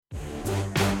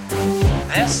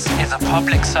This is a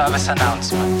public service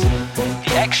announcement.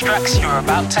 The extracts you're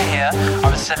about to hear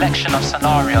are a selection of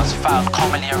scenarios found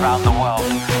commonly around the world.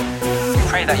 We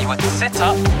pray that you would sit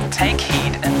up, take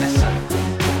heed and listen.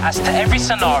 As to every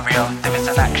scenario, there is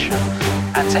an action,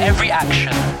 and to every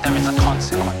action, there is a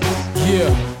consequence. Yeah,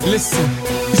 listen,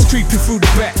 he's creeping through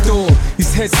the back door,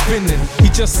 his head spinning. He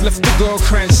just left the girl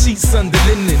crying sheets under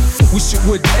linen. Wish it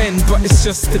would end, but it's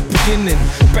just the beginning.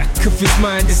 Back of his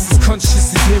mind, this is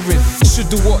conscious, his hearing.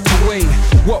 Should've walked away,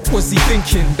 what was he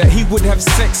thinking? That he would have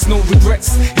sex, no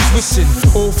regrets, he's wishing.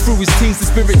 All through his teens, the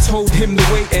spirit told him to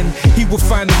wait, and he would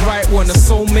find the right one, a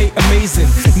soulmate, amazing.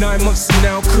 9 months from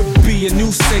now could be a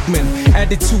new segment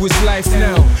added to his life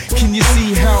now. Can you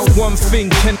see how one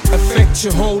thing can affect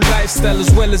your whole lifestyle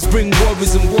as well as bring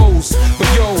worries and woes? But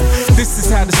yo, this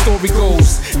is how the story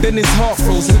goes. Then his heart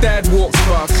froze, his dad walks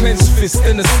by, clenched fist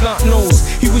and a snot nose.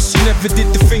 He wished he never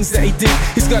did the things that he did.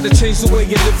 He's gotta change the way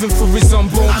you're living for his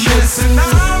unborn I'm kids. in a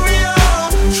scenario,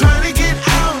 trying to get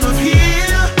out of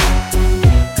here,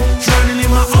 trying to leave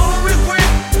my own regret,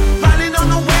 riding on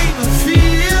the wave of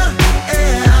fear.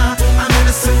 Yeah, I'm in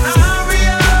a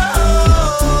scenario.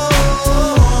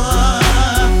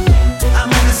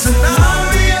 I'm in a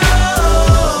scenario.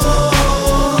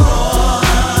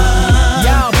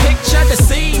 Yo, picture the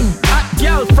scene. Hot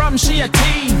girl from she a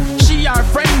teen. She our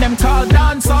friend, them called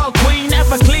dancehall queen.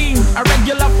 Ever clean, a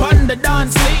regular on the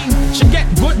dance scene. She get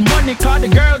good money cause the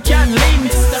girl can lean.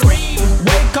 Mystery,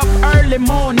 wake up early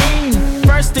morning.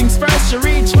 First things first, she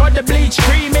reach for the bleach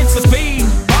cream. It's a fiend,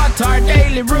 part our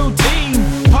daily routine.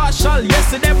 Partial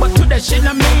yesterday, but today she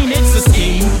no mean. It's a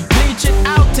scheme, bleach it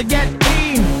out to get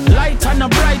clean. Lighter and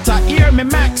brighter, hear me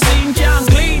Maxine. Can't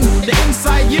clean the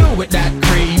inside you with that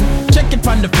cream. Check it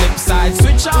from the flip side,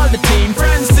 switch all the team.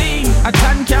 Francine, a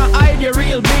tan can't hide your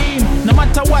real beam. No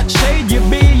matter what shade you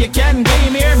be, you can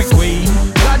game. Hear me queen,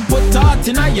 God put thought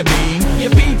in your being.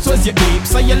 Your peeps was your peeps,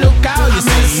 so you look how you I'm in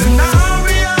a see.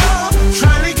 scenario,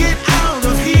 trying to get out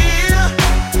of here,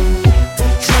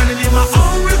 trying to leave my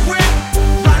own regret,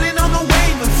 riding on the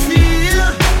wave of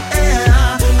fear.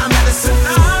 Yeah, I'm in a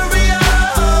scenario.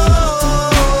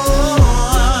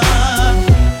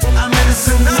 I'm in a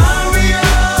scenario.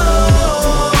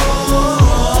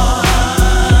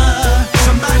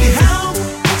 Somebody help,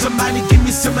 somebody give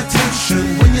me some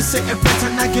attention. When you say a better,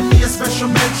 now give me a special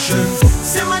mention.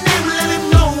 Say my name, let him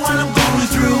know what I'm going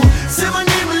through. Say my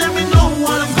name and let me know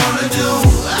what I'm gonna do.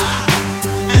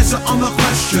 Answer all my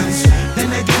questions.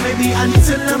 Then again, maybe I need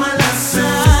to learn my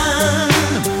lesson.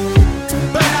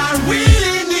 But I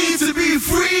really need to be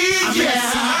free. Yeah.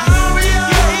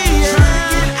 Trying to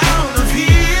get out of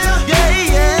here.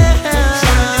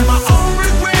 Trying to live my own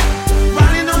regret,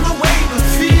 riding on the wave of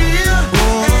fear.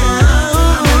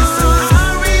 I'm in a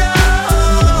scenario.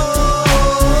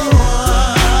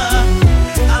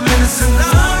 I'm in a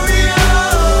scenario.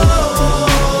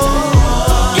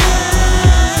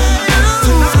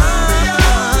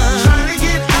 Trying to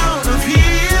get out of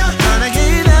here. Trying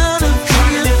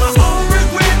to live my own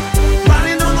regret,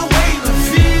 riding on the wave of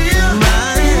fear. I'm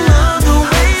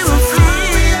in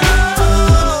a scenario.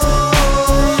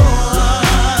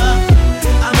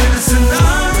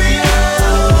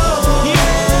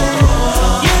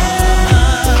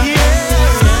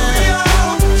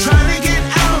 Trying to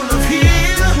get out of here.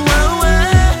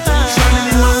 Trying to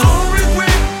live my own regret,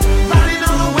 riding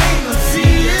on the wave of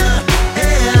fear.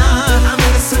 I'm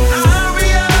in a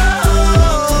scenario.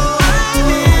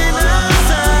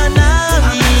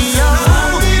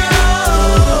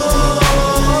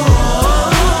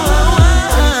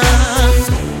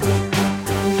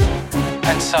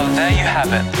 And so there you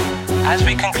have it. As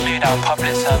we conclude our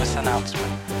public service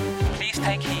announcement, please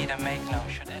take heed and make note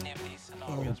should any of these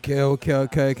scenarios...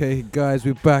 Okay, guys,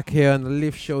 we're back here on the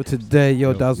Lift Show today.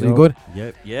 Yo, Dazzle, you good?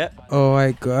 Yep. All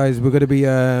right, guys, we're gonna be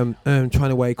trying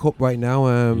to wake up right now.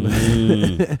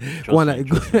 Go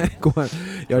on.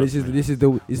 Yo, this is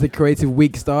the creative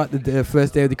week start. The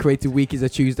first day of the creative week is a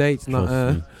Tuesday. It's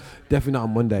not definitely not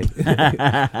on Monday.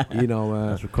 You know,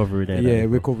 That's recovery day. yeah,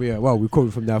 recovery. Yeah. Well, we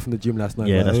recovered from from the gym last night.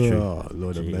 Yeah, but, that's true. Oh,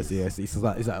 Lord of Jeez. mercy. Yes, it's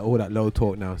like all that low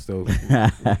talk now. Still,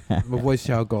 my voice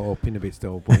shall go up in a bit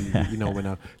still, but you know when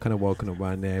I kind of woken up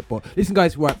around there. But listen,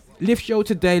 guys, right? Lift Show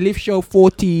today. Lift Show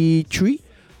 43.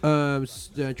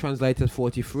 Translated as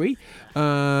 43.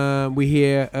 We're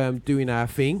here doing our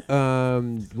thing.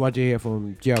 Roger here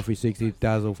from GR360,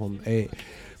 Dazzle from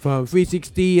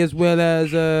 360, as well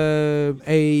as a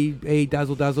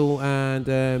Dazzle and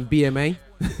BMA.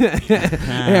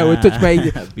 Yeah, we'll touch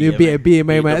base.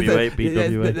 BMA, man.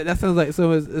 That sounds like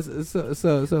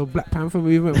some Black Panther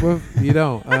movement, bro. You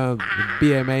know,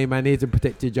 BMA, man, here to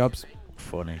protect your jobs.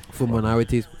 Funny. For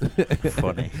minorities.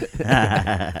 Funny.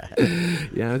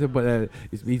 Yeah, but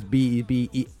it's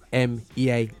BEMEA,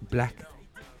 black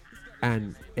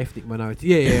and ethnic minority.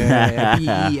 Yeah.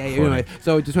 BEA. Anyway,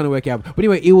 so just trying to work it out. But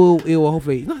anyway, it will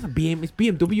hopefully. It's not a BM. It's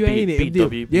BMW, ain't it?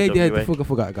 BWA. I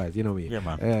forgot, guys. You know me. Yeah,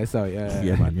 man. Sorry.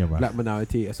 Yeah, man. Black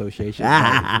Minority Association,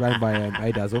 run by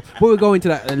Dazzle. But we'll go into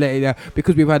that later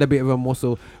because we've had a bit of a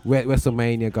muscle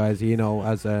WrestleMania, guys. You know,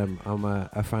 as I'm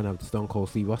a fan of Stone Cold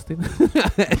Steve Austin.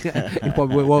 He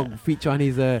probably won't feature on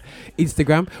his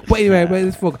Instagram. But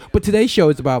anyway, but today's show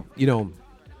is about, you know,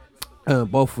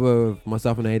 both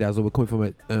myself and Dazzle, we're coming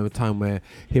from a time where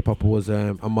hip hop was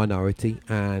a minority,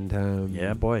 and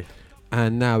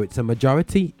and now it's a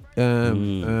majority,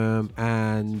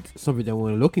 and something that we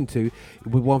want to look into.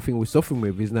 But one thing we're suffering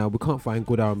with is now we can't find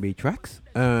good R&B tracks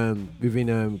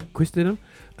within Christendom,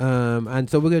 and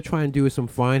so we're gonna try and do some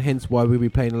fine. Hence why we'll be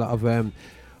playing a lot of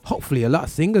hopefully a lot of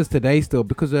singers today still,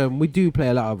 because we do play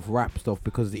a lot of rap stuff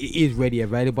because it is ready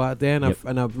available out there, and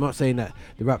I'm not saying that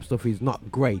the rap stuff is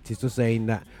not great. It's just saying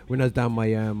that when I was down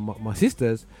my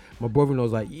sisters, my brother-in-law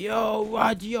was like, yo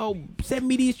Raj, send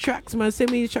me these tracks, man,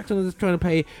 and I was just trying to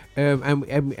play,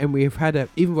 and we've had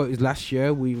even though it was last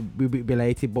year, we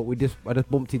belated, but I just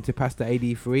bumped into Pastor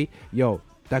AD3.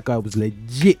 That guy was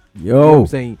legit. You know what I'm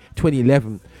saying?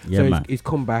 2011. Yeah, so man. he's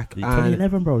come back.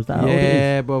 2011, bro. Is that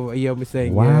yeah, bro. You know what I'm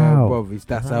saying? Wow. Yeah, bro.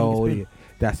 That's how old.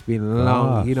 That's been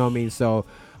long. You know what I mean? So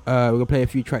we're gonna play a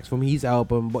few tracks from his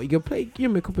album, but you can play, give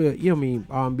me a couple of, you know what I mean,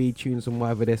 R&B tunes and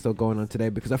whatever they're still going on today,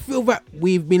 because I feel that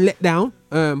we've been let down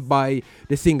by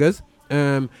the singers.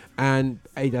 And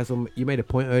hey, you made a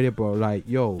point earlier, bro. Like,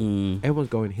 everyone's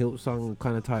going Hillsong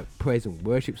kind of type praise and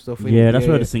worship stuff. Yeah, that's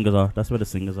where the singers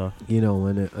are. You know,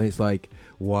 and it's like,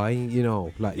 why? You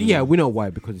know, like, yeah, we know why,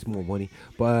 because it's more money.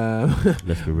 But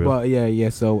let's be real. But yeah.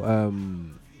 So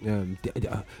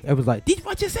everyone's like, did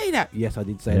I just say that? Yes, I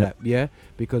did say that. Yeah,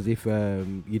 because if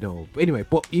you know. But anyway,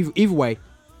 but either way.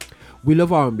 We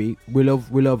love R&B. We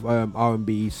love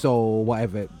R&B, soul,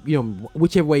 whatever. You know,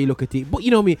 whichever way you look at it. But you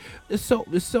know what I mean. The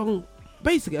song,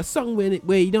 basically a song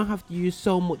where you don't have to use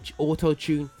so much auto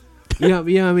tune. You know what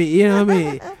I mean. You know what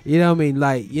I mean.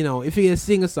 Like, you know, if you're gonna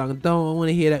sing a song, don't want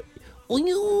to hear that.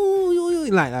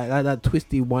 Like that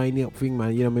twisty, winding up thing,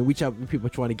 man. You know what I mean. Which people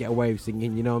are trying to get away with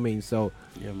singing. You know what I mean. So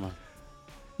yeah, man.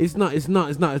 That's just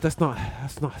not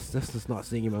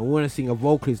singing, man. We want to sing a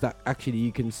vocalist that actually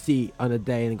you can see on a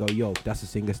day and go, that's a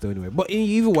singer still anyway. But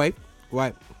either way,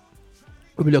 right,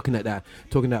 we'll be looking at that,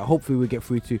 talking that. Hopefully we'll get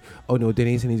through to,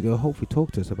 Denise, and he's going to hopefully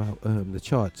talk to us about the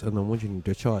charts. And I'm wondering,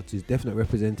 the charts is definitely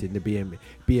representing the BME,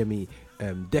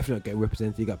 definitely getting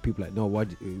represented. You got people like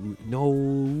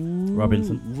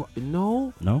Robinson.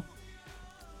 No.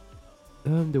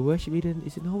 The worship leader,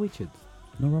 is it Noel Richards?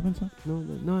 No Robinson?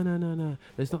 No.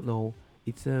 It's not no.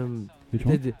 It's Which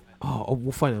one?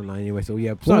 We'll find it online anyway. So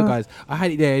yeah, sorry guys, I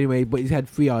had it there anyway. But he's had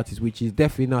 3 artists, which is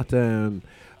definitely not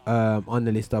on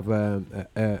the list of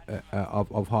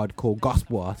hardcore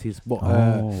gospel artists. But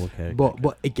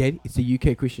but again, it's a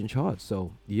UK Christian chart.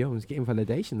 So it's getting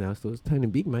validation now. So it's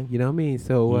turning big, man. You know what I mean?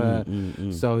 So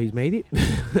so he's made it.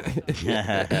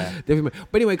 Definitely.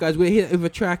 But anyway, guys, we're here with a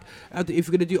track. If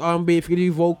you're gonna do R&B, if you're gonna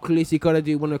do vocalist, you gotta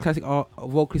do one of the classic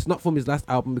vocalists, not from his last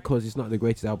album because it's not the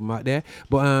greatest album out there,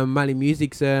 but Mali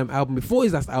Music's album before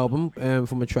his last album,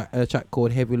 from a track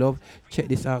called Heavy Love. Check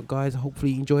this out, guys.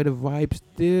 Hopefully you enjoy the vibe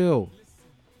still.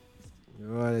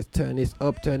 Alright, let's turn this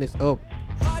up.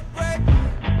 Heartbreak,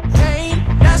 pain,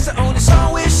 that's the only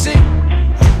song we sing.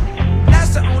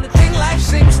 That's the only thing life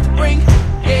seems to bring.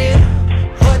 Yeah,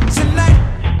 but tonight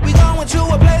we going to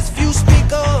a place few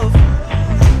speak of.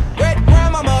 Great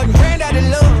grandmama and granddaddy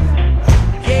love.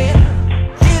 Yeah,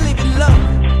 really be love.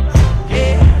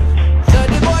 Yeah, the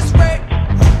divorce rate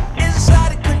is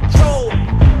out of control.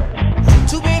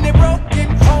 Too many broken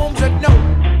homes, I know.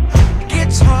 It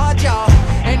gets hard, y'all,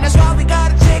 and that's why we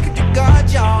gotta take it to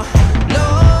God, y'all.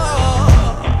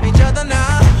 Love each other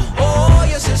now. Oh,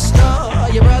 your sister.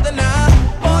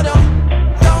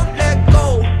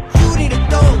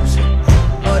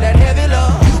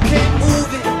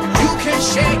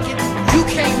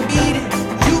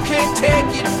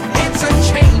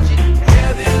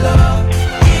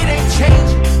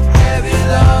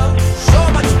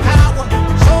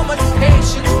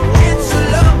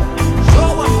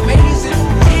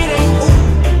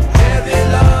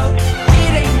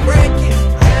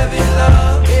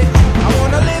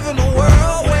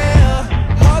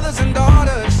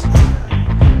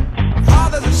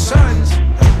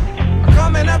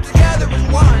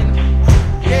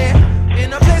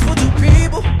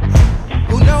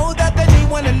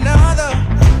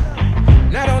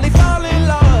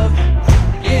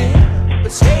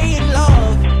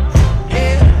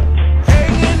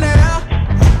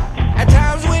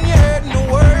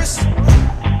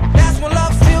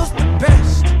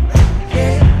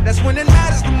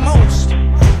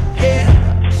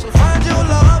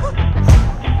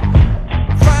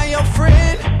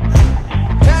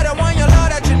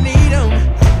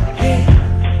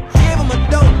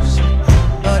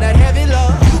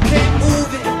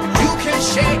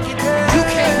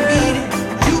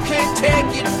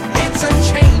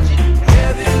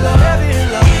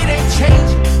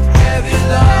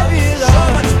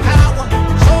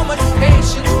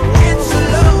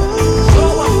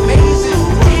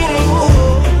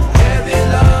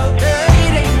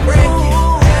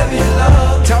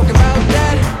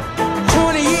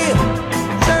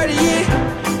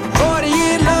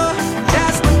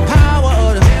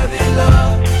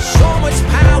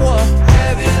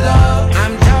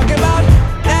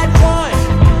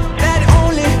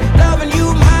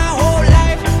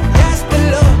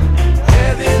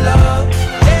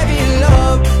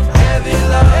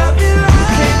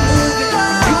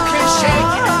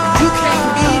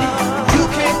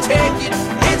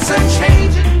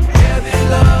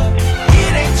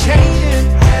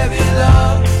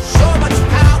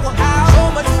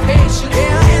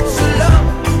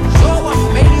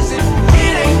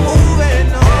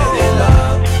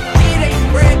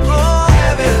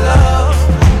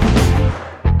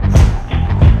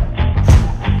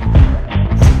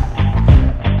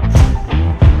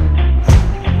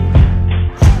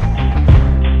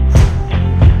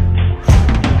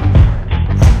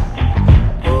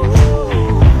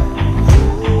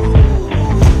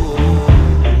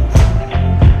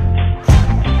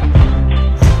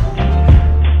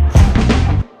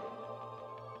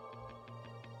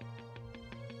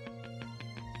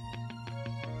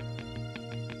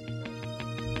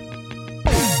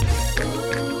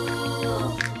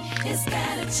 It's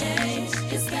gotta change.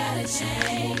 It's gotta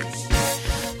change.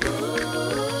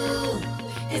 Ooh,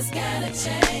 it's gotta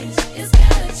change. It's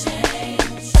gotta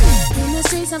change. In the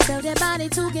streets, I'm sell their body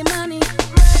to get money.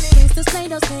 Gangsters play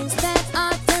those games that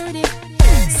are dirty.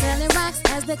 Selling rocks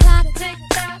as the clock tick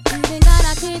tock. Even got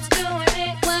our kids doing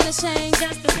it. What a shame.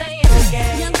 Just to stay in the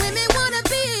game. Young women wanna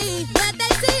be what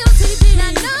they see on TV.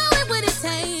 Not knowing what it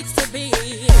takes to be.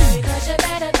 Because you're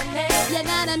better than that. You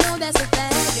gotta know that's a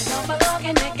fact. You don't belong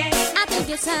in the game. I think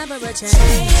it's time for a change.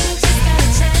 It's gotta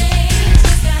change.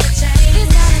 It's gotta change.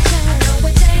 It's gotta change. I know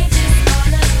what change is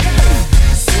gonna come.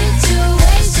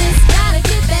 Situations gotta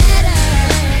get better.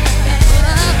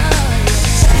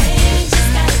 Change. It's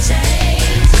gotta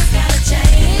change. It's gotta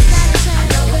change. I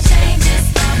know what change is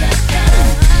gonna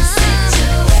come.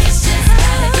 Situations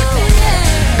gotta get better.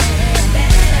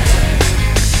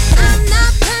 I'm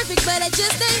not perfect, but I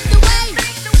just ain't the way.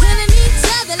 Killing each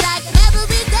other like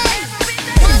every day.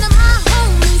 One of my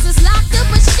homies is locked up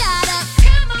and shot up.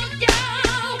 Come on,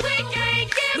 y'all, we can't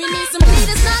give We up. need some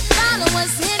leaders, not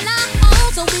followers in our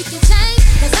home, so we can change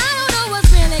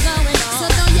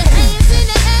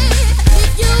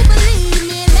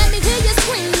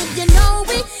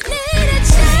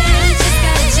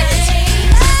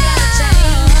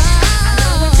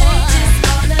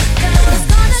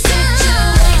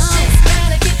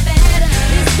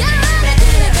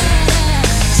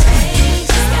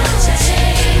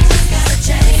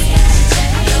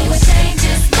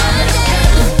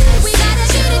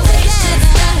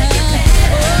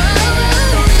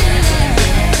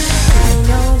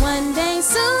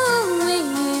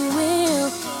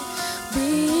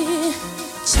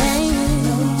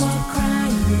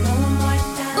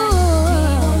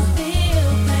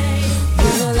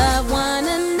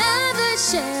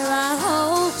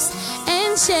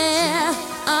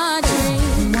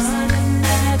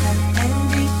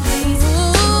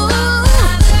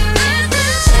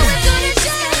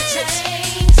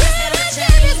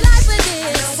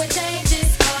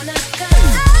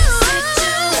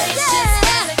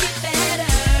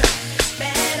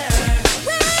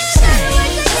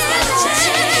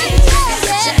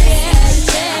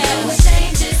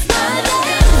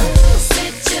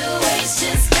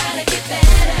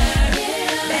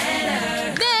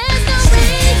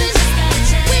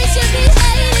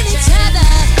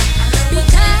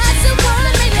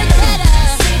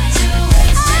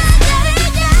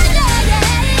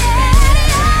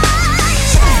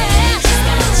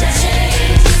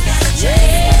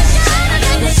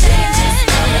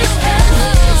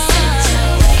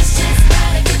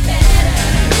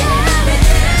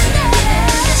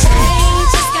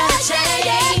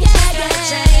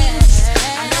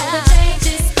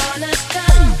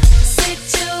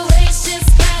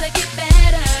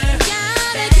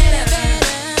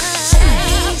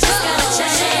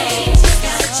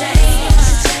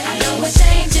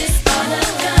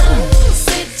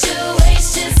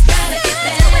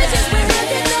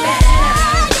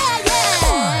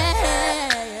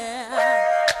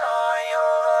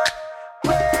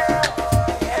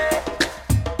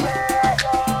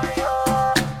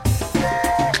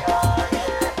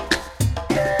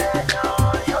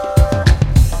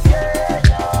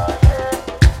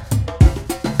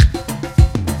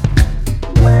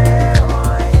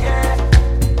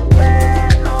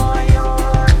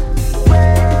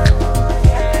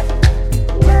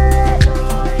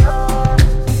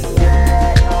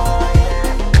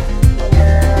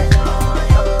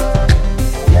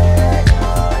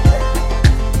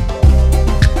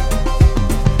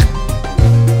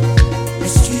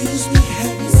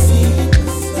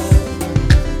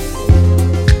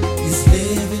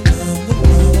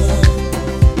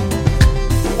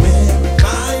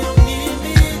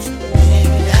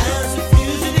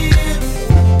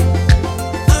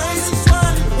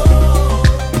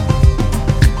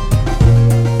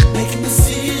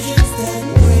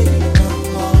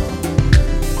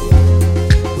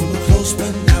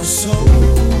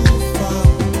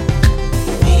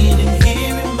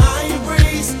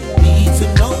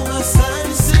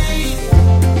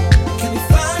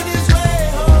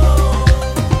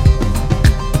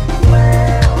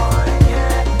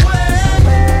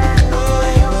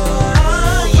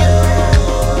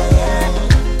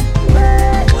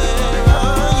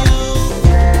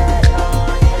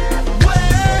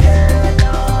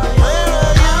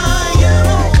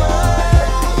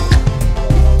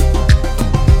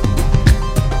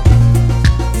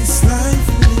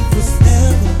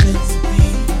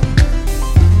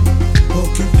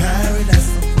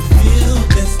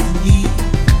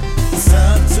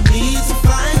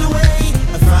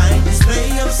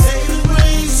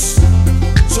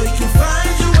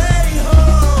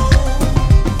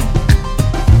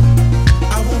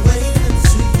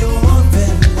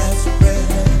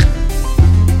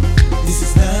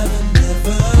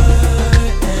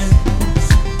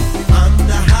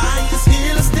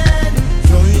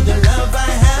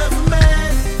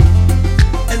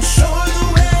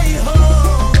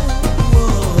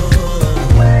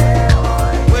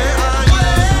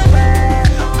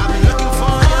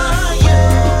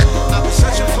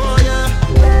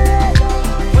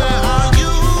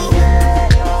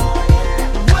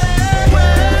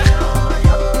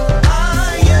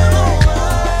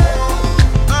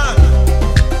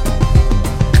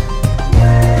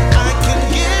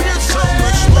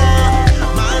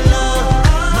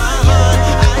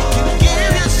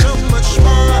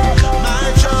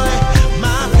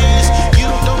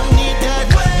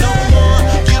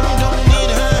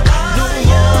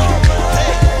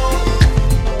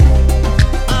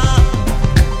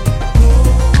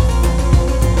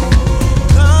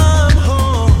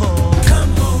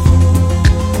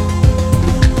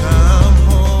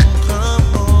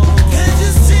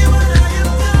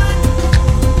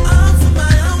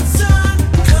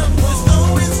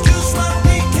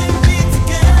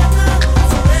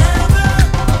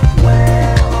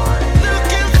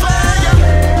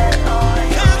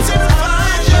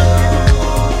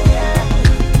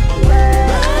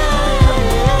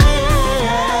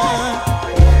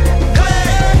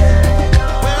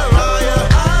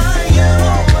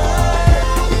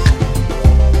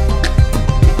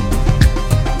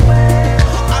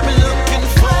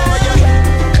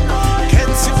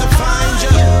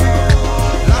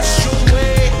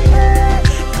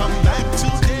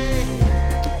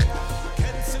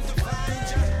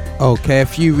Okay, a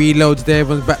few reloads there.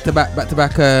 Everyone's back to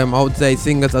back. I would say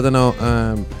singers. I don't know.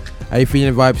 Are you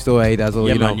feeling the vibe still, That's all.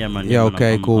 Yeah, you know. man. Yeah, man. Yeah,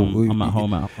 okay, cool. I'm at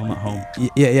home. I'm at home.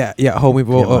 Yeah. Home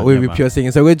with pure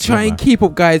singing. So we're gonna try and keep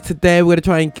up, guys. Today we're gonna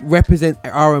try and represent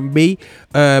R&B,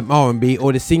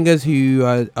 or the singers who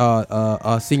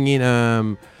are singing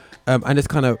and just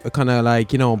kind of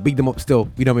like, you know, big them up still.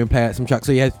 You know what I mean? Play out some tracks.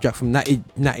 So you had track from Natty,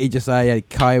 Joshia,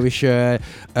 Kierra, Sheard.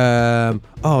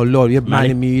 Oh Lord, we have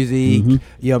Manna music. You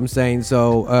know what I'm saying?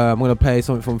 So I'm gonna play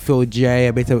something from Phil J,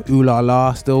 a bit of Ooh La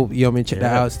La still. You know what I mean? Check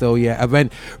that out still. Yeah. And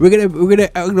then we're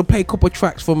gonna play a couple of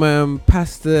tracks from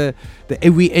past the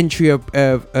re-entry of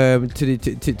to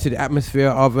the atmosphere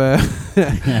of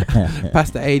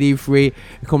past the AD3.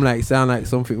 Come like sound like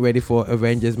something ready for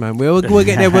Avengers, man. We'll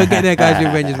get there. We'll get there, guys. With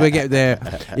Avengers, we'll get there.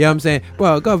 You know what I'm saying?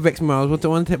 Well, I got vexed, man. I want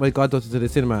to take my goddaughter to the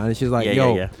cinema, and she's like,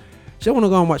 "Yo." She don't want to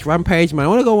go and watch Rampage, man. I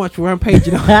want to go watch Rampage,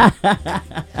 you know.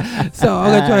 So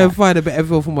I'm gonna try and find a bit of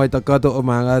feel for my goddaughter,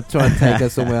 man. I'll try and take her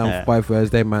somewhere by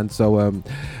Thursday, man. So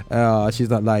she's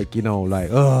not like, you know, like,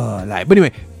 but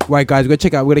anyway. Right, guys, we're gonna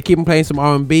check out. We're gonna keep on playing some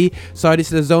R&B. So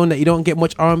this is a zone that you don't get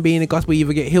much R&B in the gospel. You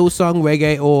either get Hillsong,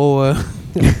 reggae, or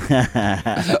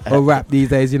or rap these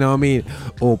days. You know what I mean?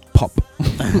 Or pop.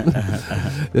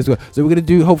 Let's go. So we're gonna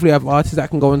do. Hopefully, have artists that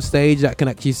can go on stage that can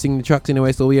actually sing the tracks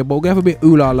anyway. So yeah, but we're gonna have a bit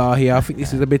ooh la la here. I think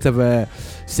this is a bit of a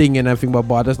singing and everything,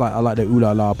 but I like the ooh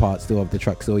la la part still of the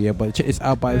track. So yeah, but check this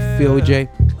out by Phil J.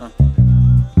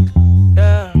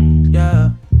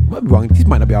 Yeah. Might be wrong. This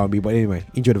might not be R&B, but anyway,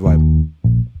 enjoy the vibe.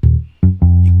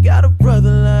 Got a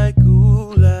brother like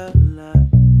ooh la la,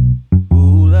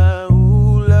 ooh la,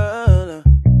 ooh la la.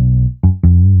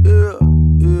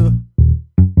 Yeah.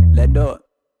 Let's do it.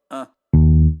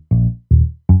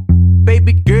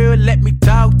 Baby girl, let me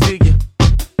talk to you.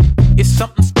 It's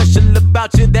something special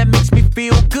about you that makes me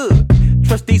feel good.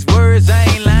 Trust these words, I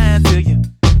ain't lying to you.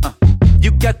 You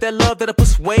got that love that'll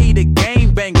persuade a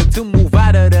gangbanger to move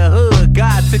out of the hood.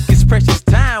 God took his precious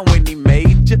time when he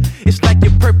made you. It's like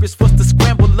your purpose was to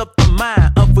scramble up the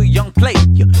mind of a young player.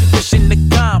 Mission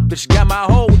accomplished, got my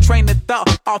whole train of thought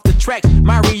off the tracks.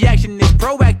 My reaction is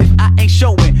proactive, I ain't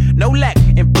showing no lack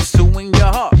in pursuing your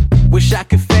heart. Wish I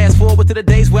could fast forward to the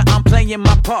days where I'm playing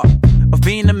my part of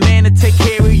being a man to take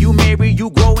care of you, marry you,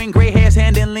 growing gray hairs,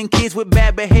 handling kids with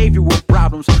bad behavioral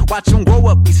problems. Watch them grow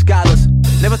up, be scholars.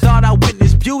 Never thought I'd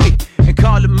witness beauty and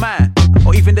call it mine,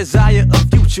 or even desire a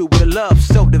future with a love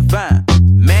so divine.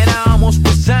 Man, I almost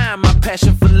resigned my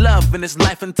passion for love in this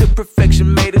life until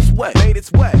perfection made its way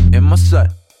in my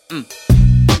sight.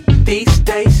 These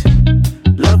days,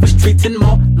 love is treating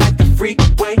more like the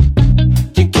freeway.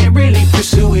 You can't really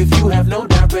pursue if you have no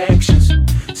directions,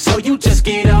 so you just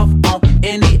get off on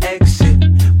any exit.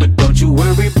 But don't you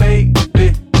worry,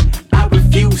 baby, I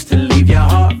refuse to leave your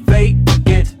heart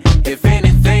vacant. If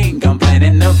anything, I'm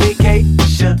planning a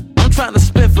vacation. I'm trying to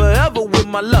spend forever with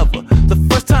my lover. The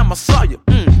first time I saw you,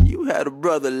 you had a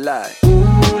brother like ooh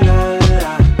la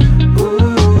la,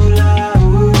 ooh la,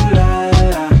 ooh la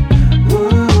la,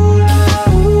 ooh la,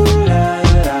 ooh la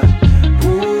la,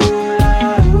 ooh la,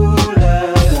 ooh la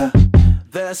la.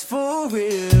 That's for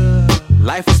real.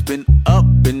 Life has been up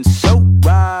and so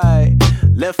right.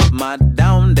 Left my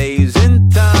down days in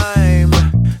time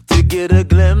to get a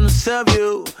glimpse of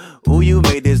you. Ooh, you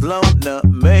made this loner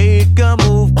make a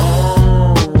move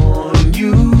on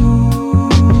you.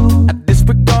 I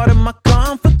disregarded my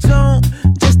comfort zone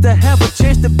just to have a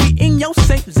chance to be in your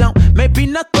safe zone. Maybe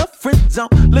not the friend zone,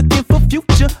 looking for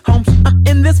future homes. I'm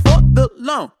in this for the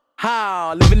long.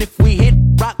 How? Living if we hit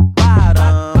rock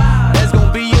bottom. There's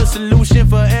gonna be a solution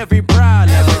for every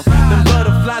problem. Them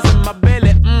butterflies in my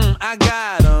belly, I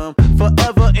got them.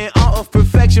 Forever in awe of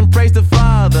perfection, praise the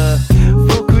Father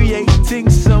for creating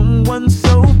someone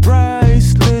so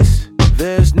priceless.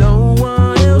 There's no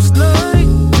one else like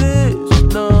this,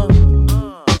 no.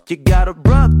 You got a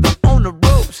brother on the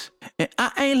ropes, and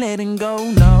I ain't letting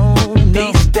go, no.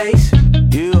 These days,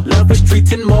 love is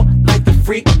treating more like the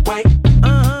freeway.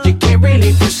 You can't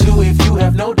really pursue if you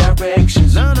have no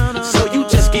directions, so you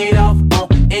just get off on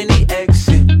any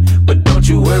exit. But don't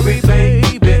you worry,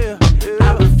 baby,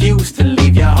 I refuse to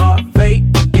leave your heart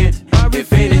vacant.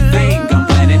 If anything, I'm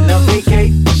planning a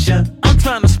vacation. I'm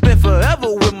trying to spend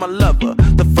forever with my lover.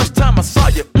 The first time I saw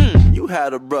you, you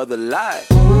had a brother like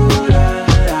ooh la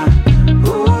la,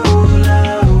 ooh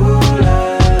la, ooh la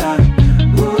la,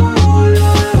 ooh la,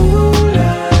 ooh la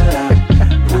la,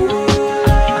 ooh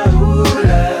la, ooh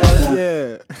la la.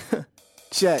 Yeah.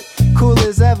 Check. Cool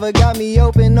as ever. never got me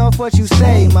open off what you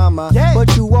say, mama.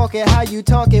 But you walk it, how you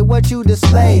talk it, what you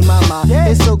display, mama.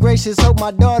 It's so gracious, hope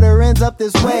my daughter ends up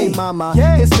this way, mama.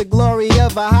 It's the glory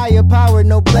of a higher power,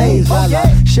 no blaze,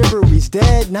 Chivalry's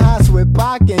dead, Nas with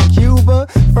Bach in Cuba.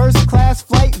 First class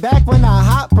flight back when I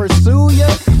hot pursue ya.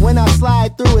 When I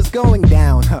slide through, it's going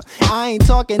down. I ain't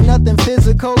talking nothing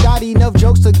physical, got enough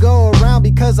jokes to go around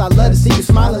because I love to see you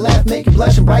smile and laugh, make you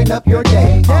blush and brighten up your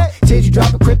day. Tears you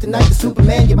drop a kryptonite to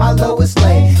Superman, you're my lowest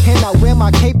lay. And I wear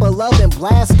my cape of love and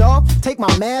blast off, take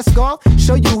my mask off,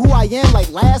 show you who I am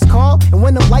like last call. And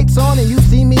when the lights on and you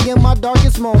see me in my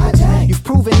darkest moments, you've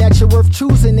proven that you're worth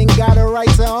choosing and got a right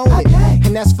to own it.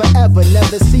 And that's forever,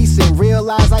 never ceasing.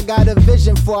 Realize I got a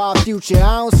vision for our future.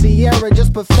 I don't see error,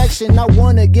 just perfection. I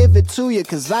wanna give it to you,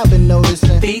 cause I've been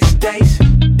noticing. These days,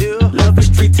 love is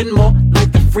treating more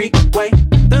like the freeway.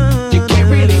 You can't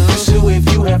really pursue if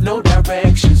you have no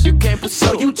directions. You can't pursue,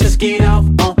 so you just get off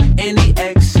on any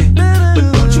exit.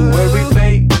 But don't you worry,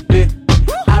 baby,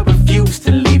 I refuse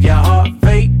to leave your heart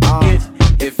vacant.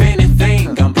 If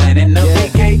anything, I'm planning a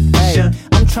vacation. Hey,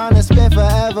 I'm trying to spend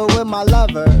forever with my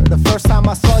lover. The first time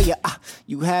I saw you,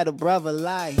 you had a brother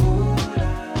like.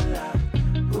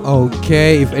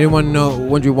 Okay, if anyone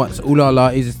wondering what Ooh La La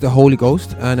is, it's the Holy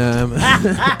Ghost, and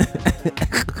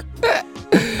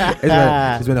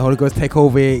it's when the Holy Ghost take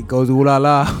over, it goes Ooh La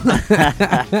La.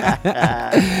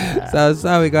 So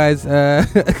sorry guys,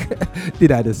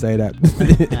 did I just say that?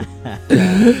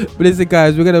 But listen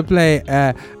guys, we're gonna play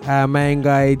main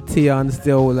guy Theon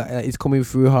still is coming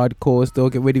through hardcore,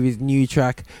 still get rid of his new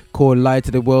track called Light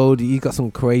to the World. He's got some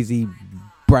crazy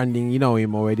branding, you know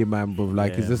him already, man, bro.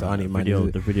 Like, he's just on it, man.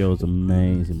 The video is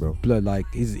amazing, bro. Blood, like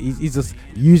he's just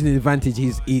using the advantage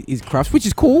his crafts, which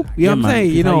is cool. You know what I'm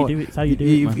saying? You know, it's how you do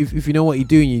it, if you know what you're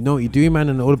doing, you know what you're doing, man,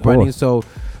 and all the branding. So,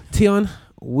 Theon,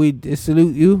 we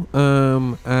salute you.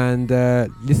 And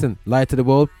listen, Light to the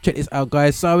World. Check this out,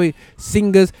 guys. Sorry,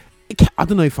 singers. I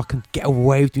don't know if I can get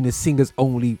away with doing a singers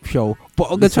only show, but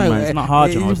I'm gonna try. Man, it's not hard,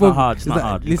 it's not hard. It's not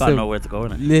hard. You gotta know where to go,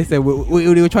 innit? Listen,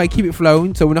 we'll try to keep it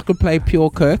flowing, so we're not gonna play pure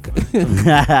Kirk.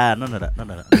 None of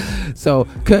that. So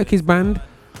Kirk is banned.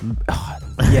 Oh,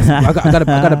 yes, I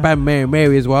got a ban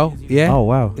Mary as well. Yeah. Oh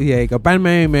wow. Yeah, you got ban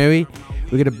Mary.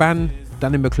 We're gonna ban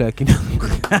Danny McClurk.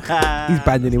 He's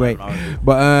banned anyway.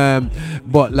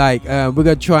 But like we're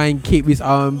gonna try and keep this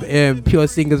pure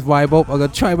singers vibe up. I'm gonna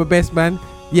try my best, man.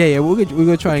 Yeah, we're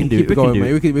gonna try and keep it going,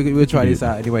 man. We'll try this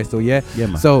out anyway, still, yeah? Yeah,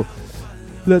 man. So,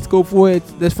 let's go for it.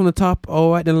 Let's from the top.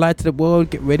 Alright, then Light to the World.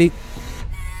 Get ready.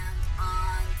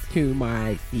 To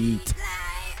my feet.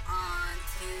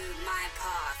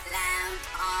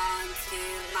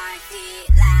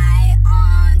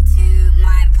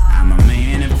 I'm a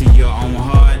man after your own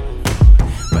heart,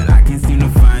 but I can't seem to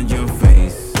find your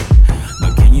face.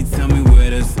 But can you tell me where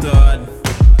to start?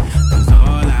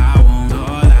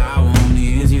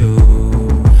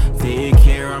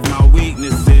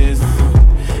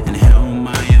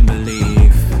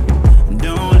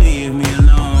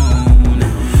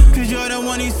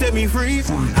 Me free,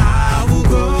 I will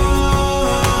go.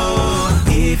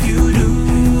 If you do,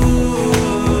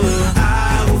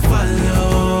 I will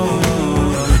follow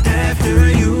after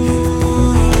you.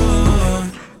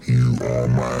 You are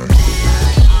mine.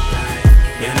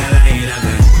 You're the light of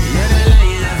it. You're the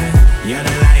light of it. You're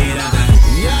the light of it.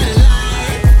 You're the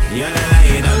light. You're the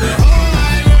light of it. Oh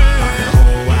my God.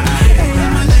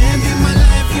 You're my life. You're my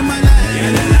life. You're my life.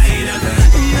 You're the light of it.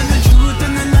 You're the truth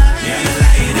and the light. You're the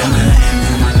light of it.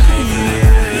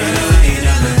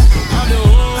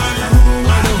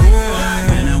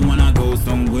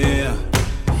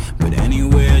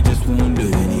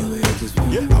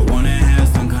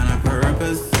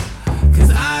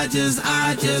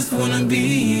 I just wanna be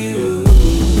you.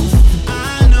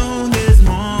 I know there's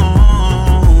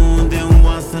more than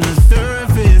what's on the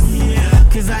surface.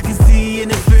 Cause I can see in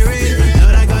the spirit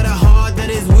that I got a heart that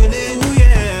is willing.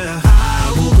 Yeah,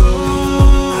 I will go.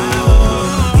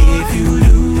 If you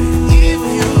do,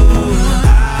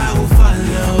 I will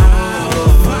follow.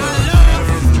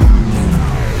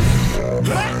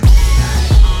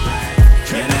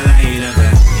 You're the light of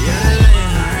it.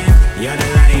 You're the light of it. You're the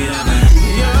light of it.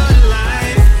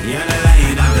 You're the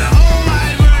light of it.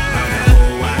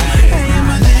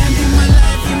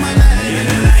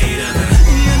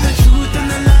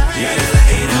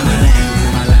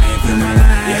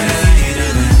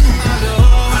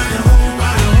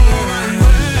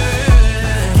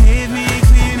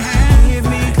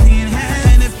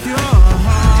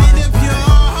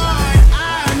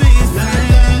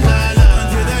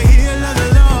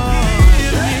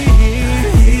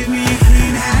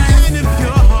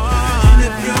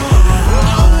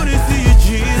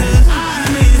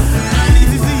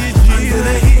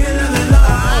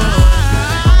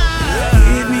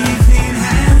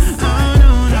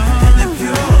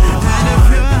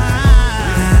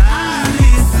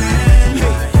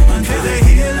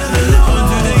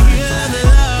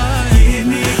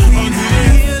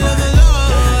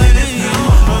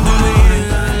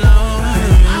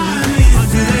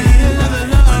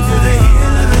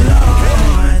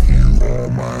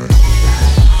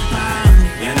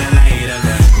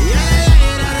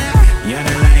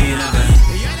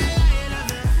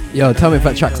 Yo, tell me if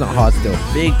that track's not hard still.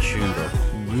 Big tune, bro.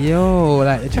 Yo,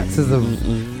 like the tracks is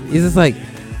it's just like,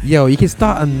 yo, you can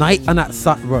start a night on that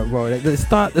set, bro. Like,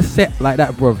 start the set like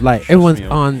that, bro. Like everyone's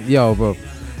on, yo, bro.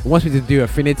 Wants me to do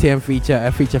Affinity and feature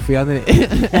Theon in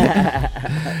it.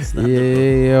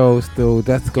 Yeah, yo, still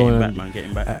that's going on.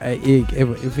 Getting back.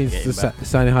 Everything's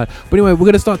sounding hard. But anyway, we're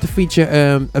gonna start to feature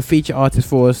a feature artist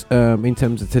for us in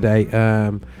terms of today.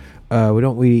 We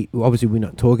don't really, obviously we're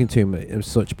not talking to him and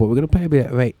such, but we're gonna play a bit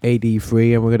of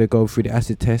AD3 and we're gonna go through the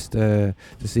acid test to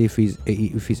see if he's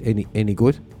any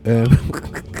good.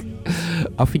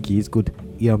 I think he is good.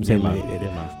 You know what I'm saying?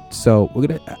 Man. So we're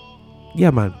gonna,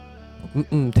 yeah, man.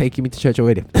 Taking me to church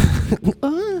already.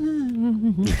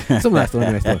 Some last one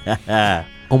anyway.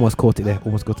 Almost caught it there.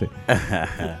 Almost got it.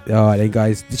 All right, then,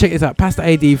 guys. Check this out. Pastor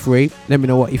AD3. Let me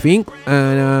know what you think.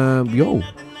 And yo,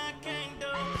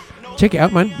 check it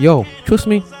out, man. Yo, trust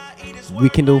me.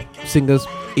 Wknd singers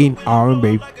in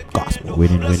R&B gospel.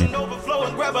 Winning.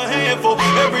 Grab a handful.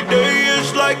 Every day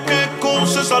is like Cancun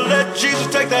since I let Jesus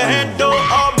take the handle.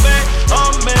 Oh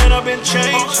man, I've been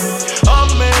changed. Oh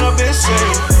man, I've been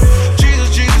saved.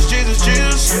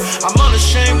 Jesus, I'm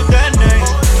unashamed of that name.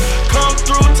 Come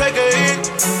through, take a hit.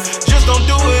 Just don't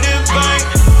do it in vain.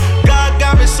 God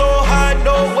got me so high,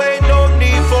 no way, no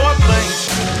need for a plane.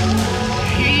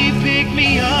 He picked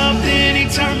me up, then he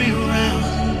turned me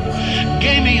around.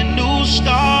 Gave me a new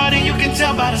start, and you can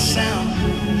tell by the sound.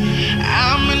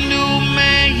 I'm a new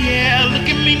man, yeah, look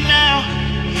at me now.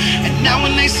 And now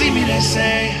when they see me, they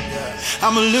say,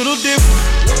 I'm a little different.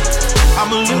 I'm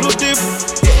a little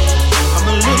different. I'm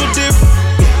a little different.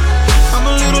 I'm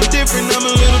a little different. I'm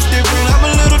a little different. I'm a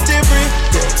little different.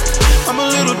 I'm a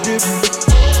little different.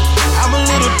 I'm a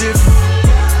little different.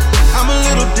 I'm a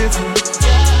little different.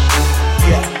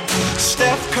 Yeah.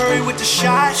 Steph Curry with the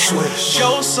shot.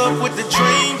 Joseph with the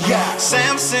dream.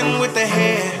 Samson with the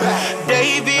hair.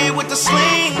 David with the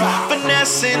sling.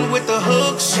 Finessing with the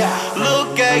hooks.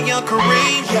 Look at young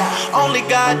Kareem. Only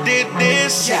God did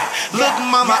this. Look,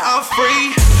 mama, I'm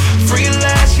free. Free at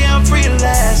last, yeah, I'm free at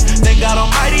last. Thank God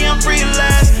Almighty, I'm free at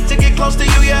last. To get close to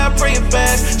you, yeah, I'm praying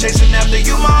fast. Chasing after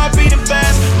you, my heart beating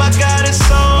fast. My God is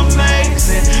so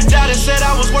amazing. Daddy said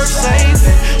I was worth saving.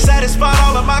 Satisfied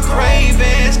all of my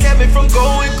cravings. Kept me from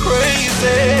going crazy.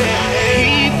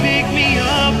 he picked me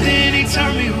up, then he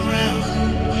turned me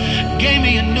around. Gave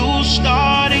me a new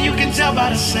start, and you can tell by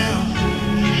the sound.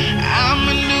 I'm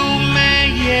a new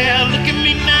man, yeah, look at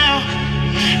me now.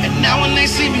 And now when they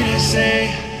see me, they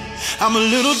say, I'm a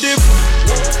little different.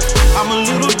 I'm a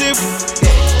little different.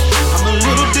 I'm a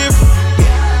little different.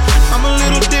 I'm a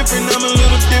little different. I'm a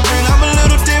little different. I'm a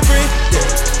little different.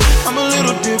 I'm a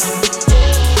little different.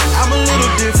 I'm a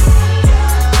little different.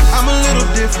 I'm a little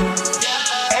different.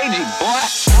 hey, boy.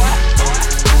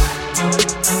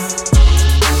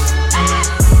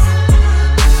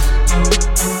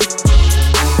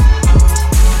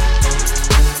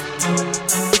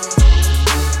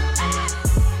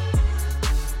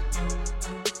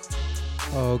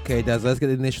 Okay, Daz, let's get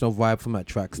the initial vibe from that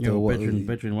track still. Yo,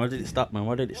 veteran, why did it stop, man?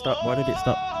 Why did it stop?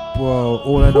 Bro,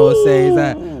 all I know to say is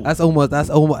that that's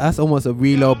almost a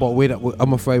reload, but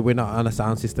I'm afraid we're not on a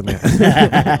sound system yet.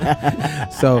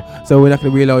 so we're not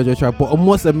gonna reload your track. But I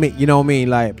must admit, you know what I mean?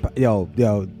 Like, yo, you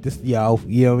know what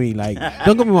I mean? Like,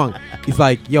 don't get me wrong. It's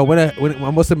like, yo, when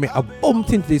I must admit, I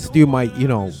bumped into this, do my,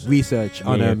 research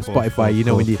on Spotify.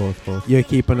 When you're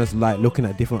keeping us like looking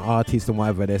at different artists and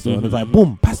whatever there. So and it's like,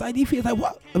 boom, past ID. It's like,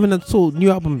 what? I mean, I saw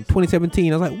new album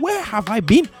 2017. I was like, where have I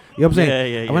been? You know what I'm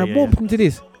saying? Yeah. And when I bumped into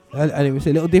this. And it was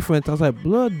a little different. I was like,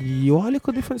 blood, you are a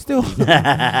little different still.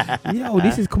 Yo,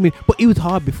 this is coming. But it was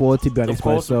hard before, to be honest. Of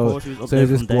course, so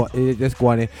it's just go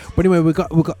on it. But anyway, we got.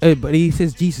 But he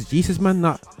says Jesus, man,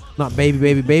 not baby.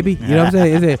 You know what I'm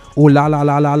saying? Is it? Oh la.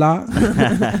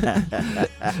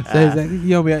 So it's like,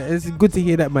 yo, man, it's good to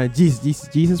hear that, man.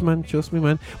 Jesus, man, trust me,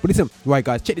 man. But listen, right,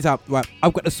 guys, check this out. Right,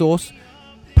 I've got the source.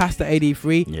 Pastor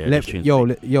AD3.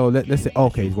 Let's say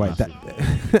okay, right.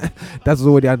 That's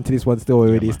already onto this one still,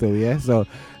 yeah. So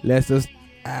let's just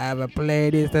have a play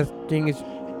this. That thing is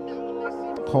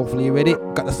hopefully you ready.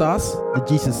 Got the sauce, the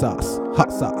Jesus sauce,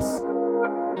 hot sauce.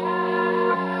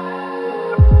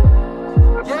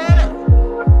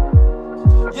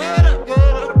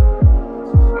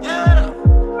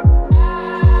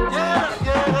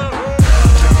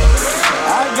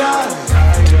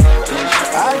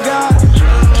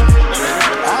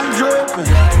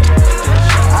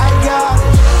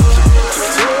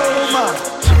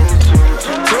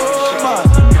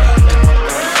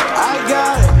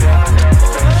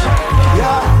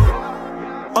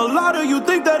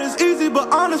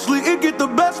 Honestly, it get the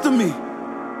best of me.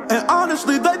 And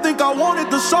honestly, they think I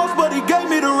wanted the sauce, but he gave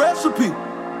me the recipe.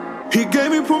 He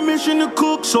gave me permission to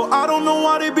cook, so I don't know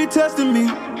why they be testing me.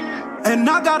 And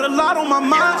I got a lot on my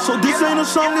mind, so this ain't a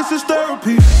song, this is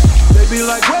therapy. They be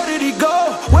like, where did he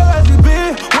go? Where has he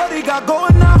been? What he got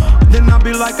going now? Then I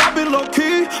be like, I've been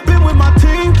low-key, been with my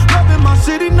team, loving my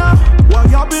city now. While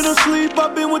y'all been asleep,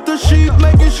 I've been with the sheep,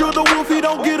 making sure the wolf, he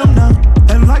don't get him now.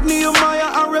 And like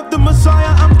Nehemiah, I rep the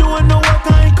Messiah, I'm doing the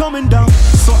work, I ain't coming down.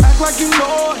 So act like you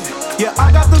know it. Yeah,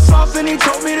 I got the sauce and he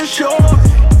told me to show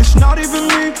it. It's not even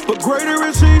me, but greater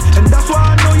is he, and that's why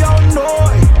I know y'all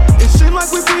annoyed. It seemed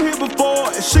like we've been here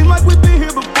before, it seemed like we've been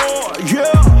here before,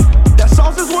 yeah. That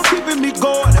sauce is what keeping me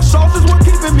going, that sauce is what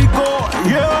keeping me going,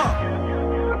 yeah.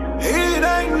 It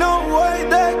ain't no way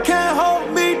they can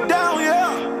hold me down,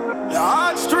 yeah. The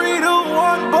odds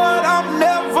 3-1, but I'm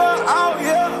never out,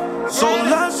 yeah. So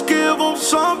let's give them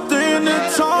something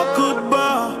to talk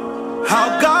about.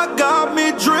 How God got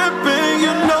me dripping,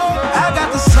 you know. I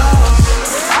got the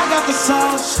sauce, I got the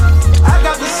sauce, I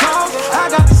got the sauce, I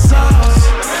got the sauce,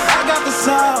 I got the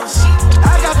sauce,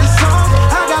 I got the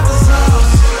sauce, I got the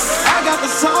sauce, I got the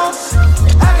sauce,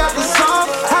 I got the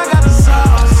sauce, I got the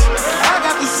sauce, I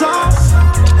got the sauce,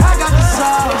 I got the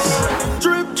sauce.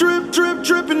 Drip, drip, drip,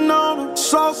 dripping on them,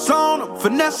 sauce on them,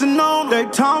 finessing on them. They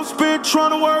time spent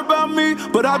trying to worry about me,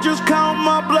 but I just count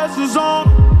my blessings on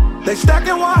them. They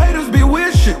stacking while haters be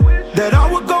wishing that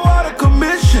I would go out of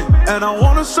commission. And I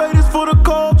wanna say this for the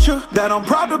culture, that I'm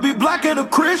proud to be black and a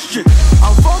Christian.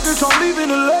 I'm focused on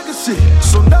leaving a legacy,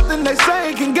 so nothing they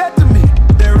say can get to me.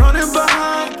 They're running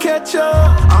behind, catch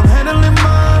up, I'm handling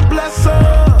mine, bless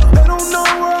up. They don't know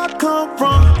where I come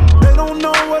from, they don't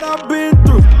know what I've been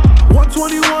through.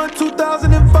 121,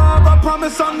 2005, I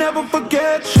promise I'll never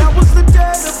forget you. That was the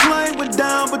day the plane went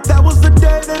down, but that was the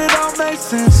day that it all made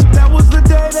sense. That was the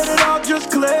day that it all just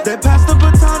clicked. They passed the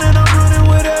baton and I'm running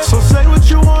with it. So say what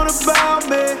you want about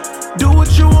me, do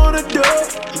what you wanna do.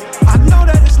 I know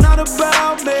that it's not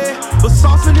about me, but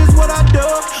saucing is what I do,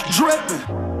 dripping.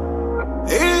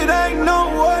 It ain't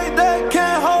no way they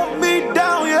can hold me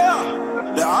down,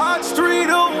 yeah. The odds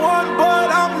 3-1, but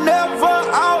I'm never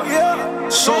out, yeah.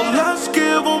 So let's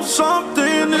give them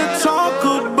something to talk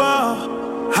about.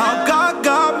 How God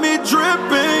got me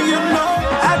dripping, you know.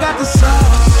 I got the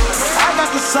sauce, I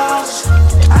got the sauce,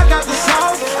 I got the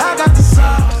sauce, I got the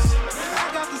sauce,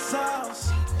 I got the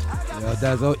sauce. Yo,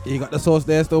 Dazzo, you got the sauce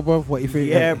there still, bro? What you think?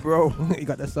 Yeah, bro. You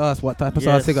got the sauce. What type of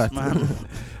Yes, sauce you got? man.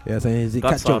 Yeah, so is it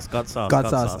God ketchup? sauce, God sauce, God God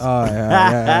sauce. sauce. Oh,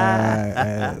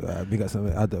 yeah. We got some.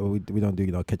 We don't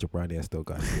do ketchup around here still,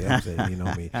 guys. Yeah, I'm saying, you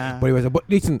know me. But anyways, but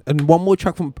listen, and one more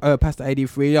track from Pastor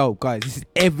 83. Yo, guys, this is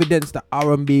evidence that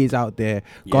R&B is out there,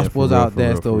 Yeah, gospel's for real, out for there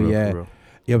real, still. for real, Yeah, for real.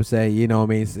 you know what I'm saying. You know what I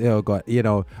mean. Still got, you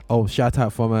know. Oh, shout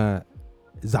out from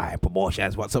Zion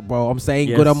Promotions. What's up, bro? I'm saying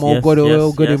Yes, good. I'm all yes, good. All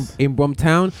yes, good yes. in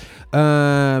Brumtown.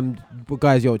 But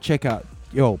guys, yo, check out.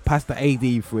 Yo, Pastor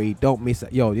AD3, don't miss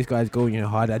it. Yo, this guy's going in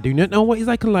hard. I do not know what he's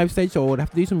like on live stage, so I would have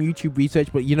to do some YouTube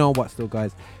research. But you know what, still,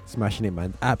 guys, smashing it,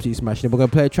 man. Absolutely smashing it. We're gonna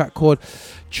play a track called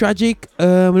Tragic.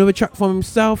 Another track from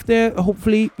himself there.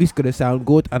 Hopefully, it's gonna sound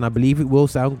good, and I believe it will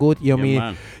sound good. You know what I mean?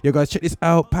 Man. Yo, guys, check this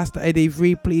out. Pastor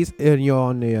AD3, please. And you're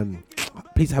on the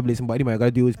please have a listen. But anyway, I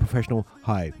gotta do is professional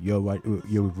hype. You're with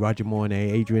Roger Moore and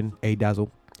Adrian A Dazzle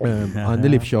on the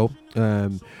Live Show,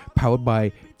 powered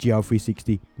by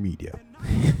GR360 Media.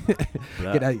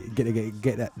 get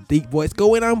that deep voice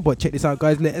going on. But check this out,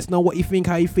 guys. Let us know what you think,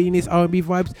 how you feeling this R&B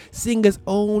vibes. Singers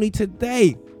only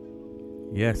today.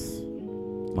 Yes,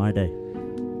 my day.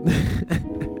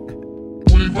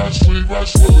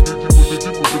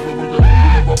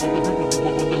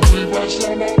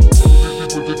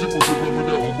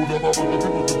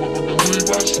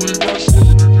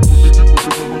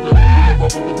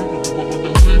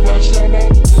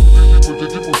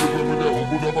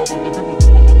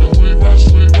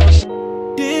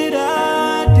 Did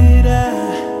I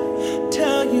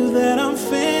tell you that I'm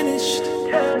finished?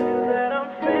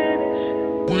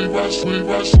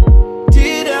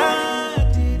 Did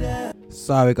I?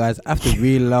 Sorry, guys. I have to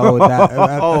reload that.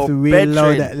 I have to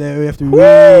reload that. We have to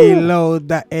reload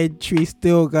that entry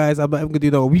still, guys. I'm not even gonna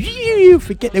do no.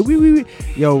 Forget that.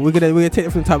 Yo, we're gonna take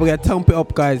it from the top. We're gonna thump it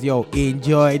up, guys. Yo,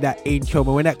 enjoy that intro.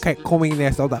 But when that kept coming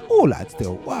there, so I was like, oh, lad,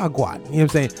 still, wagwan. You know what I'm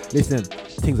saying? Listen,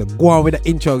 things are going with the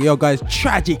intro. Yo, guys,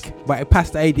 Tragic by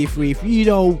Pastor 83. If you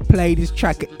don't play this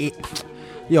track,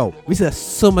 Yo, this is a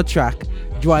summer track.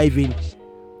 Driving.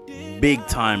 Big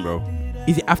time, bro.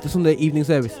 Is it after Sunday evening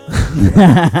service?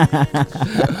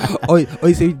 or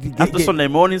you say after Sunday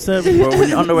morning service, bro. When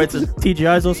you're on the way to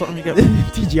TGI's or something, you get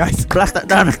TGI's. Blast that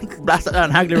down,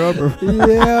 Hagley Road, bro.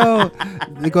 Yeah,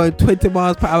 they're going 20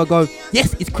 miles per hour. Going,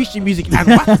 yes, it's Christian music. And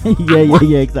what?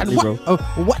 yeah, exactly, bro.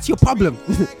 What's your problem?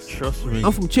 Trust me.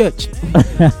 I'm from church.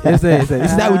 This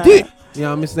is how we do it. You know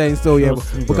what I'm saying? So yeah,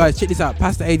 but guys, check this out.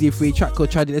 Pastor AD3 track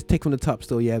called Tragedy. Let's take from the top.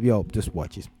 Still, yeah, yo, just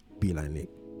watch this. Beeline Nick.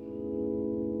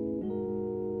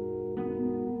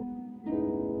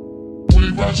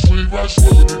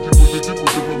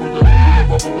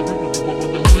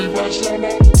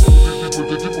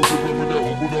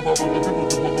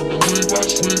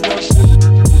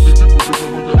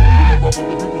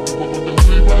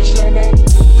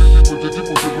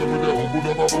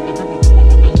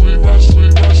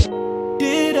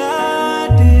 Did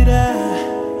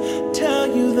I tell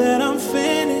you that I'm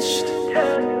finished?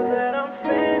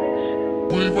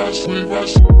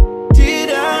 Did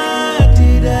I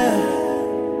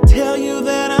tell you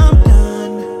that I'm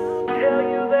done?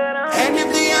 And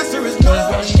if the answer is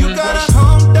no, you gotta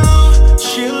calm down,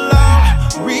 chill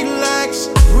out, relax,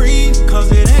 breathe,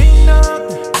 cause it ain't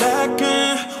nothing that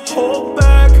can hold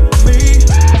back me.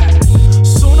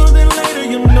 Sooner than later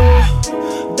you know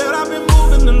that I've been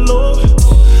moving the low.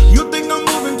 You think I'm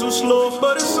moving too slow,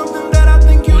 but it's something that I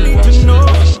think you need to know.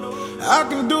 I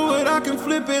can do it, I can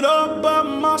flip it up by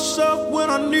myself when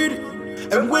I need it.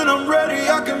 And when I'm ready,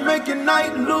 I can make your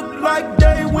night look like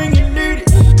day when you need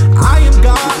it. I am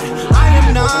God, I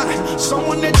am not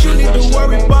someone that you need to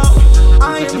worry about.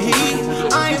 I am He,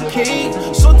 I am King,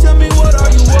 so tell me what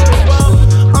are you worried about?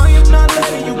 I am not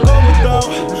letting you go without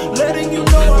letting you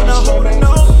know I'm not holding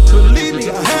on. Believe me,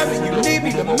 I have it, you need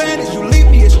me, the man is you leave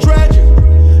me, it's tragic.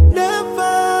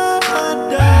 Never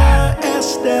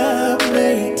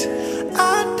underestimate,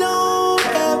 I don't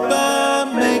ever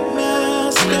make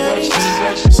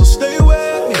mistakes. So stay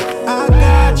with me, I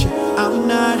got you, I'm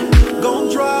not gon'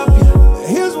 drop you.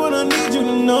 Here's what I need you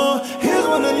to know, here's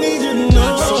what I need you to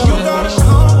know. So you gotta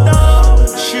calm down,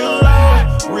 chill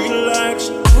out, relax,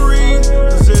 breathe,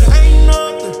 cause it ain't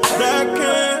nothing that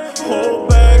can hold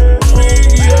back me,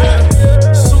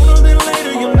 yeah. Sooner than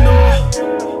later you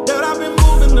know that I've been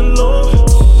moving the low.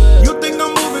 You think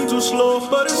I'm moving too slow,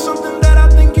 but it's something that I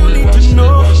think you need to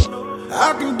know.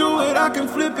 I can do it, I can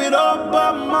flip it up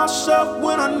by myself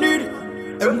when I need it.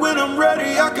 And when I'm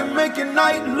ready, I can make your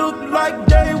night look like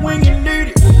day when you need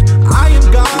it. I am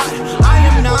God, I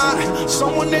am not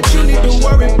someone that you need to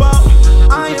worry about.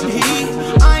 I am He,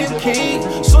 I am King,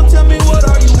 so tell me what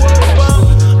are you worried about?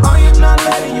 I am not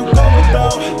letting you go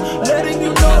without letting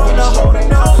you know I'm not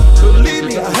holding out. Believe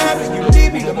me, I have it, you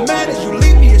need me, the man is you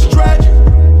leave me, it's tragic.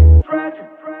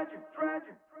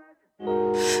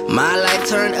 My life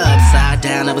turned upside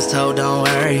down, I was told don't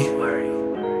worry.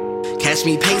 Catch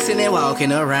me pacing and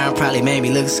walking around, probably made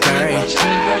me look scary.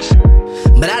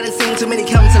 But I done seen too many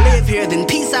come to live here, then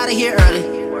peace out of here early.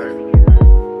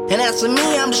 And as for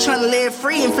me, I'm just trying to live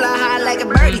free and fly high like a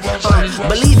birdie.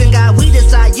 Believe in God, we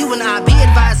decide, you and I. Be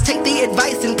advised, take the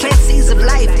advice and plant seeds of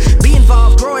life. Be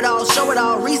involved, grow it all, show it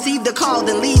all. Receive the call,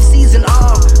 then leave season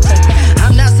all.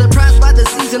 I'm not surprised by the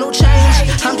seasonal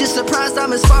change. I'm just surprised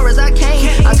I'm as far as I came.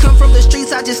 I come from the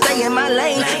streets, I just stay in my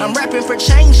lane. I'm rapping for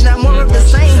change, not more of the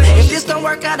same. If this don't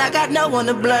work out, I got no one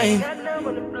to blame.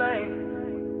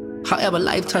 However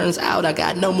life turns out, I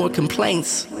got no more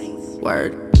complaints.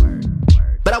 Word.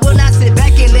 But I will not sit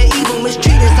back and let evil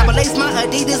mistreat us. I will lace my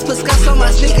Adidas, put scuffs on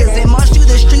my sneakers, and march through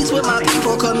the streets with my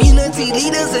people. Community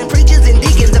leaders and preachers and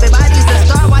deacons. Everybody's a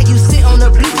star while you sit on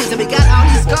the bleachers. And we got all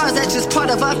these scars, that's just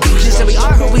part of our features. And we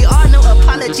are who we are, no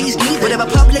apologies needed. Whatever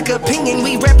public opinion,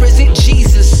 we represent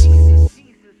Jesus.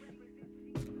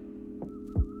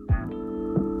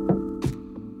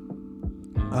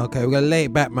 Okay, we're gonna lay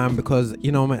it back, man, because you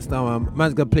know, man's gonna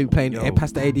be playing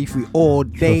Pastor AD3 all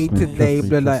day today.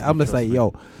 But like, I'm just like,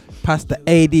 yo, Pastor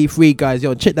AD3, guys,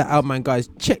 yo, check that out, man, guys.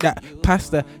 Check that,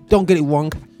 Pastor. Don't get it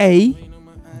wrong.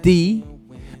 AD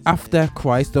after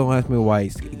Christ. Don't ask me why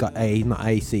it's got A, not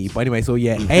AC. But anyway, so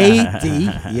yeah, AD,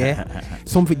 yeah,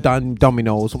 something done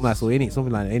domino, something like that. So innit,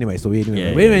 something like that. Anyway, so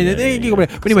anyway,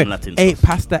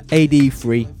 Pastor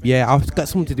AD3. Yeah, I've got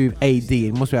something to do with AD.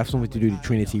 It must have something to do with the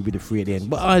Trinity with the 3 at the end.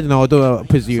 But I don't know. I don't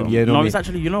presume. So, yeah, no, it's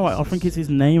actually, you know what? I think it's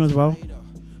his name as well.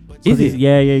 Is it?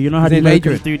 Yeah. You know how they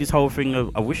do this whole thing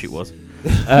of, I wish it was.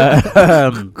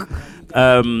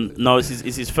 No, it's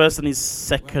his first and his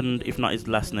second, if not his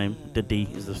last name. The D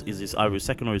is his either his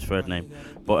second or his third name.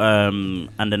 But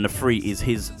and then the 3 is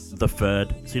the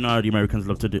third. So you know how the Americans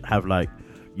love to have like,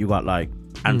 you got like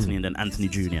Anthony and then Anthony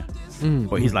Jr.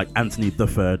 But he's like Anthony the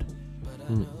third.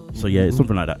 So yeah, it's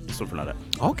something like that.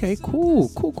 Okay, cool.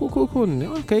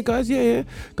 Okay, guys, yeah.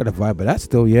 Got a vibe of that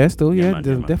still, yeah.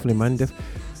 Man. Definitely, man.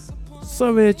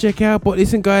 Something to check out. But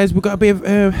listen, guys, we got a bit of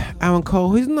Aaron Cole,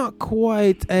 who's not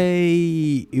quite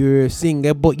a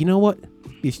singer, but you know what?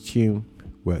 This tune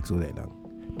works all day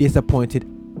long. Disappointed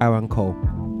Aaron Cole,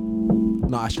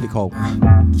 not Ashley Cole.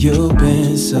 You've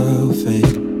been so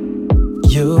fake.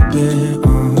 You've been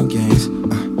on games.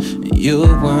 You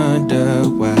wonder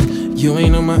why you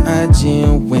ain't on my IG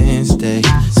on Wednesday.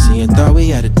 See, I thought we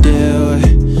had a deal.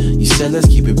 You said let's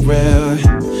keep it real,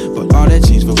 but all that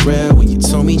changed for real when you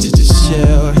told me to just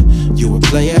chill. You a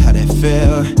player, how that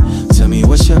feel? Tell me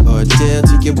what's your ordeal?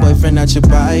 Took your boyfriend out your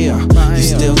bio. You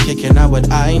still kicking out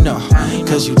what I know,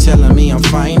 cause you telling me I'm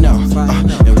fine now.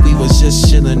 And we was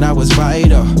just chilling, I was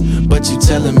vital, but you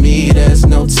telling me there's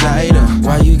no title.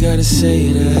 Why you gotta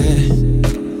say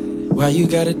that? Why you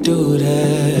gotta do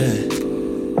that?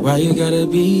 Why you gotta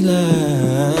be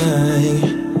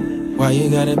like? Why you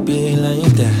gotta be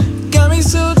like that? Got me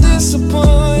so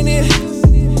disappointed.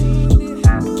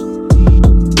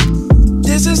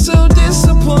 This is so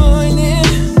disappointing,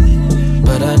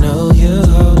 but I know you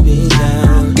hold me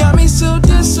down. Got me so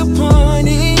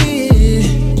disappointed.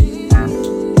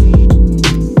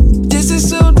 This is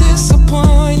so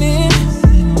disappointing,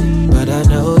 but I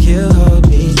know you hold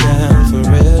me down for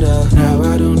real though. Now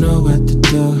I don't know what to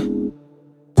do.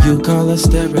 You call or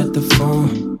stare at the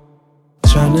phone,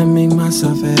 trying to make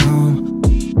myself at home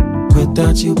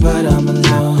without you, but I'm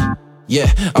alone.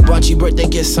 Yeah, I bought you birthday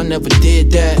gifts, I never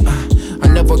did that. I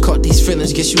never caught these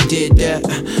feelings, guess you did that.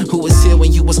 Who was here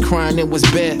when you was crying, it was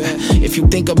bad. If you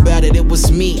think about it, it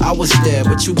was me, I was there,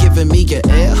 but you giving me your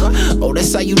air. Oh,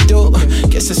 that's how you do.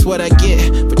 Guess that's what I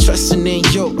get for trusting in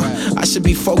you. I should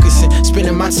be focusing,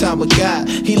 spending my time with God.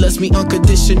 He loves me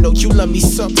unconditional, you love me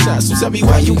sometimes. So tell me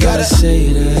why you gotta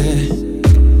say that?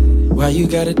 Why you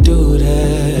gotta do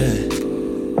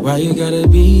that? Why you gotta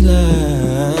be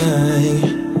like?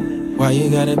 Why you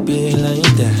gotta be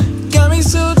like that? Got me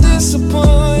so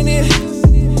disappointed.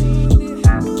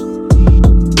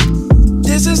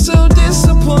 This is so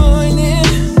disappointing,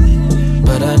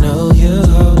 but I know you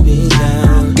hold me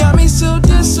down. Got me so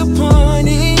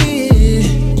disappointed.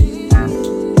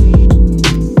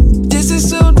 This is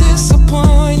so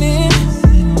disappointing,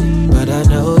 but I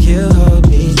know you hold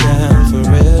me down for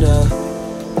real though.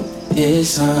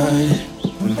 It's hard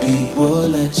when people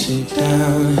let you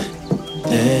down.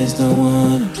 There's no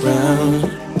one around,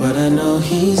 but I know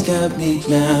he's got me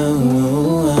now.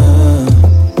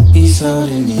 He's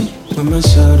holding me when my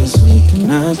shoulders weak, and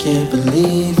I can't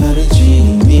believe how they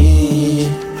treat me.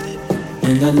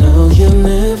 And I know you'll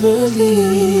never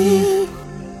leave.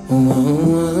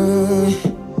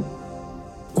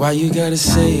 Why you gotta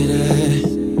say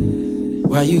that?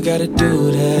 Why you gotta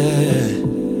do that?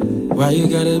 Why you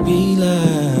gotta be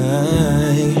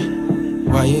like?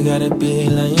 Why you gotta be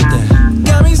like that?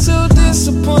 Got me so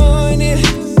disappointed.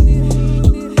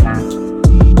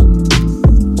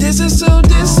 This is so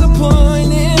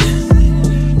disappointing,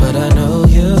 but I know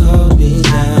you hold me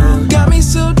down. Got me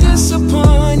so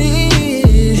disappointed.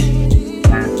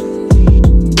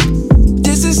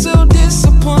 This is so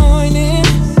disappointing,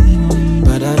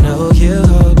 but I know you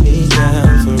hold me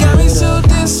down for got me so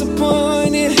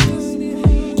disappointed.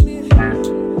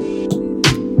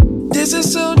 This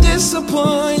is so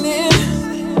disappointing,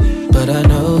 but I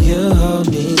know you hold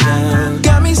me down.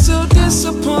 Got me so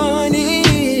disappointed.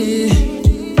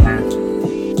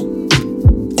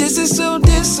 This is so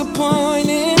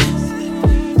disappointing,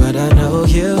 but I know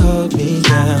you hold me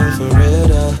down for real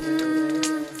though.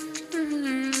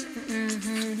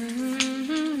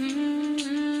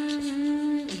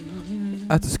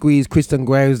 I had to squeeze Christon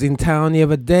Graves in town the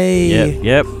other day.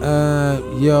 Yep.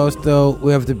 Still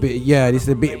we have to be. Yeah, this is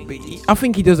a bit. I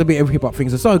think he does a bit of hip hop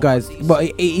things. So sorry, guys, but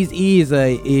he is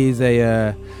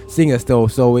a singer still.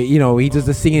 So he does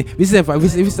the singing. This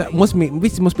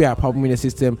must be our problem in the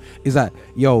system. Is that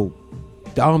the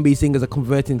R&B singers are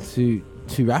converting to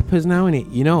rappers now, innit?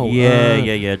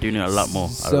 Yeah, doing it a lot more.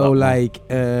 So like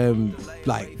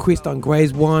Christon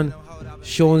Graves one,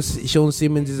 Sean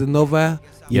Simmons is another.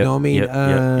 You know what I mean?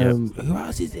 Who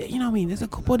else is it? You know what I mean? There's a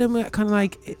couple of them that kind of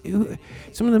like,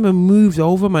 some of them have moved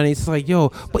over, man. It's like,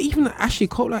 but even Ashley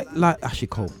Cole, like Ashley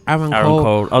Cole, Aaron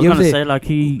Cole. I was gonna say like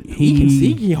he can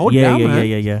sing, he can hold it down, man.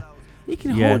 Yeah. He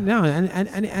can hold it down,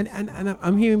 and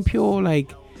I'm hearing pure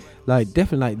like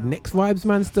definitely like next vibes,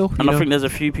 man. Still, and I think there's a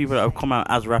few people that have come out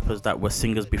as rappers that were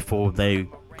singers before they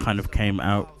kind of came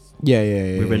out.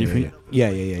 Yeah. With anything.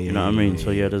 Yeah. You know what I mean?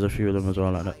 So there's a few of them as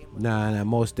well like that. Nah,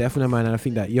 most definitely, man. And I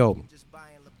think that all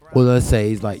I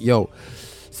say is like,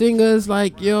 singers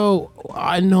like, yo,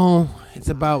 I know it's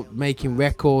about making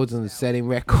records and selling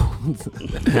records.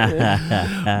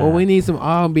 Well, we need some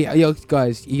R&B. Yo,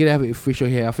 guys, you're gonna have it official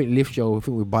here. I think Lift Show, I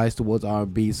think we're biased towards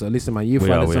R&B. So listen, man, if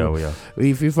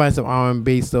you find some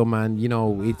R&B still, man, you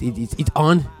know, it's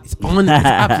on. It's on.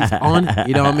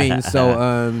 You know what I mean?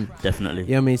 So definitely.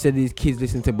 You know what I mean? So these kids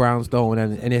listen to Brownstone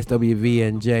and SWV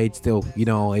and Jade still, you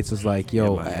know, it's just like,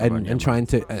 yo, and trying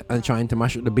to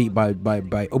mash up the beat by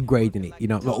upgrading it, you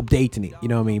know, not updating it, you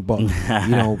know what I mean? But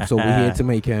you know, so we're here to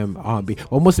make R&B.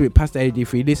 Well, most of it Pastor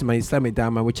AD3. Listen, man, slam it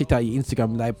down, man. We checked out your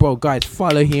Instagram, like, bro, guys,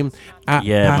 follow him at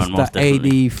Pastor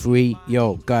AD3.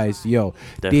 Yo, guys,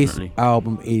 this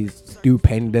album is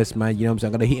stupendous, man. You know what I'm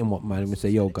saying? I'm gonna hit him up, man, and say,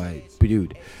 yo, guys,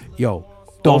 dude, yo.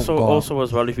 Also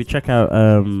as well, if you check out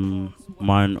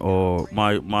mine or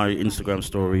my Instagram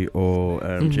story or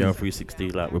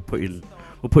JR360, like we're putting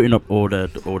up all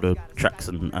the tracks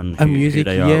and who music,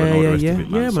 they are and all the rest of it,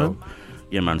 man. Man. So,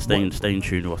 yeah, man, stay in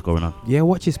tune with what's going on. Yeah,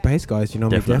 watch your space, guys. You know,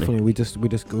 definitely. We just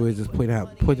putting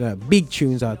out big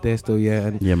tunes out there still,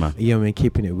 and man. You know what I mean,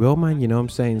 keeping it real, man. You know what I'm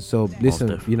saying? So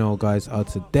listen, you know, guys,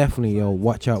 to definitely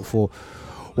watch out for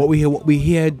what we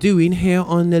here doing here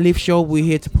on the Lift Show. We're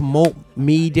here to promote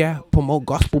media, promote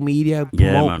gospel media, promote, you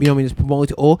know what I mean, just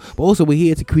promote it all. But also we're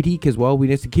here to critique as well. We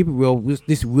need to keep it real.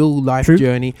 This real life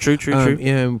journey, true,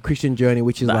 Christian journey,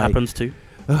 which is that like happens too.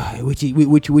 Which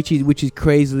is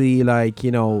crazily, like,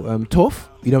 you know, tough.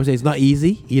 You know what I'm saying? It's not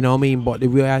easy. You know what I mean? But the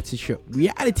reality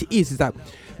is that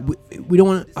we don't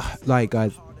want like,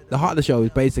 guys. The heart of the show is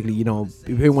basically, you know, if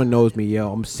everyone knows me,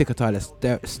 I'm sick of tired of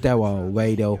sterile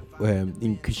radio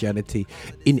in Christianity.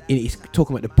 It's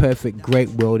talking about the perfect, great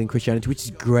world in Christianity, which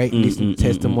is great. Listening to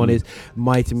testimonies,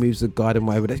 mighty moves of God and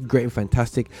whatever. That's great and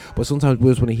fantastic. But sometimes we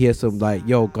just want to hear some, like,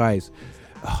 yo, guys,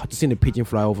 just seen a pigeon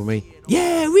fly over me.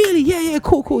 Yeah, really? Yeah,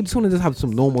 cool. Just want to just have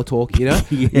some normal talk, you know?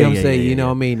 You know what I'm saying? You know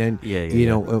what I mean? And you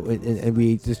know, and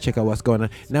we just check out what's going on.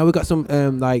 Now we got some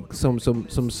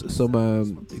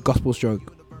gospel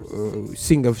stroke.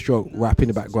 Singer stroke rap in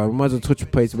the background. We might as well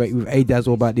touch base with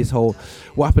A-Dazzle about this whole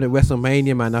what happened at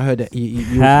WrestleMania, man. I heard that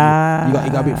you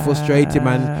got a bit frustrated,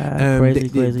 man.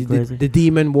 Crazy. The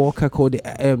demon walker called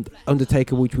the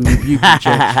Undertaker, which we rebuke in church. You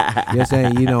know what I'm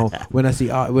saying? You know, when I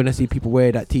see people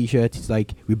wear that t-shirt, it's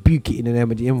like rebuking in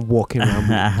them and walking around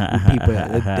with people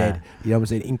that are dead. You know what I'm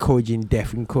saying? Encouraging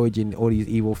death, encouraging all these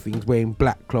evil things, wearing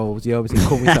black clothes. You know what I'm saying?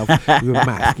 Covering yourself with a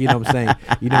mask. You know what I'm saying?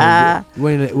 You know,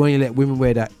 when you let women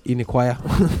wear that in the choir,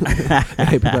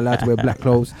 people are allowed to wear black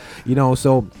clothes, you know.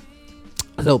 So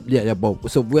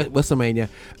WrestleMania,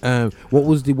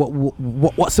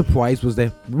 what surprise was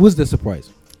there? Was the surprise?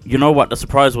 You know what? The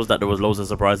surprise was that there was loads of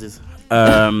surprises.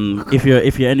 If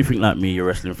you're anything like me, you're a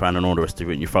wrestling fan and all the rest of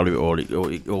it, and you follow it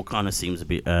all kind of seems a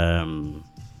bit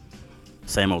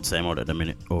same old at the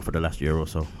minute, or for the last year or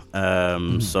so.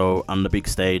 So on the big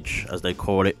stage, as they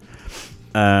call it,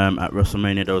 at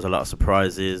WrestleMania, there was a lot of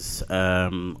surprises.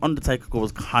 Undertaker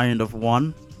was kind of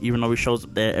one, even though he shows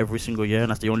up there every single year, and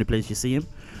that's the only place you see him.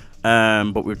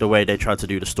 But with the way they tried to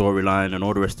do the storyline and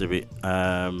all the rest of it,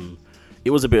 it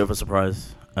was a bit of a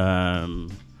surprise. But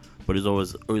it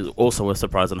was also a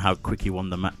surprise on how quick he won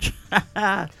the match.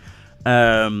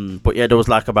 But yeah, there was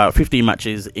like about 15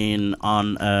 matches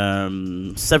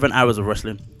on 7 hours of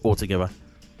wrestling altogether.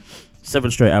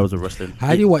 7 straight hours of wrestling.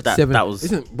 How do you watch 7? That was,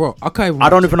 bro. Okay. I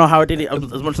don't even know how I did it.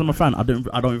 As much as I'm a fan, I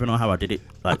don't even know how I did it.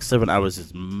 Like 7 hours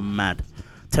is mad.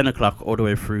 10 o'clock all the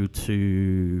way through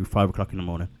to 5 o'clock in the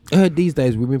morning. I heard these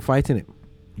days we've been fighting it.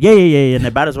 Yeah, and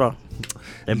they're bad as well.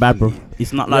 They're bad, bro.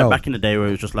 It's not like back in the day where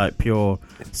it was just like pure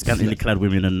scantily clad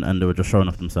women and they were just showing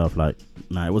off themselves. Like,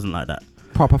 nah, it wasn't like that.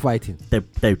 Proper fighting.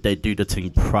 They do the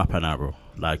thing proper now, bro.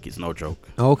 Like, it's no joke.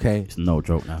 Okay. It's no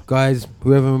joke now. Guys,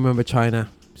 whoever remember China,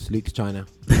 salute to China.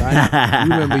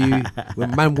 Remember you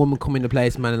when man woman come in the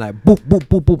place, man, and like boop,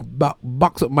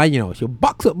 box up, man. You know, she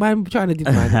box up, man. China did,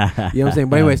 man. You know what I'm saying?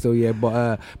 But anyway, so yeah,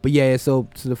 but yeah. So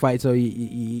the fight, so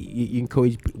you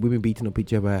encourage women beating up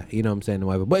each other. You know what I'm saying?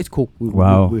 Whatever. But it's cool. We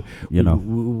can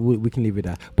leave it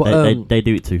at that. But they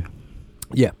do it too.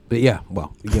 Yeah, but yeah,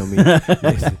 well, you know what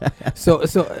I mean. So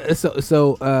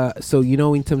you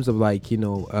know, in terms of like, you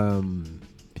know,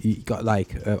 you got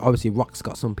like obviously Rock's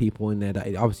got some people in there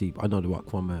that obviously I know the Rock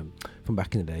from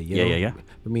back in the day. Yeah.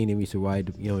 But me and him used to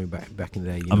ride, you know, back in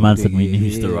the day. A man said me and him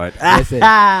used to ride. You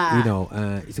know,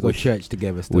 used to go to church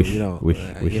together. Still, you know, wish.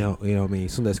 You know what I mean.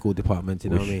 Sunday school department. You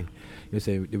know what I mean. You're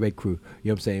saying the Red Crew. You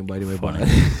know what I'm saying. By the way, funny.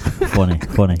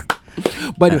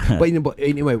 But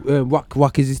anyway,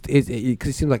 Rock is because it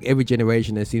seems like every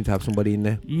generation there seems to have somebody in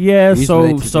there. Yeah. So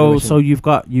you've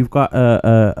got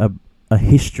a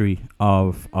history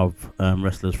of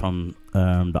wrestlers from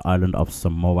the island of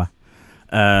Samoa.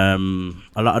 A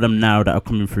lot of them now that are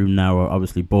coming through now are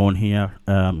obviously born here.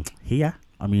 In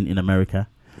America.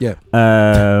 Yeah.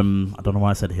 I don't know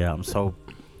why I said here. I'm so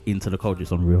into the culture,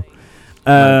 it's unreal.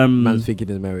 Man's thinking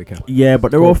in America. Yeah,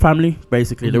 but they're all family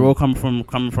basically. They're all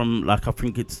coming from like, I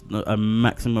think it's a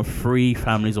maximum of 3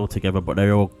 families altogether, but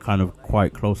they're all kind of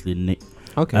quite closely knit.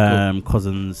 Okay. Cool.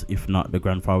 Cousins, if not the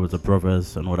grandfathers, are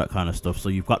brothers and all that kind of stuff. So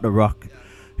you've got The Rock,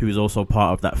 who is also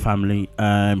part of that family.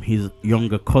 His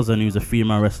younger cousin, who's a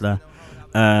female wrestler,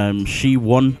 she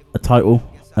won a title,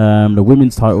 the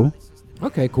women's title.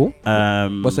 Okay, cool.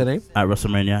 What's her name? At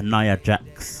WrestleMania, Nia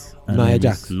Jax. Nia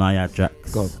Jax.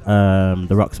 The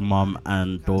Rock's mom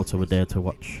and daughter were there to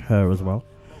watch her as well.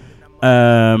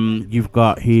 You've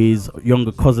got his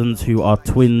younger cousins who are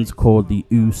twins called the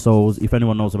Usos. If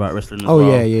anyone knows about wrestling as well.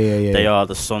 Yeah. They are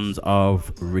the sons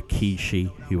of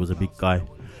Rikishi, who was a big guy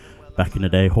back in the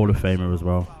day, Hall of Famer as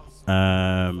well.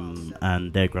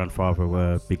 And their grandfather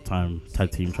were big time tag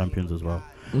team champions as well.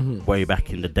 Way back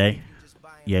in the day.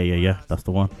 Yeah, that's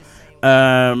the one.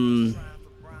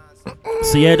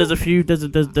 So yeah, there's a few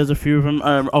of them.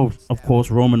 Of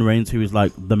course, Roman Reigns, who is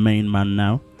like the main man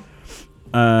now.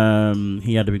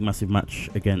 He had a big massive match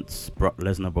against Brock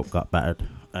Lesnar, but got battered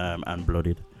and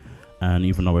bloodied. And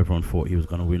even though everyone thought he was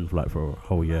going to win for a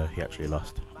whole year, he actually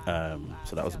lost.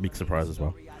 So that was a big surprise as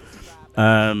well.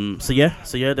 So yeah,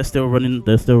 they're still running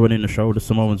the show. The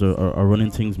Samoans are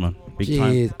running things, man. Big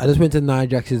time. I just went to Nia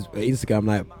Jax's Instagram,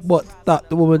 like, what's that?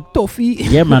 The woman Duffy?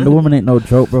 Yeah, man, the woman ain't no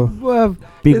joke, bro. Bruv,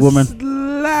 big woman.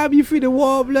 Slam you through the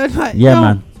wall, blood. Like,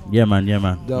 man. No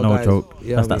guys, joke.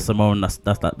 Yeah, that's that Samoan. That's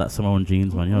that Samoan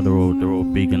genes, man. You know, they're all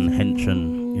big and hench,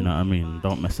 and you know what I mean.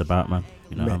 Don't mess about, man.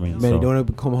 You know what I mean. Man, you don't want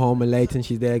to come home and late and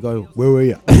she's there going, where were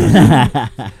you?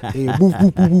 Hey, woof.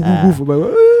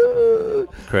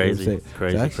 Crazy.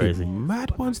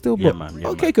 Mad one still, yeah, but man. Yeah,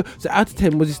 okay, cool. So out of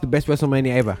 10, was this the best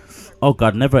WrestleMania ever? Oh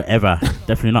God, never ever.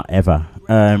 Definitely not ever.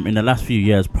 In the last few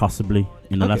years, possibly.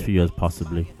 You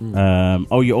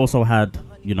also had,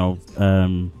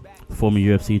 former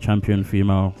UFC champion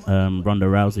female Ronda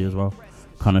Rousey as well,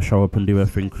 kind of show up and do her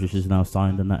thing because she's now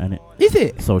signed and that, innit? Is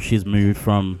it? So she's moved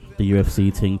from the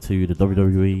UFC thing to the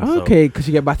WWE. Okay, because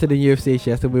she get battered in UFC,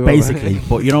 she has to move basically.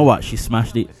 But you know what? She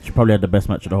smashed it. She probably had the best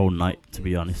match of the whole night, to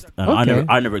be honest.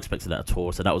 I never expected that at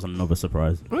all, so that was another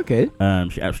surprise. Okay.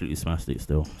 She absolutely smashed it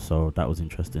still, so that was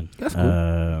interesting. That's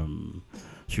cool.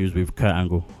 She was with Kurt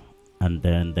Angle, and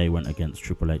then they went against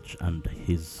Triple H and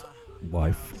his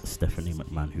wife Stephanie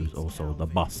McMahon, who's also the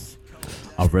boss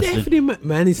of wrestling. Stephanie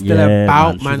McMahon is still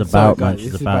about, man. She's about, man.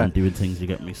 She's about and doing things. You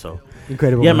get me? So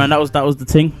incredible. Yeah, man. That was the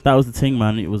thing. That was the thing,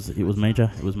 man. It was major.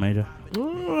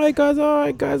 All right, guys.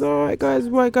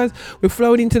 We're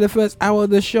flowing into the first hour of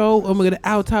the show, and we're gonna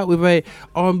out with a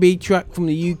R&B track from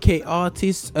the UK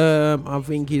artist. I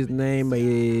think his name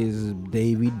is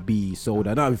David B. Sold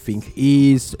Out. I don't think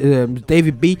he's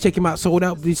David B. Check him out. Sold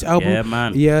Out. This album. Yeah,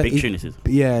 man. Yeah, big tune. This is.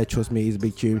 Yeah, trust me, he's a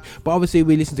big tune. But obviously,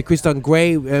 we listen to Christon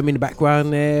Grey in the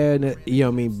background there. And,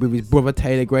 with his brother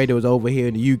Taelor Grey that was over here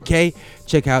in the UK.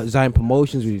 Check out Zion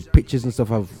Promotions with his pictures and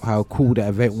stuff of how cool that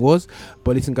event was.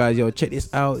 But listen, guys, check this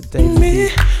out. Whoa,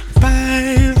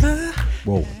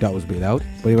 that was a bit loud.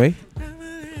 But anyway,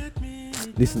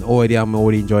 listen, I'm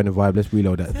already enjoying the vibe. Let's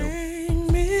reload that though.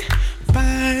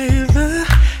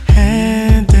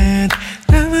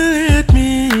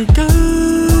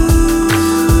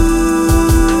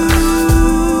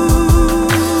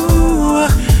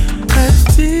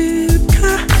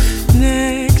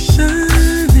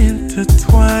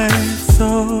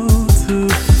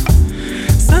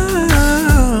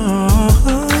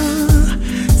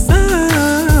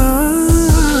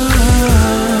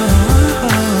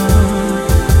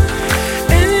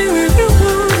 Anyway, you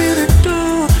want me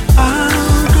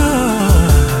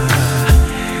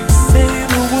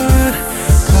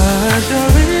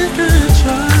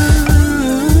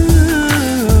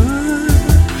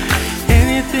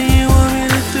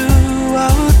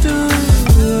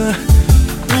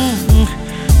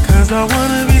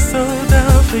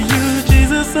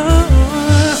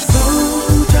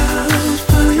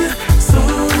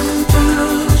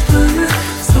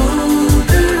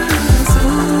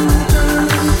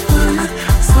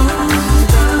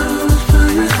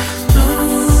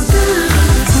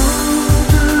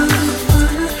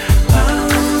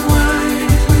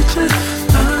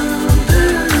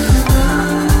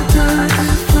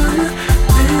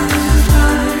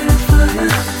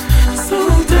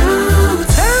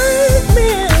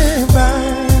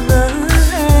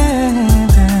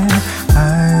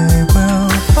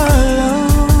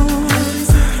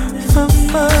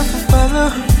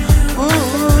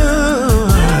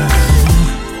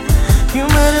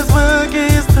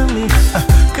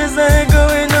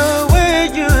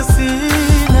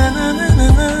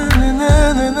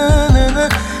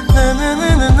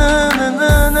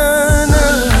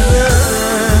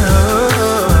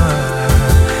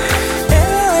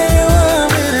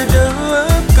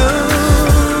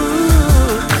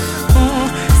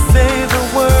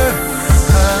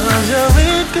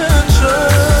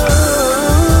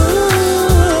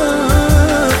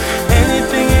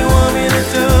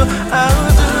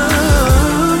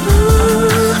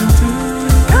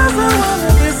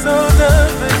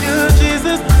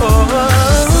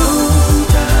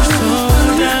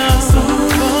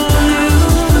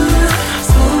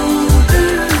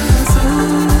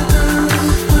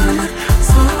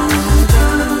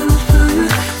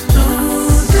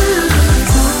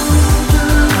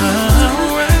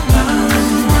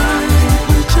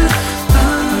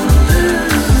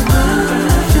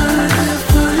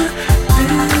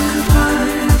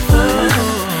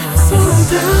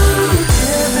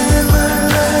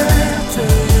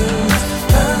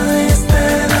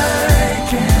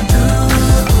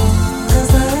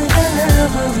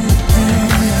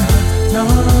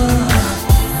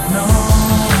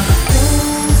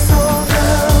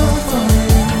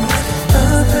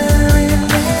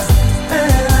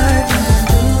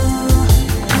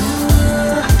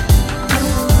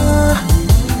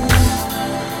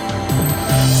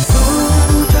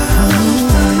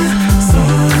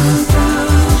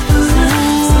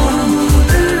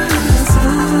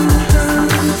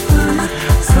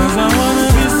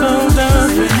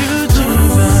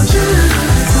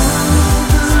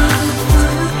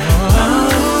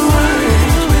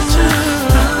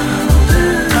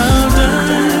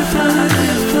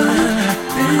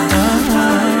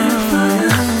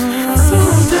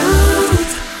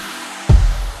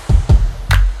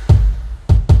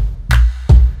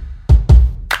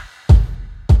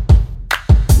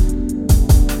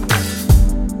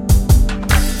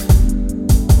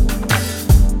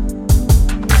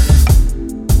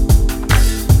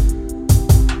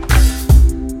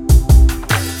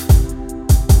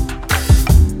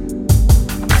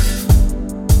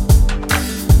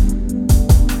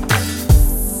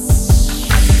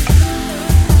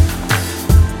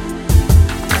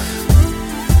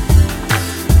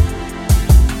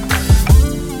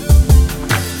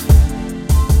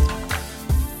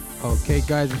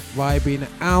guys, vibing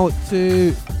out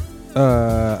to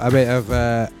a bit of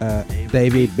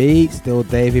David B. Still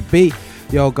David B.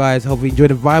 Yo guys, hope you enjoy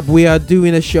the vibe. We are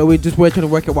doing a show. We're just trying to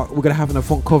work out what we're gonna have on the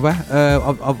front cover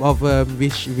of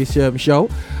this show.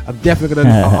 I'm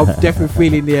definitely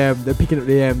feeling the picking up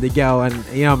the girl and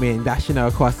you know what I mean, dashing her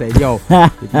across saying, yo,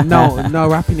 no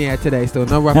rapping here today. Still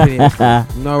no rapping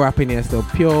here. Still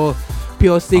pure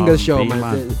single show,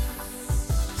 man.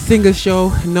 Single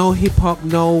show, no hip hop,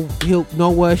 no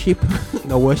worship,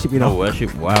 no worship. You know, no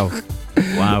worship.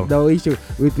 Wow. No issue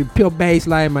with the pure bass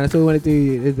line, man. That's all we want to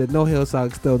do is the no hill song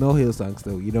still. You know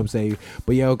what I'm saying?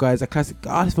 But yo guys, a classic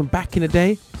artist from back in the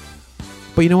day.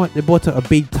 But you know what? They brought out a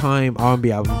big time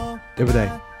R&B album the other day.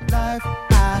 Life,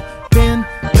 I've been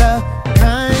the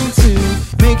kind to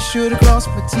make sure to cross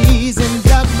my T's and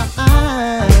dot my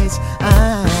I's.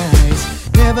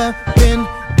 Never been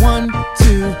one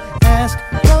to ask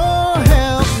for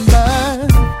help,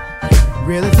 but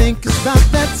really think it's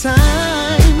about that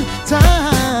time.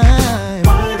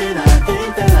 Why did I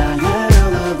think that I had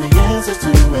all of the answers to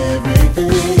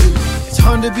everything? It's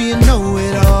hard to be a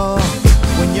know-it-all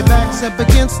when your back's up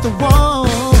against the wall.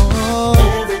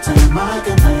 Every time I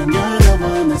complain, you're the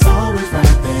one that's always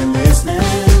right there listening.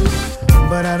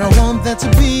 But I don't want that to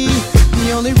be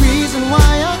the only reason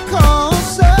why I call.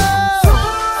 So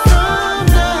from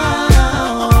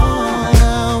now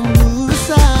on, move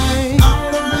aside.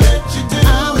 I'm gonna let you do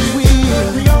it.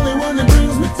 You're the only one that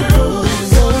brings me through it.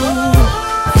 So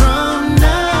from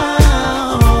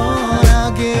now on,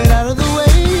 I'll get out of the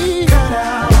way. Cut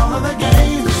out all of the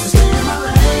games, stay in my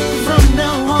lane. From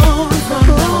now on,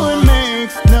 it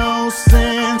makes no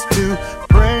sense to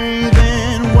pray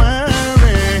then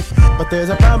worry. But there's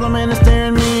a problem and it's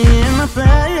staring me in the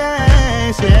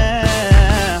face,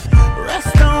 yeah.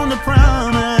 Rest on the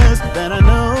promise that I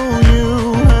know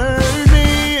you heard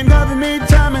me and covered me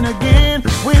time and again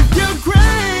with your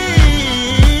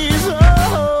grace.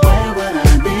 Oh, Where would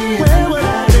I be if you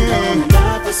hadn't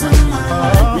gone for someone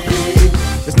like me?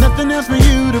 there's nothing else for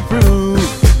you to prove.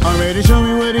 Already show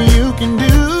me what you can do.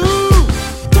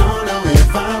 Don't know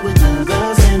if I would do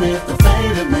the same if the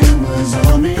fate of me was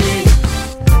on me.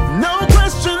 No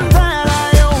question that I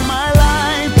owe my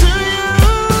life to you.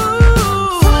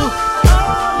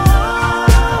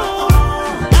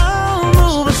 I'll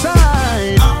move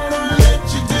aside. I'm gonna let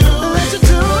you do it.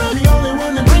 You're the only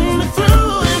one that brings me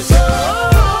through it. So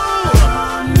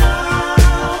from now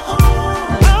on,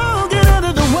 I'll get out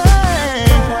of the way.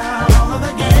 cut out all of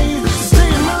the games, stay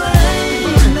in my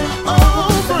lane. Oh,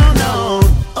 from now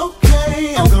on.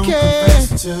 Okay, I'm gonna confess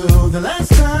to the last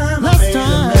time I made a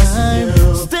mess of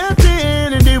you. Stepped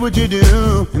in and did what you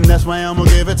do, and that's why I'm gonna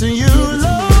give it to you, Lord.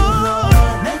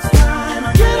 Next time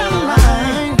I Get out of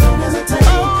line. don't hesitate,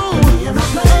 put me in my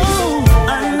place.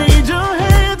 I need your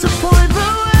hand to point the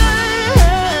way.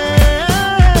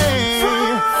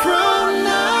 from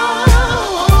now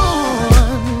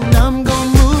on, I'm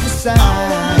gonna move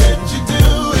aside. Let you do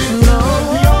it. No.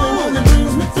 The only one that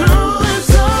brings me through it.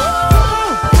 So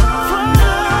From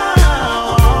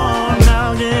now on,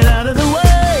 I'll get out of the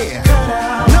way. cut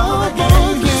out all the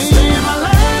games, stay in my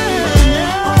lane.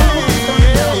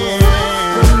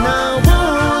 From now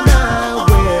on, I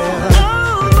will.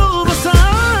 I'll move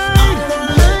aside.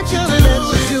 Let you do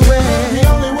The it.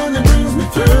 only one that brings me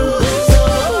through it. So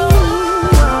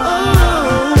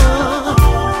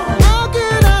I'll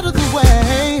get out of the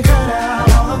way. cut out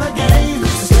all of the games,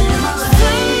 stay in my lane.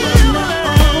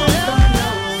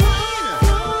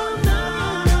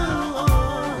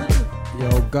 Yo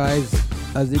guys,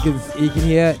 as you can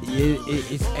hear,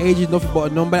 it's age is nothing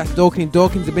but a number. That's Dawkins.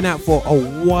 Dawkins have been out for a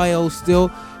while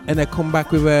still, and they come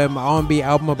back with an R&B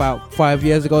album about 6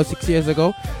 years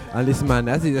ago. And listen, man,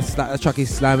 that track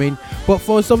is slamming. But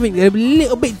for something a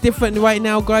little bit different right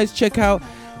now, guys, check out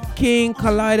King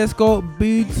Kaleidoscope,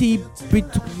 Beauty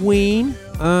Between.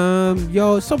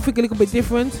 Yo, something a little bit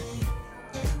different.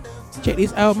 Check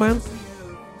this out, man.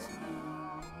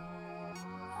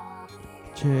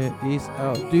 Check this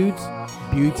out, dudes.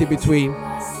 Beauty Between.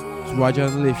 It's Roger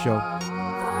on the Lift Show.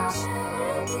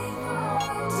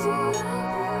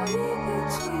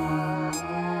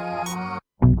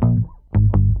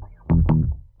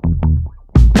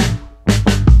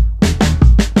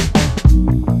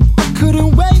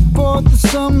 Couldn't wait for the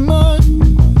summer,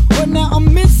 but now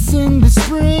I'm missing the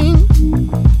spring.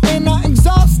 And I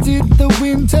exhausted the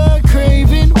winter,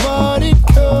 craving what it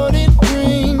couldn't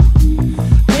bring.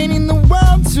 Painting the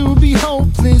world to be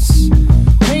hopeless,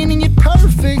 painting it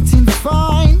perfect and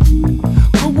fine.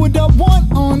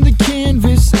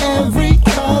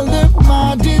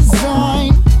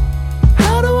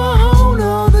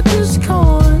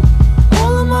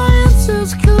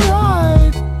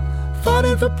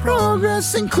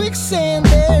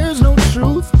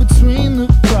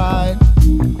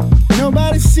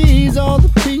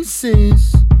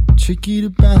 pieces, tricky to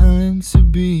balance a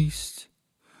beast.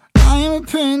 I am a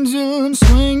pendulum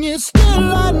swinging, still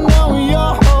I know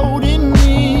you're holding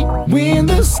me. When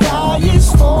the sky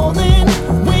is falling,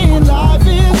 when life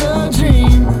is a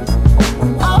dream,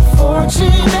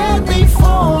 unfortunately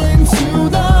fall into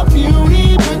the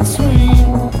beauty between.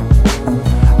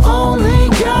 Only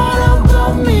God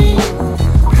above me,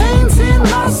 painting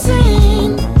my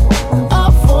scene.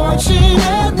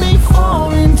 Unfortunately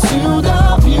fall into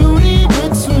the beauty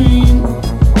between.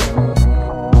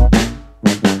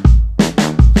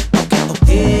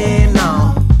 Yeah,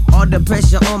 no. All the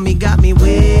pressure on me got me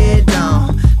way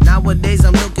down. Nowadays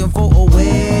I'm looking for a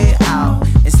way out.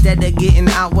 Instead of getting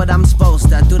out what I'm supposed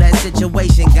to. Through that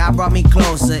situation, God brought me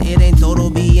closer. It ain't total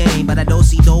bien, but I don't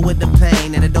see though with the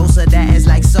pain. And a dose of that is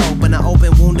like soap, and an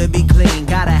open wound to be clean.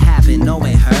 Gotta happen, no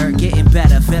it hurt. Getting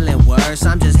better, feeling worse.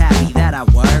 I'm just happy that I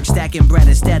work. Stacking bread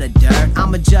instead of dirt.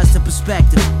 I'm adjusting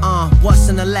perspective. What's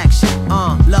an election?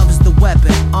 Love is the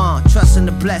weapon. Trust in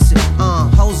the blessing.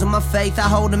 Holes in my faith, I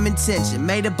hold them in tension.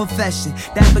 Made a profession,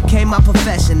 that became my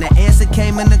profession. The answer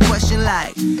came in the question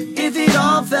like, if it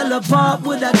all fell apart,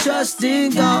 would I trust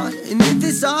in God? And if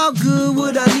it's all good,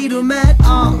 would I need him at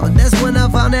all? That's when I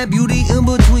found that beauty in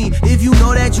between. If you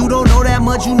know that you don't know that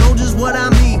much, you know just what I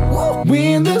mean. Woo.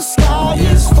 When the sky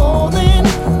is falling,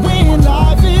 when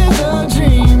life is a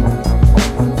dream,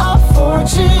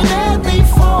 unfortunately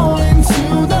fall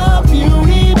into the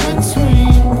beauty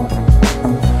between.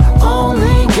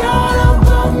 Only God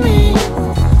above me,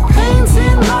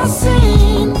 painting my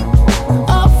scene.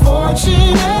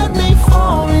 Unfortunately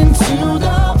fall into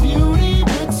the beauty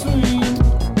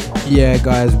between. Yeah,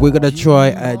 guys, we're gonna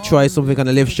try something on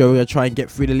the live show. We're gonna try and get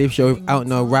through the live show without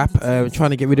no rap. Trying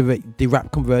to get rid of the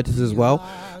rap converters as well.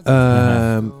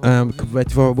 We're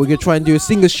gonna try and do a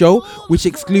singer show which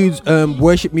excludes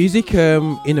worship music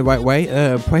in the right way,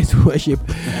 praise and worship.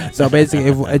 So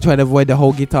basically trying to avoid the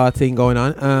whole guitar thing going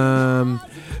on.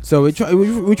 So we're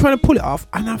trying to pull it off,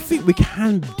 and I think we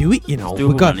can do it. You know, it's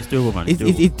doable, man. It's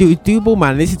doable,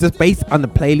 man. This is just based on the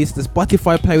playlist, the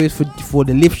Spotify playlist for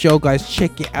the live show, guys.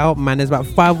 Check it out, man. There's about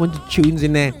 500 tunes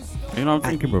in there. You know what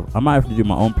I'm thinking, bro? I might have to do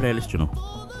my own playlist. You know,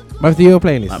 might have to do your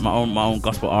playlist, like my own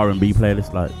gospel R&B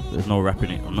playlist. Like, there's no rap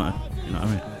in it. I'm not. You know what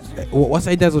I mean? What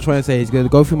Dazzle trying to say is going to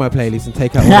go through my playlist and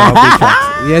take out all the R&B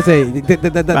tracks. Yeah, say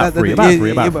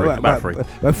about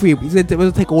free. He's going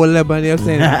to take all of them, man. You know what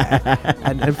I'm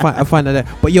saying? and find that.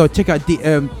 But yo, check out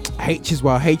the H as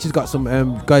well. H has got some.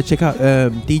 Guys, check out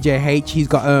DJ H. He's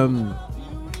got some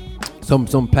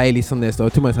playlists on there. So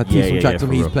too much had some tracks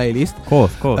on his playlist. Of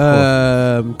course.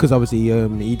 Because obviously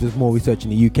he does more research in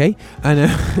the UK. And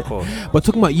but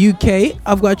talking about UK,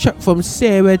 I've got a track from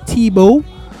Sarah Téibo.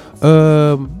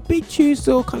 Big tune,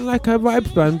 still kind of like her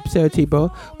vibes, man, Sarah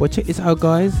Téibo. But check this out,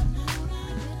 guys.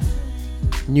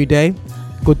 New day,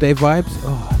 good day vibes.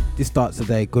 Oh, this starts the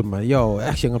day good, man. Yo,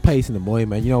 actually I'm gonna play this in the morning,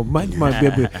 man. You know, might be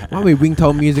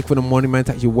ringtone music for the morning, man,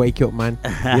 to actually wake you up, man.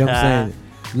 You know what I'm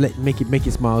saying? Make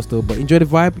it smile still. But enjoy the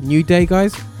vibe. New day,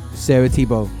 guys. Sarah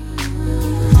Téibo.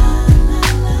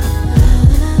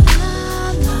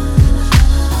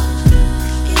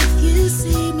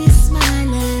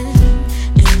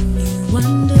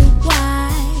 Wonder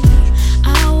why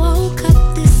I woke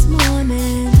up this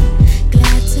morning,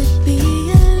 glad to be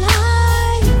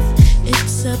alive.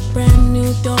 It's a brand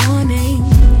new dawning,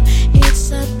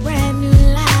 it's a brand new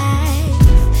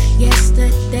life.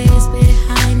 Yesterday's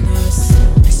behind us,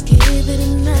 let's give it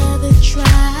another try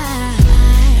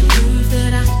and prove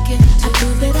that I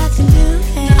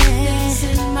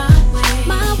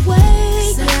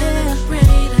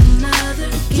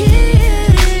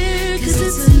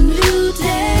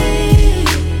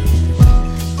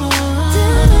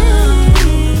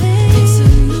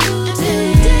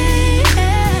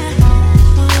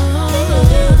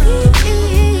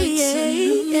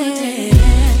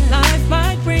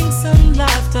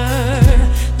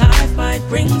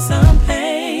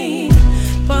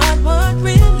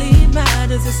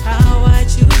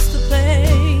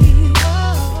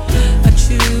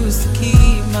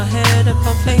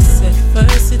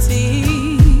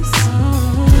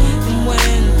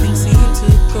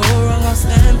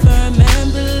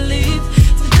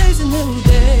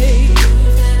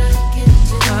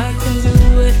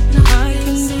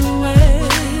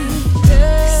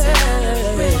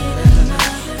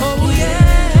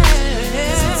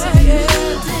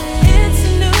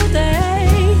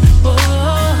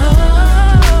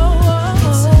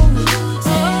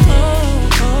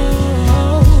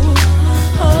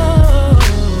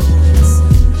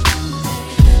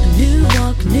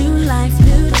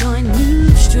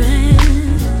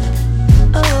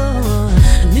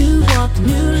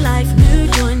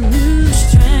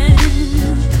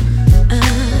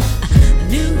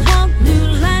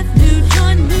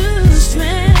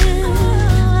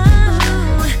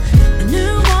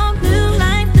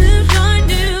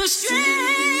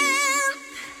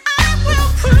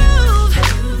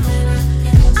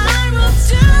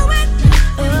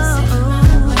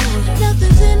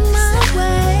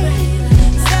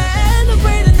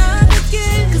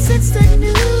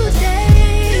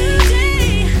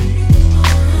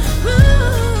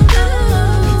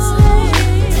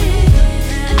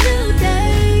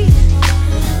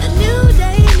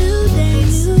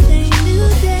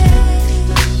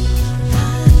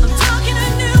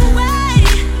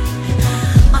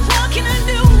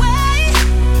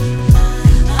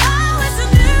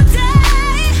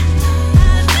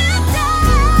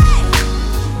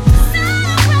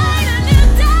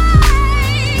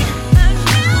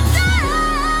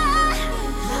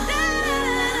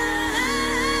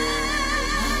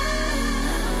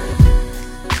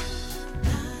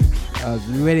I was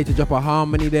ready to drop a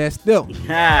harmony there still.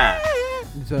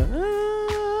 So,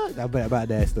 about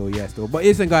there still, yeah, still. But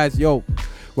listen, guys, yo,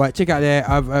 right, check out there.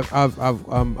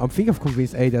 I think I've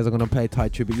convinced Ada I'm gonna play Thai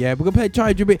Tribbett. Yeah, we're gonna play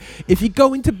Thai Tribbett. If you're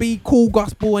going to be cool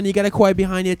gospel and you get a choir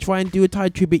behind you, try and do a Thai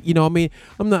Tribbett. You know what I mean?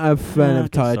 I'm not a fan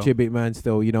of Thai Tribbett, man.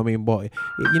 Still, you know what I mean? But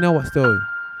you know what? Still,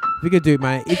 if you could do it,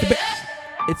 man,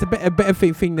 it's a better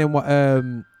thing than what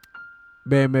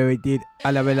Mary Mary did.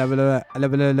 I love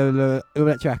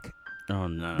that track. Oh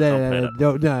no,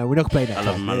 no, we're not playing that. I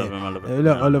love him.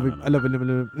 I love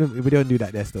him. We don't do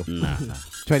that there still. Nah.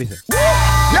 20 cents.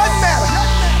 Doesn't matter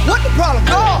what the problem.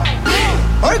 Go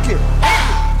work it.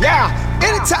 Yeah,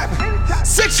 any type of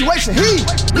situation. He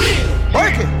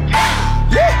work it.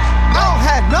 Yeah, I don't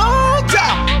have no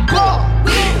job. Go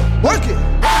work it.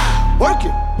 Work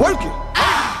it. Work it.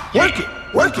 Work it.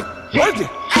 Work it. Work it.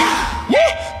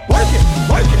 Yeah, work it.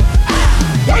 Work it.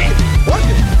 Work it. Work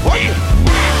it. Work it.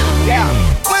 Yeah.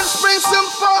 When spring,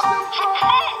 summer, fall,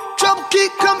 trouble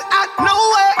keep coming out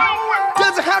nowhere.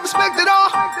 Doesn't have respect at all.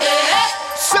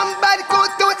 Somebody going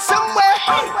through it somewhere.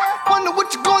 Wonder what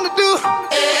you're gonna do.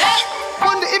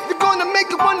 Wonder if you're gonna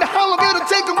make it. Wonder how long it'll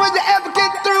take and will you ever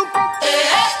get through.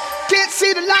 Can't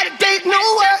see the light of day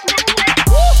nowhere.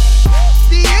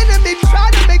 The enemy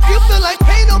try to make you feel like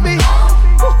pain on me.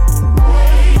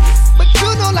 But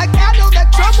you know, like I know that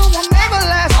trouble will never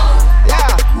last.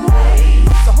 Yeah.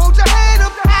 So hold your head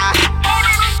up high.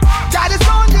 God is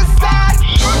on your side.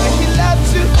 And he loves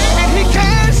you. And he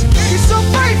cares. He's so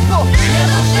faithful.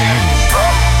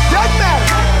 Doesn't matter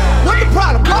what the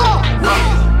problem. Go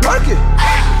work it.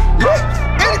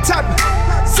 Yeah. Any type of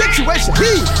situation.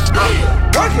 He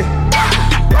work it.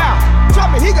 Yeah. Tell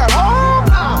me he got home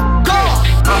now. Go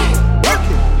work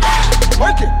it.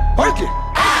 Work it. Work it.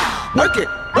 Work it.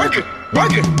 Work it.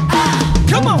 Work it.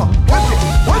 Come on. Work it.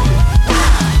 Work it.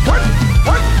 Work it.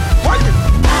 Work it. Work it.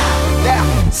 Yeah.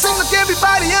 Seem like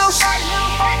everybody else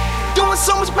doing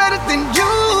so much better than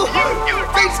you.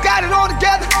 Fate's got it all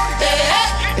together.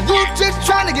 And you just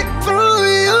trying to get through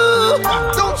you.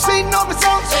 Don't see no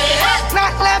results.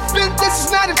 Not laughing, this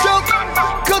is not a joke.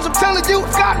 Cause I'm telling you,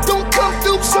 if God don't come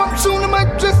through something soon, I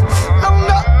might just, I don't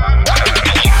know.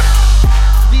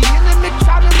 The enemy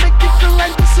try to make you feel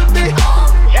like this a bit.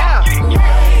 Yeah.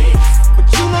 But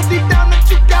you know deep down that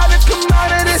you gotta come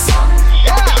out of this.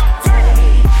 Yeah.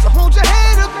 So hold your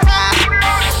head up high.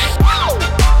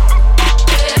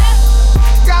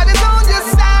 God is on your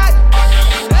side.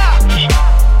 Yeah.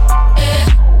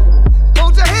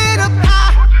 Hold your head up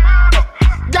high.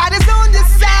 God is on your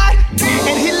side.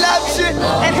 And he loves you.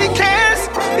 And he cares.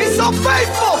 He's so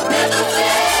faithful.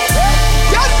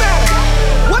 Doesn't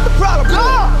matter what the problem. Go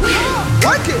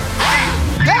work it.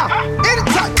 Yeah. Any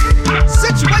type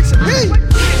situation. He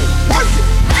work it.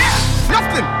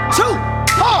 Nothing too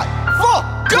hard for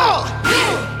God.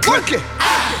 Work it.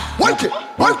 Work it.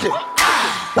 Work it.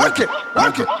 Work it.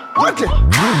 Work it. Work it.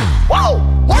 Whoa.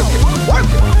 Work it. Work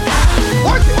it.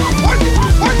 Work it. Work it.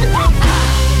 Work it.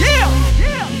 Yeah.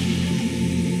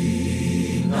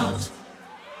 Not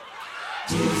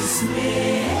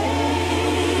dismay.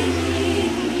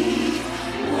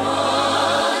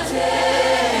 Whatever.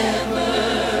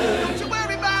 Don't you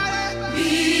worry about it.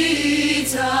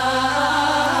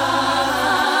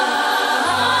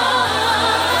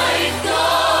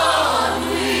 God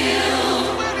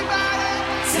will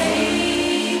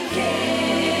take care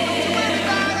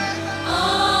of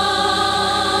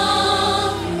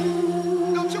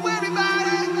you. Don't you worry about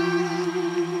it.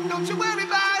 Don't you worry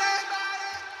about it.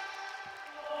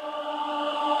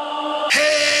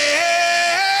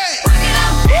 Hey.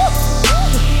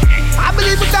 I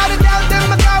believe without a doubt that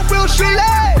my God will surely.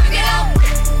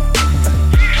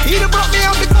 He done brought me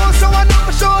out before, so I know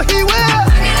for sure he will.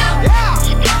 Yeah.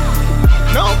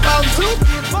 No problem too.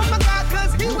 For my God,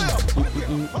 cause he will.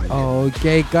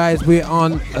 Okay, guys, we're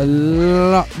on a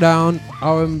lockdown.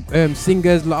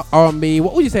 Singers R&B.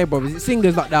 What would you say, bro? Is it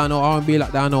singers lockdown or R&B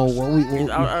lockdown or what?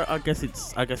 I guess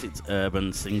it's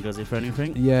urban singers, if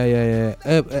anything. Yeah.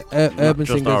 Urban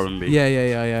just singers. R&B.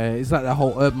 Yeah. It's like the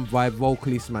whole urban vibe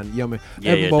vocalist, man. You know what I mean?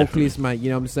 Yeah, urban vocalist, definitely. man. You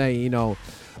know what I'm saying? You know.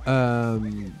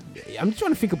 I'm just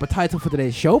trying to think of a title for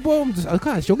today's show, bro. I'm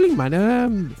kind of struggling,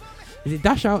 man. Is it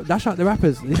dash out the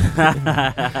rappers? You know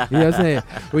what I'm saying?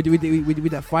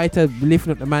 With that fighter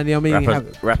lifting up the man. You know what I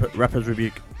mean? Rappers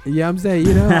rebuke. Yeah, I'm saying,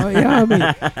 you know what I mean?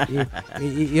 You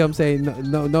know what I'm saying?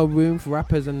 No room for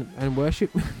rappers and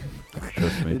worship.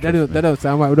 That don't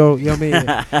sound right, though. You know what I mean?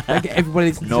 Like everybody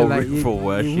listens No to like room for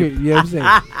worship. You know what I'm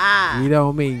saying? You know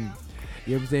what I mean?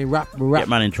 You know what I'm saying? Rap. Get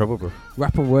man in trouble, bro.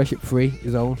 rap and worship free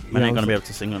his own. Man ain't gonna be able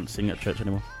to sing at church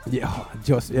anymore. Yeah,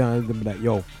 just I remember that.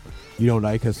 Yo, you don't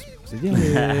like us? I said, yeah.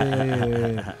 You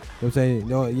know what I'm saying?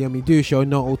 No, yeah, I mean, do a show,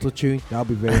 no auto tune. That'll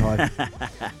be very hard. You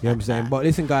know what I'm saying? But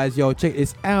listen, guys, yo, check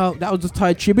this out. That was just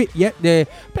Ty Tribbett. Yep, they're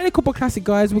playing a couple of classic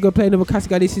guys. We're gonna play another classic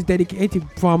guy. This is dedicated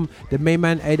from the main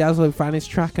man. Hey, that was a found this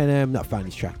track and not found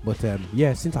this track, but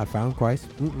yeah, since I found Christ.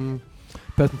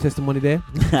 Personal testimony there.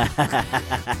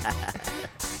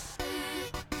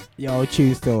 Yo,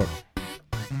 choose though.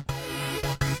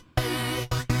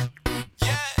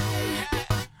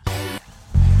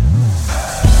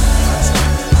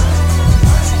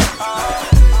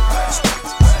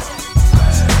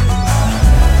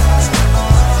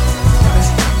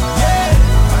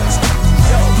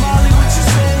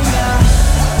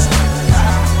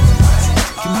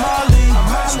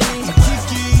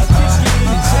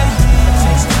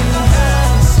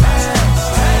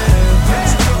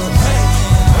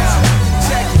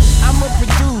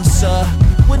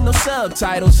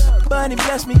 Subtitles, but he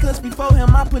blessed me cause before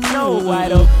him I put no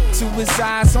idol. To his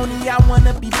eyes only I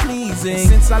wanna be pleasing.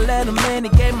 Since I let him in, he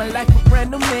gave my life a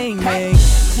brand new meaning.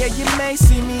 Yeah, you may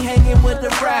see me hanging with the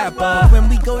rapper. When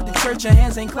we go to church, our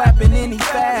hands ain't clapping any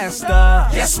faster.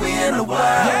 Yes, we in the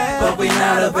world, but we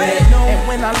not of it. And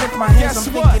when I lift my hands,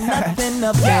 I'm thinking nothing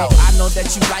of it. I know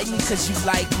that you like me cause you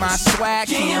like my swag.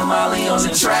 Key Molly on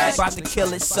the track, about to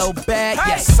kill it so bad.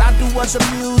 Yes, I do other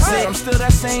music, I'm still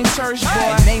that same church boy.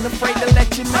 And ain't afraid to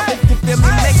let you know if you feel me,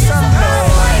 make some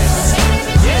noise.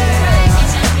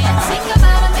 Think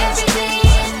about him every day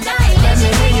and night. Let me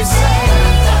hear you say.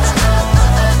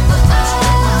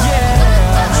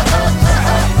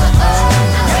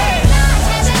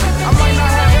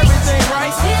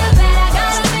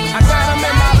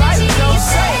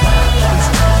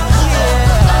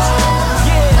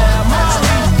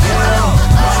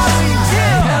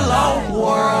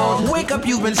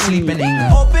 You've been sleeping.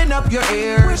 Open up your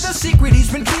ears. The secret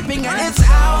he's been keeping, and it's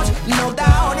out, no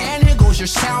doubt. And here goes your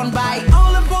soundbite.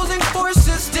 All opposing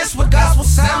forces, this what gospel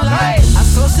sound like.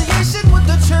 Association with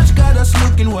the church got us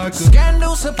looking workers.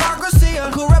 Scandals, hypocrisy,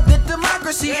 a corrupted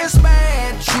democracy. It's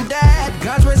bad, true that.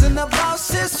 God's raising the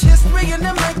bosses. History in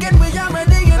the making, we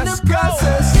already in the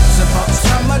process. It's about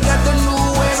time I got the new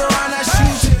wave around our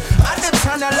shoes. I done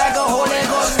turned out like a Holy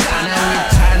Ghost down. And we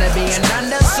tired of being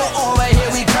under, so over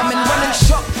here we coming running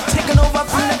short, taking over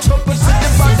from the top of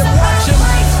the bottom. Watch him.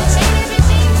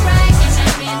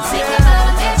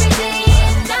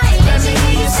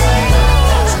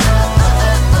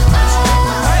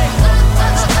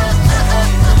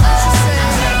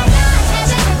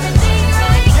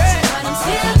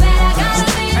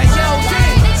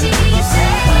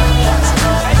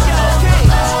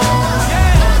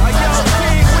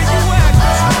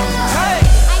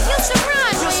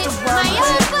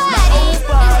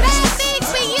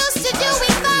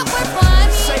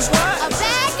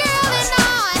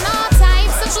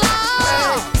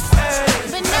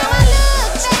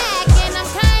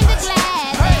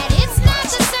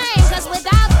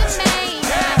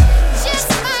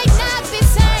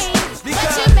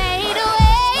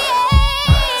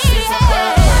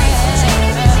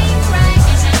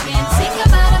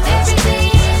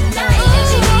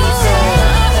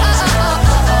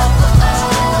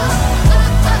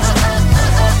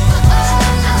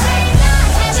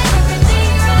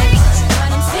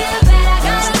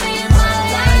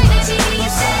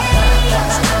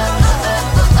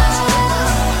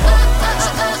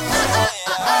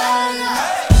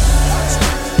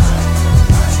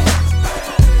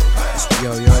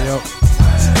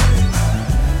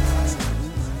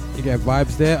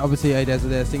 Vibes there, obviously. Hey,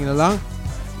 they're singing along.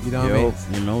 You know what I mean?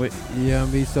 You know it. Yeah,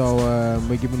 me. So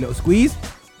we give me a little squeeze.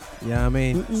 Yeah, I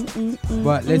mean.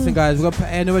 But listen, guys, we're gonna put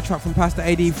another track from Pastor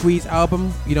AD3's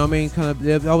album. You know what I mean? Kind of.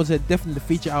 That was definitely the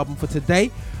feature album for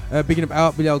today. Picking up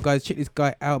out below, guys. Check this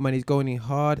guy out, man. He's going in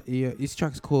hard. Yeah, this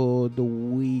track's called The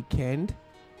Wknd. You know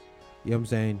what I'm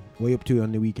saying? What you up to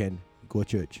on the weekend? Go to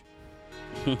church.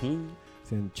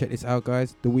 So check this out,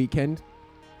 guys. The Wknd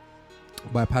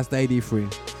by Pastor AD3.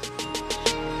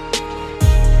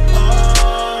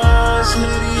 City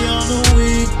on the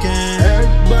weekend,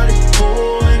 everybody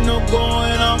cool, ain't no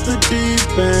going off the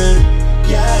deep end.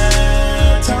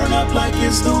 Yeah, turn up like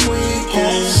it's the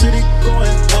weekend. City going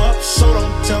up, so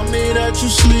don't tell me that you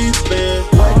sleeping.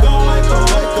 Wake on,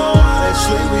 how they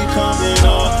sleep, we coming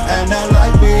up. And that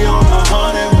light be on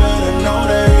 100, better know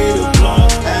that he the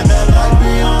blunt. And that light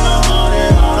be on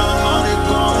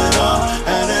 100 going up.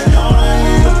 And they know that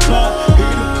he the plug,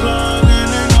 and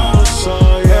they know what's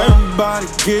up. Yeah. Everybody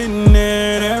getting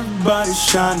it, everybody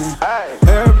shining.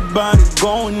 Everybody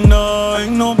going up,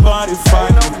 ain't nobody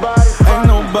fighting. Ain't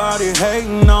nobody hating.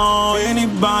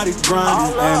 everybody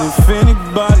grinding. And if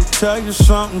anybody tell you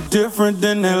something different,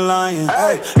 then they're lying.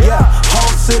 Hey, yeah,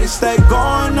 whole city stay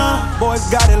going up. Boys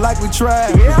got it like we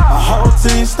trash. A whole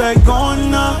team stay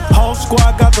going up. Whole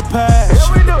squad got the pass.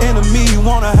 Enemy you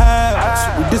wanna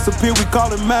have. We disappear, we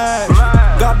call it match.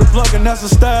 Got the plug and that's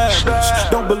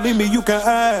established. Don't believe me, you can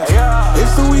ask.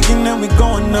 It's the weekend and we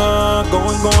going up.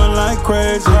 Going like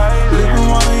crazy. Living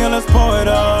water, yeah, let's pour it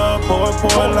up. Pour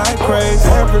it like crazy.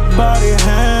 Everybody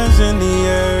hands in the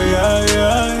air,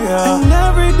 yeah. And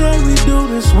every day we do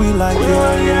this, we like,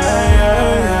 yeah.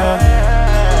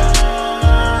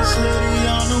 City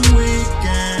on the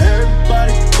weekend.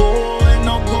 Everybody going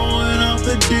off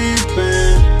the deep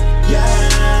end.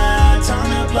 Yeah,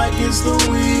 turn up like it's the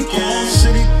weekend.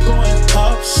 City going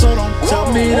up, so don't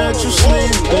tell me that you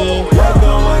sleeping.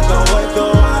 Wake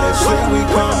up, they say we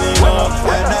coming up.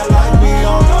 And that light be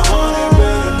on the 100,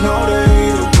 better know they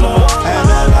heat the plug. And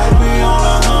that light be on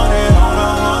the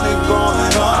 100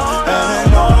 going up. And they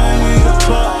know they heat the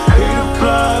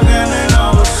plug, and they know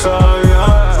what's up,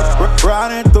 yeah.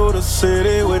 Riding through the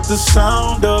city with the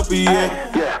sound up,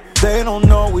 yeah. They don't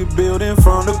know we building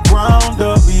from the ground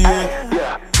up,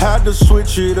 yeah. Had to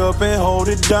switch it up and hold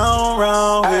it down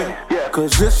round here.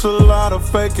 Cause it's a lot of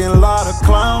fake and a lot of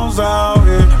clowns out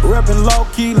here. Reppin' low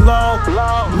key low,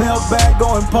 mailbag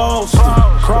going post.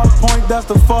 Cross point, that's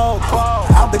the fault.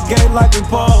 Out the gate like we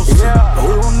post.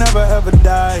 We will never ever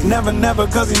die. Never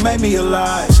cause he made me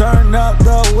alive. Turn up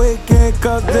the weekend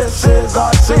cause this is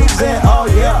our season. Oh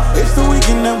yeah, it's the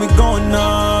weekend and we going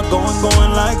up.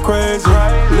 Going like crazy.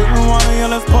 Living water, yeah,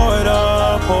 let's pour it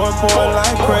up. Pour it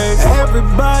like crazy.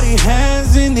 Everybody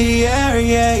hands in the air,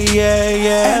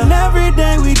 yeah. And every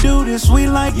day we do this, we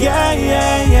like, yeah. Everybody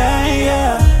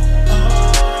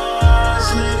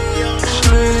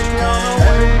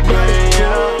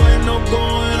going, no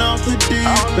going off the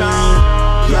deep end.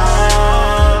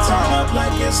 Yeah, turn up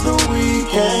like it's the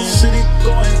weekend. City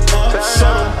going up, so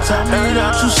don't tell me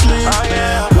that you sleeping.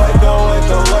 Wake up,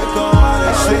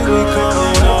 they say we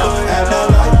coming up. And that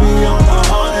light be on the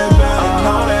 100, better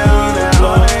know they need the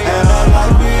plug. And that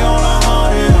light be on the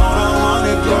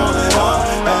 100 going up.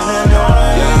 And they know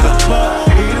they need the plug,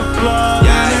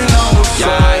 and they know what's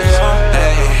up.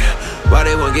 Hey, why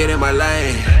they won't get in my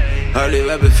lane? Early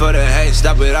right before the hate,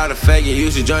 stop it all the fake,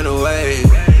 you should join the wave.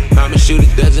 I'ma shoot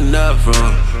it, there's enough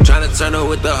room. Tryna turn her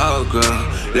with the whole girl.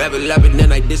 Lap it,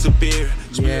 then I disappear.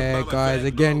 Yeah, guys,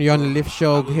 again, you're on the Lift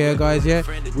Show here, guys, yeah.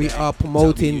 We are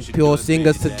promoting pure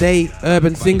singers today,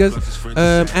 urban singers.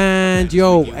 And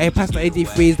yo, Pastor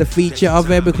 83 is the feature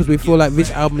of it because we feel like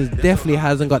this album definitely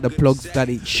hasn't got the plugs that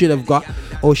it should have got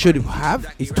or should have.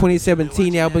 It's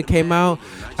 2017, the album came out,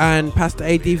 and Pastor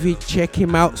 83, check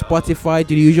him out, Spotify,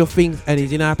 do the usual things, and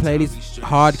he's in our playlist,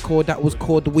 Hardcore, that was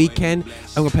called The Wknd.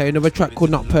 I'm gonna play another track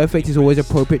called Not Perfect, it's always an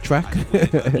appropriate track.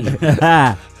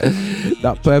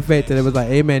 Not Perfect, and it was like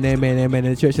amen, and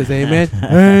the church says amen.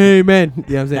 Amen.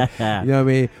 You know what I'm saying? You know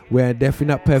what I mean? We're definitely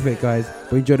not perfect, guys,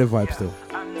 but enjoy the vibe still.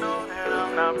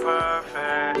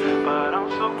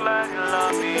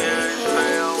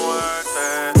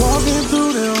 Walking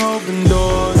through them open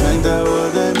doors, ain't that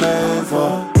what they made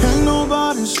for? Can't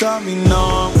nobody stop me,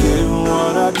 no, I'm getting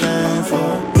what I came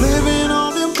for. Living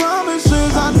on them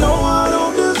promises, I know I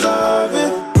don't deserve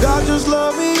it. God just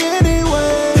love me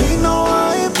anyway, he know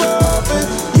I ain't perfect.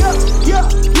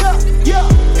 Yeah.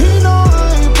 He know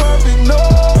I ain't perfect, no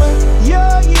way. Yeah.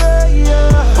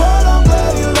 But I'm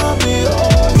glad he love me,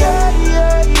 oh yeah.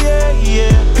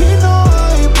 He know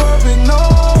I ain't perfect, no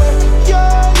way.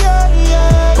 Yeah.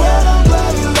 But I'm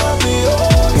glad he love me,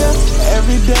 oh yeah.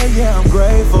 Every day, yeah, I'm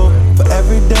grateful for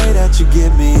every day that you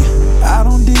give me. I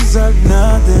don't deserve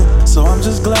nothing, so I'm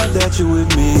just glad that you're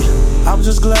with me. I'm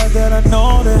just glad that I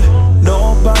know that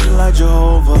nobody like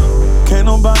Jehovah. Can't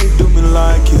nobody do me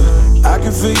like you. I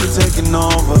can feel you taking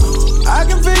over.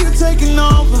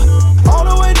 All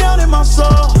the way down in my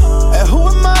soul. And who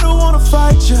am I to wanna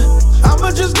fight you?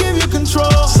 I'ma just give you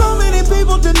control. So many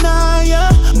people deny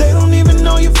ya, they don't even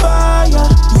know you're fire.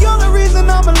 You're the reason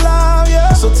I'm alive,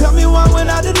 yeah. So tell me why when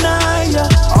I deny ya.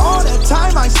 All that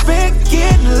time I spent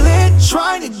getting lit,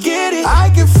 trying to get it, I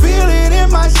can feel it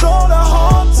in my soul. The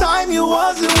whole time you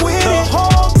wasn't with it. The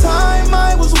whole time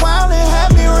I was wild and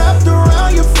had me wrapped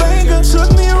around your finger.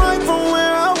 Took me right from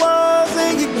where I was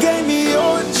and you gave me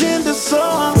your agenda. So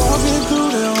I'm walking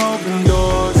through them open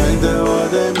doors, ain't that what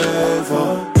they made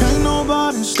for? Can't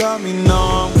nobody stop me,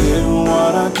 no, I'm getting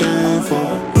what I came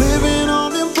for. Living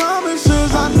on them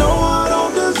promises, I know I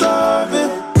don't deserve it.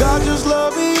 God just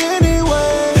love me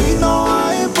anyway, he know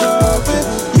I ain't perfect.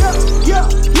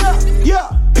 Yeah.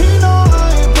 He know I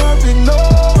ain't perfect, no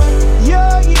way.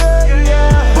 Yeah.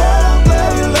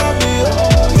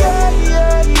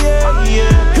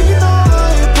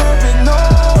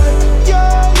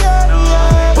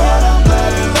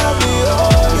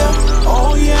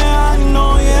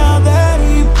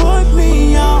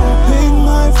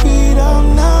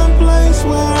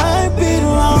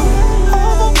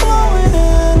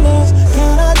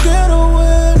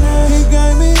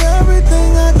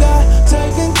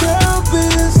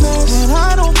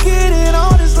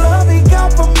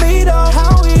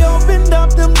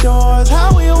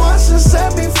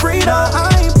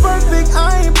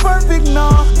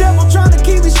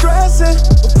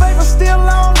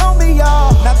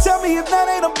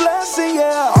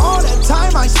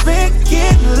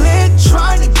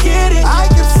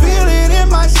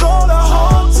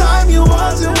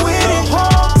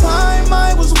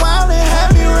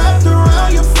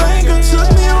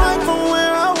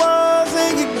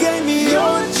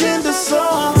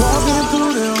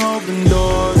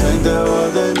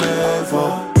 what they made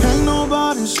for. Ain't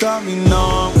nobody stop me, no,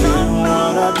 I'm getting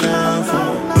what I came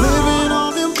for. Living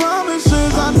on them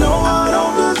promises, I know I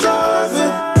don't deserve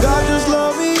it. God just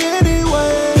love me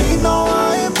anyway, he know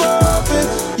I ain't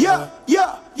perfect. Yeah,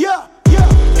 yeah, yeah, yeah.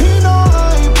 He know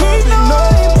I ain't perfect,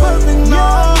 no,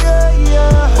 yeah,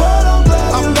 yeah. But I'm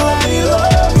glad he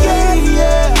love me,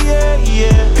 yeah, yeah,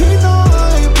 yeah. He know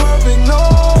I ain't perfect, no,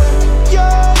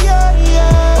 yeah, yeah,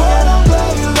 yeah. But I'm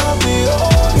glad he love me, oh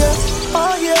yeah,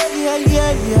 oh yeah, yeah,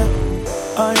 yeah, yeah.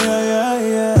 Oh yeah, yeah,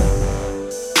 yeah.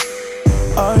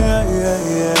 Oh yeah, yeah,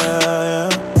 yeah, yeah.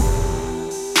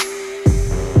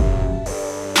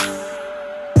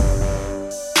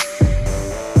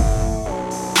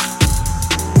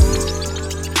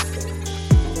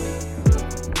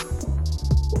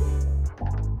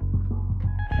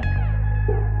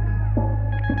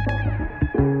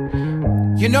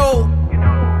 You know,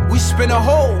 we spend a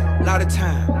whole lot of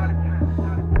time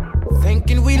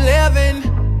thinking we living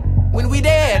when we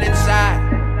dead inside.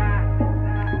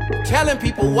 Telling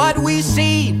people what we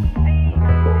see,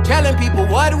 telling people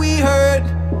what we heard,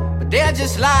 but they're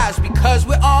just lies because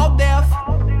we're all deaf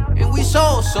and we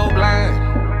so blind.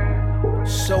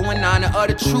 So in honor of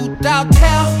the truth I'll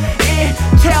tell it,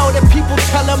 tell the people,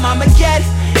 tell them I'ma get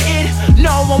it.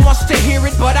 No one wants to hear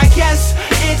it, but I guess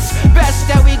it's best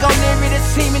that we go near it. It's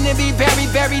seeming to be very,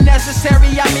 very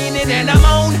necessary, I mean it, and I'm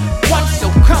on one, so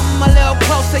come a little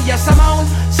closer. Yes, I'm on,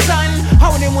 son,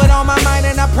 holding with all my mind,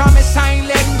 and I promise I ain't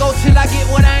letting go till I get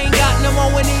what I ain't got. No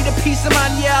more, we need a piece of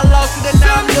mind, yeah, I lost it, and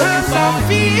now I'm looking for. I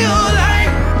feel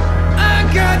like I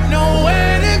got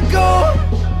nowhere to go.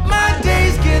 My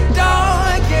days get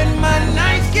dark and my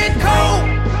nights get cold.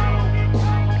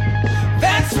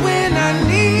 That's when I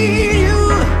need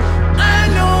you. I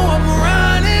know I'm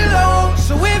running low.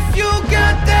 So if you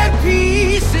got that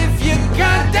peace, if you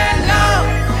got that love,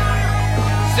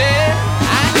 say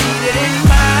I need it in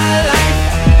my life,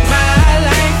 my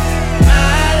life,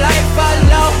 my life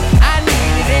alone. I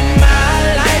need it in my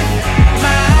life,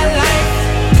 my life,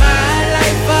 my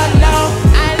life alone.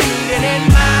 I need it in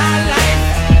my life,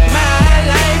 my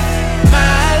life,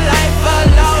 my life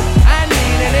alone. I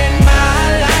need it in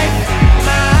my life,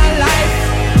 my life,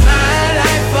 my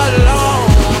life alone.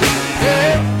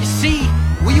 Yeah. You see,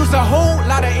 we use a whole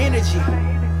lot of energy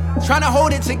trying to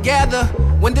hold it together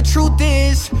when the truth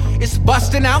is, it's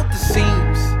busting out the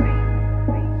seams.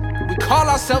 We call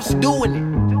ourselves doing it.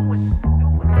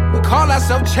 We call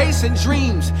ourselves chasing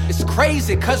dreams. It's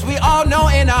crazy cause we all know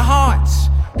in our hearts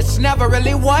it's never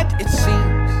really what it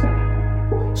seems.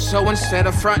 So instead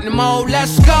of fronting more,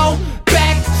 let's go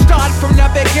back, start from the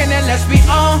beginning. Let's be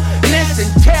honest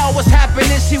and tell what's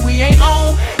happening. See, we ain't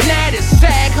on that. It's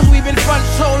sad cause we've been frontin'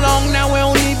 so long. Now we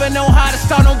don't even know how to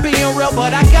start on being real.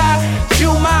 But I got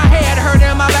you, my head hurt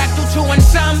and my back through too. And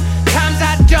sometimes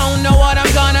I don't know what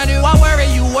I'm gonna do. I worry,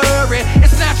 you worry.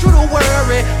 It's natural to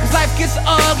worry cause life gets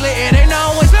ugly. It ain't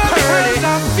always pretty.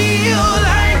 I feel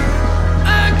like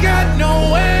I got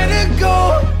nowhere to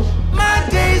go. My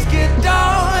days get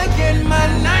dark and my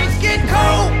nights get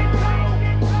cold.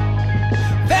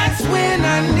 That's when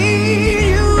I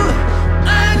need you.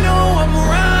 I know I'm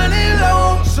running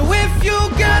low. So if you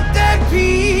got that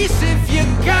peace, if you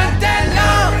got that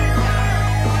love,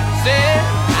 say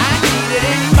I need it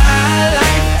in my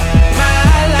life,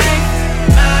 my life,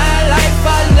 my life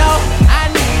alone.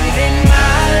 I need it in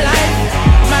my life,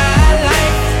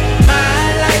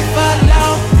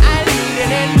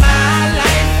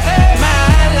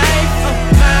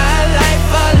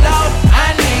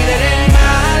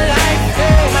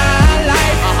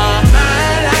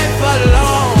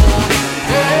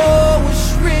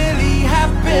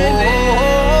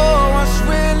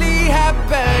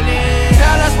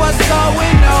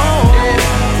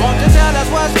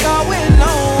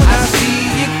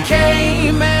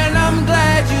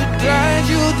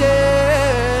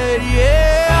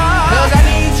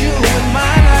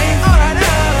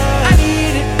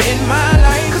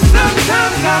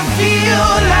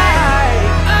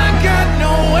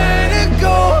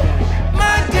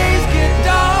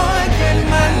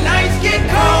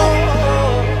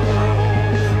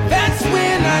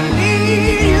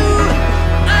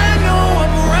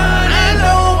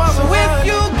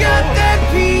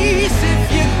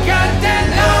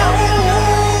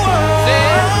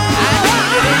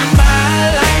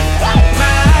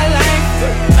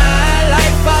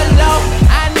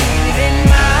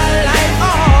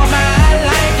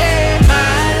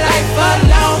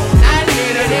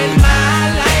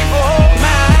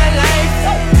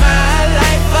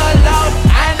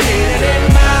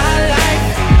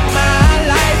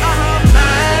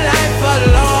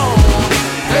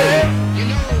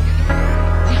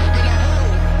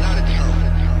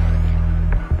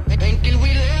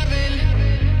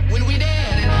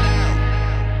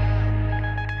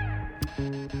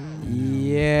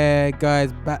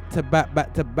 guys, back to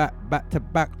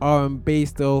back R&B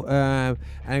still. And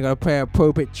I'm gonna play an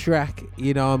appropriate track.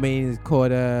 You know what I mean? It's called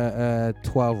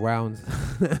 12 rounds.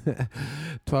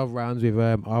 12 rounds with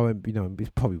R&B. You know,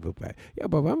 it's probably back. Yeah,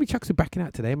 but how many tracks are backing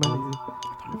out today, man?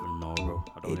 I don't even know, bro.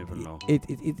 I don't even know.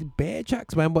 It's bare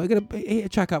tracks, man. But we're gonna hit a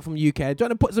track out from UK. I'm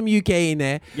trying to put some UK in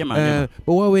there. Yeah, man.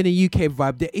 But while we're in the UK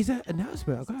vibe, there is an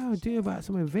announcement I gotta do about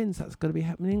some events that's gonna be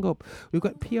happening up. We've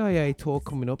got PIA tour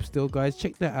coming up still, guys.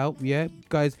 Check that out. Yeah,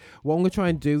 guys. What I'm gonna try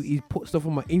and do is put stuff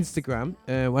on my Instagram.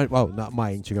 Well, not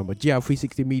my Instagram, but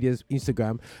GR360 Media's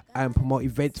Instagram, and promote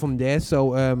events from there.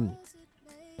 So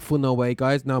for no way,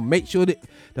 guys. Now make sure that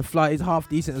the flight is half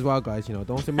decent as well, guys. You know,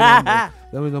 don't send me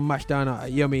don't match down. You know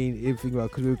what I mean?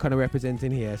 Because we're kind of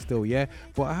representing here still, yeah.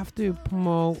 But I have to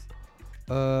promote.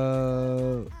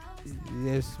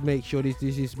 Let's make sure this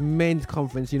is men's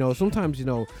conference. You know, sometimes, you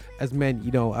know, as men, you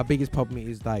know, our biggest problem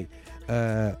is like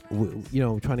you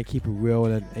know, trying to keep it real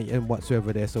and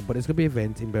whatsoever there. So, but it's gonna be an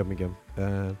event in Birmingham.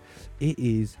 It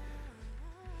is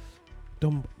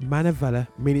the Manna Valor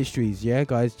Ministries. Yeah,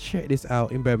 guys, check this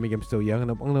out in Birmingham still. Yeah, I'm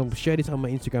gonna share this on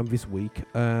my Instagram this week.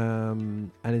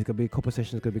 And there's gonna be a couple of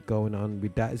sessions gonna be going on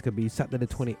with that. It's gonna be Saturday the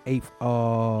 28th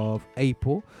of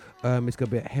April. It's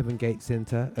gonna be at Heaven Gate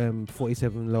Centre,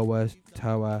 47 Lower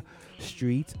Tower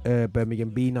Street,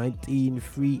 Birmingham, B19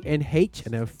 3NH.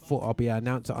 And I thought I'll be an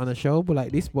announcer on a show, but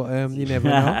like this, but you never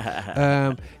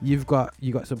know. You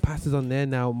got some passes on there.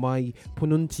 Now my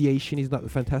pronunciation is not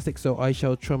fantastic, so I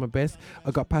shall try my best.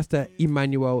 I got Pastor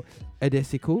Emmanuel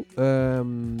Edesico.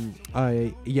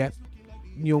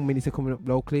 Young minister coming up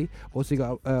locally. Also you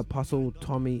got Apostle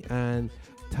Tommy and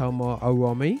Talma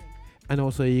Aromi. And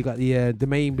also you got the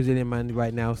main Brazilian man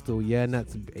right now still, yeah, and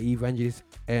that's Evangelist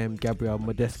Gabriel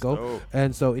Modesco.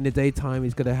 And so in the daytime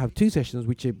he's gonna have two sessions,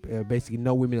 which are basically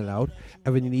no women allowed.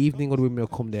 And then in the evening all the women will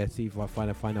come there, see if I find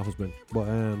a husband. But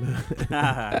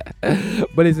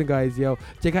but listen, guys, yo,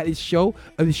 check out this show,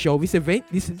 this event.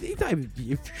 This is not even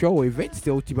a show or event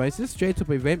still, to be honest. It's a straight up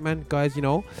event, man, guys. You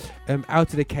know, Out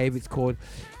of the Cave it's called.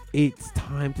 It's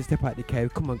time to step out the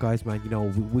cave. Come on, guys, man. You know,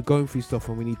 we're going through stuff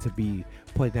and we need to be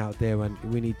putting it out there, and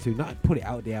we need to not put it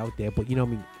out there, but you know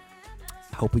what I mean,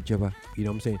 help each other. You know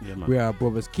what I'm saying? Yeah, we are our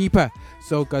brother's keeper.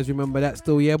 So, guys, remember that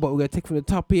still, yeah? But we're going to take from the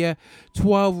top here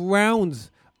 12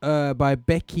 rounds by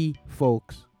Becky,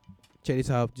 folks. Check this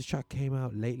out. This track came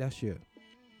out late last year.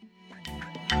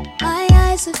 My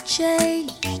eyes have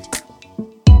changed.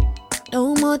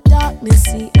 No more darkness,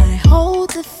 see, I hold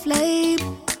the flame.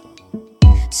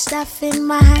 Staff in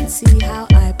my hand, see how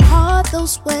I part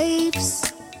those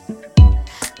waves.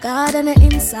 God on the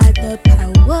inside, the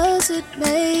powers it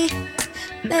may.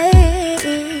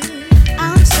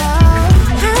 I'm so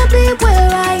happy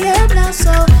where I am now,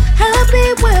 so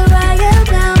happy where I am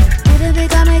now. Didn't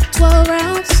think I make 12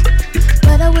 rounds,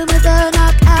 but I win with the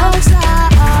knockouts.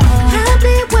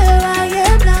 Happy where I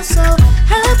am now, so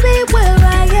happy where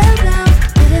I am now.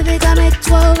 Didn't think I make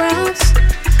 12 rounds,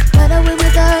 but I win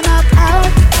with the knockouts.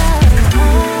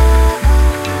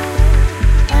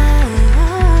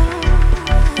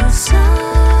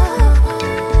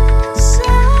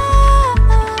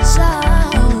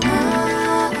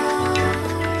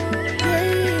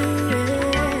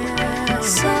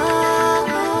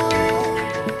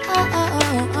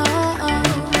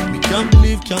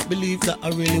 Can't believe that I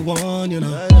really won, you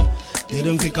know.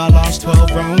 Didn't think I lost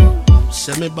 12 rounds.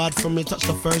 Send me bad from me touch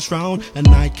the first round, and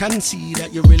I can see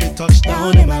that you really touched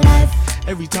down in my life.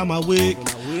 Every time I wake,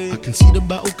 I can see the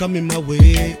battle coming my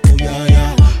way. Oh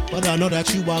yeah. But I know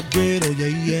that you are great, oh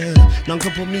yeah. None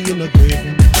can put me in the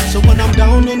grave. So when I'm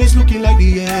down and it's looking like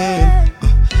the end,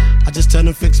 I just turn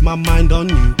and fix my mind on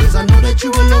you, cause I know that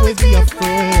you will always be a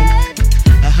friend.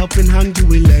 A helping hand you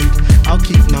will lend. I'll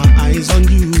keep my eyes on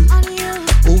you.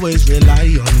 Always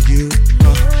rely on you.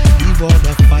 Leave all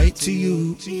the fight to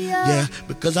you. Yeah,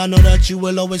 because I know that you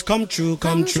will always come true,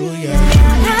 yeah.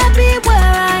 Happy where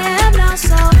I am now,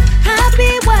 so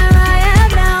happy where I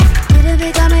am now. Didn't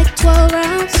think I make 12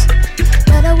 rounds,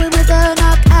 but I win with a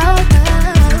knockout.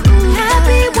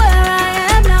 Happy where I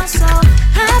am now, so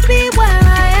happy where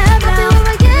I am now.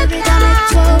 Didn't think I make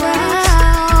 12 rounds,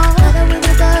 but I win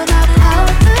with a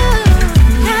knockout.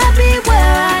 Happy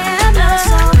where I am now,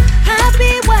 so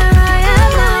happy where I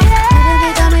am now. Didn't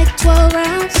think I make 12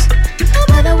 rounds,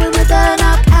 but I win with a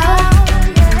knockout.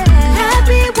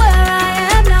 Happy where I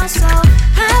am now, so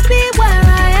happy where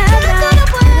I am now.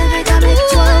 Didn't think I make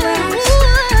 12 rounds,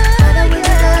 but I win with a knockout.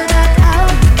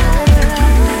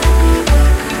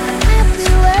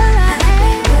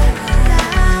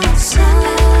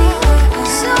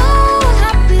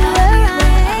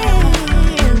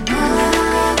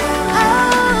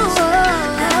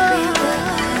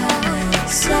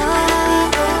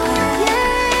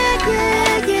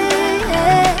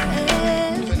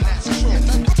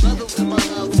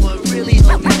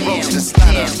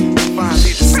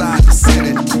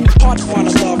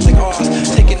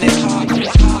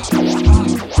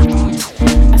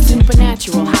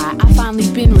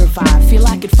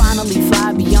 could finally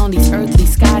fly beyond these earthly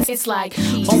skies. It's like,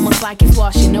 almost like it's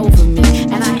washing over me.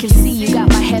 And I can see you got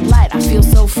my headlight, I feel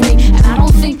so free. And I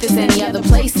don't think there's any other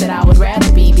place that I would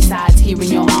rather be besides here in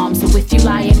your arms or with you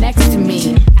lying next to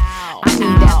me. I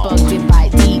need that bug to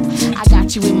bite deep. I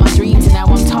got you in my dreams and now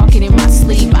I'm talking in my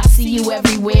sleep. I see you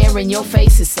everywhere and your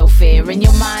face is so fair and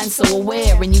your mind so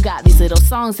aware. And you got these little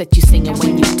songs that you sing, and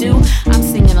when you do, I'm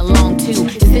singing along too.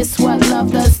 Is this what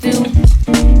love does do?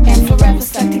 And forever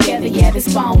stuck together, yeah,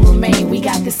 this bond will remain. We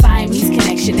got the Siamese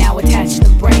connection now attached to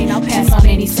the brain. I'll pass on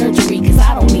any surgery cause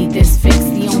I don't need this fix.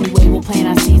 The only way we'll plant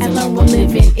our seeds and learn what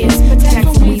living is. Protect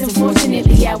from weeds,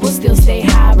 unfortunately, yeah, we'll still stay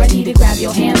high. Ready to grab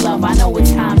your hand, love, I know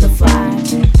it's time to fly.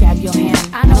 Grab your hand,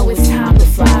 I know it's time to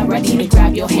fly. Ready to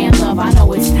grab your hand, love, I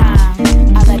know it's time.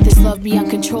 I let this love be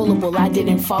uncontrollable, I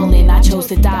didn't fall in, I chose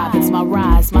to dive. It's my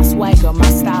rise, my swagger, my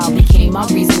style became my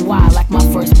reason why, like my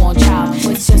firstborn child.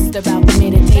 But it's just about the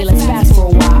minute, hey, let's fast for a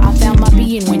while. I found my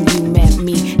being when you met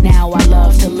me. Now I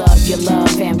love to love your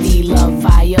love and be loved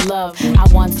by your love. I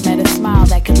once met a smile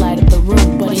that could light up the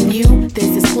room, but in you,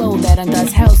 there's this glow that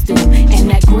undoes hell's doom. And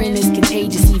that grin is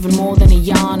contagious, even more than a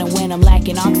yawn. And when I'm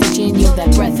lacking oxygen, you're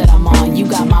that breath that I'm on. You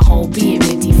got my whole being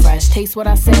minty fresh. Taste what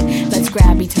I said, let's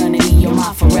grab eternity. You're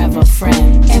my forever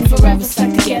friend. And forever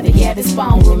stuck together, yeah, this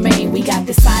bond will remain. We got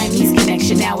the Siamese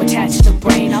connection now attached to the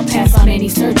brain. I'll pass on any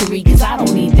surgery cause I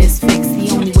don't need this fix. The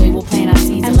only way we'll plant our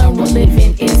seeds and learn what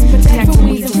living is. Protect from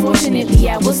weeds, unfortunately,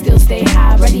 yeah, we'll still stay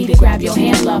high. Ready to grab your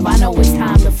hand, love, I know it's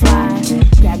time to fly.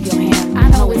 Grab your hand, I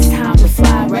know it's time to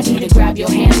fly. Ready to grab your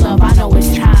hand, love, I know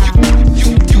it's time.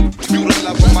 You the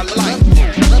love of my life.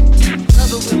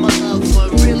 Love it with my love,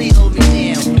 but really hold me down.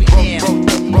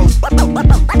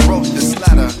 Roast the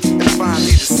slider and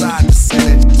finally decide to set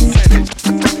it.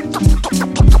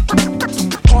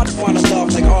 Hard to find a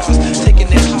love like ours, taking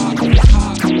it hard.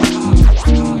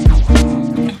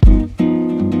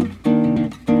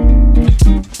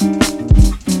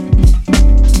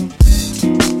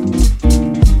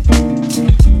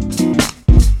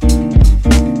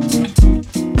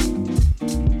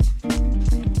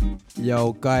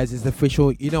 Yo, guys, it's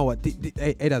official. You know what? This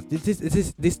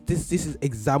is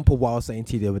example what I was saying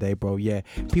to you the other day, bro. Yeah,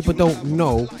 people don't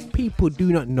know. People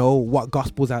do not know what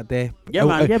gospel's out there. Yeah,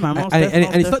 man.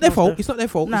 And it's not their fault. It's not their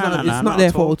fault. It's not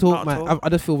their fault at all, man. I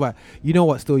just feel like, you know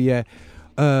what? Still, yeah.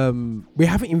 We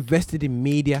haven't invested in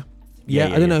media.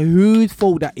 Yeah, I don't know whose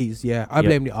fault that is. Yeah, I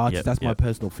blame the artist. That's my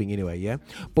personal thing anyway. Yeah,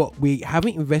 but we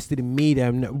haven't invested in media,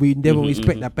 and we never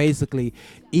respect that. Basically,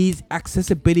 is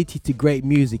accessibility to great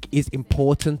music is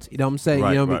important. You know what I'm saying?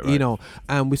 Right, you know, right. you know,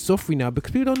 and we're suffering now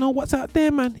because people don't know what's out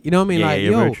there, man. You know what I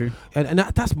mean? Very true. And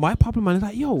that's my problem, man. It's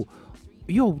like, yo,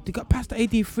 they got Pastor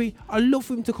AD3. I'd love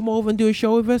for him to come over and do a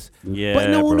show with us. Yeah, but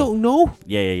no one don't know.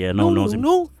 Yeah. No one knows him.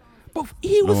 No. But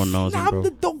he No was one knows him, bro.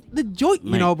 the joint,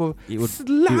 Mate, you know, bro. it would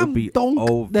Slam be dunk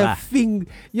over. the thing,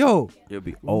 yo. It would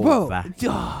be Bro, over. I'm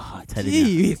telling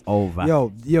you, it's over.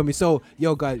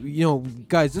 Yo, guys,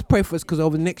 guys, just pray for us because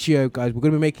over the next year, guys, we're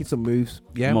gonna be making some moves,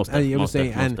 yeah. Most and you know what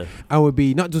I'm saying, and we'll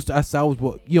be not just ourselves,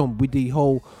 but with the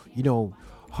whole,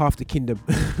 half the kingdom,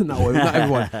 not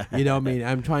everyone. You know what I mean?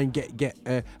 I'm trying to get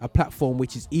a platform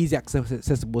which is easy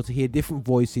accessible to hear different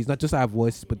voices, not just our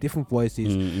voices, but different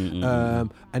voices, and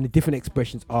the different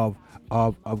expressions of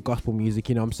gospel music.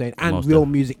 You know what I'm saying? And real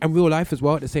music and real life as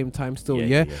well at the same time. Still,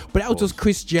 yeah. But that was just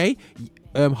Chrisjay,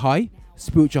 high,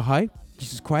 spiritual high,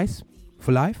 Jesus Christ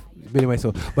for life. But anyway,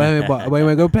 but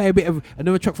we're gonna play a bit of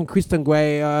another track from Christon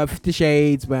Grey, 50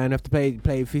 Shades, man. I have to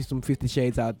play some 50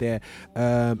 Shades out there,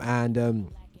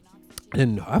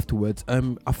 and afterwards,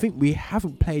 I think we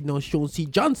haven't played no Sean C.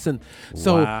 Johnson.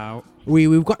 So wow.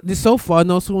 We've got this so far,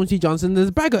 no Sean C. Johnson. There's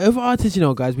a bag of other artists,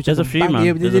 guys. Which there's a few,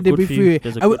 man. There's a good few.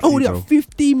 And we only got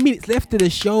 15 minutes left of the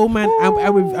show, man.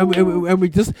 And we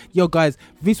just, guys,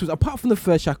 this was, apart from the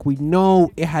first track, we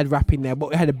know it had rap in there,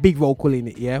 but it had a big vocal in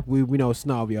it, yeah? We know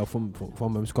Scenario from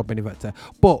Scott Benefactor.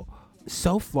 But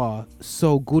so far,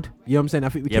 so good. You know what I'm saying? I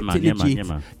think we kept it legit. You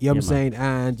know what I'm saying?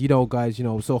 And, guys,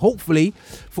 so hopefully,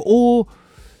 for all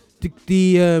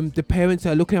the parents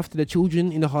that are looking after their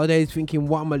children in the holidays, thinking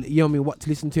what to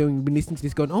listen to, and been listening to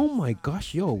this, going, oh my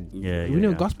gosh,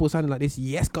 gospel sounding like this.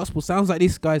 Yes, gospel sounds like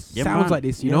this, guys. Sounds like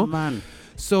this, you know. Man.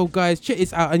 So guys, check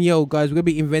this out, and guys, we're gonna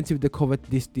be inventive with the cover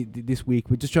this week.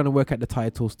 We're just trying to work out the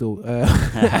title still. Is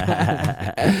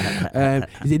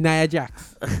it Nia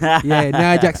Jax? Yeah,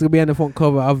 Nia Jax will be on the front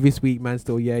cover of this week, man.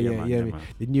 Still, yeah.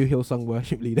 The new Hillsong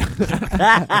worship leader.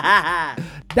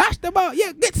 Dash them out,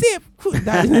 get safe.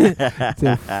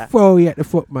 So throw you at the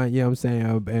front, man. You know what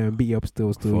I'm saying? Beat you up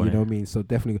still. You know what I mean? So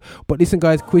definitely. But listen,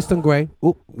 guys, Christon Grey.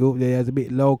 Oh, there's a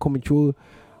bit low coming through.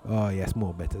 Oh yeah, it's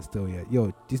more better still. Yeah,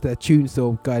 yo, just that tune.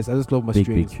 So guys, I just love my Big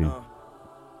streams. tune.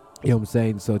 You know what I'm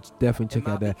saying? So definitely check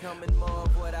out that.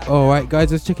 All right,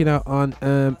 guys, let's check it out on.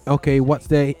 Okay, what's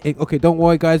there? Okay, don't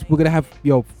worry, guys. We're gonna have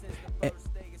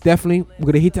definitely we're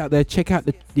gonna hit out there. Check out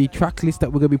the track list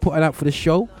that we're gonna be putting out for the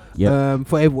show. Yep.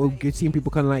 For everyone, we're seeing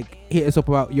people kind of like hit us up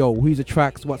about who's the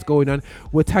tracks, what's going on.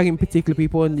 We're tagging particular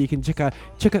people, and you can check out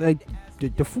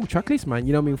the full track list, man.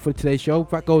 You know what I mean, for today's show.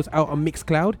 That goes out on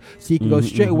Mixcloud, so you can go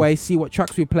straight away, see what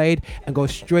tracks we played, and go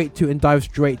straight to and dive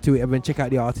straight to it, and then check out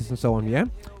the artists and so on. Yeah,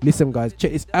 listen, guys,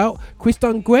 check this out.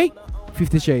 Christon, great.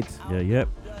 50 Shades. Yeah, yep.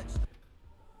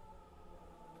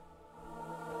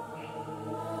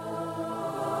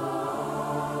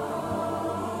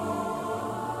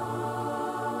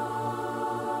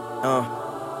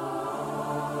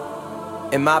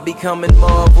 Am I becoming more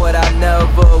of what I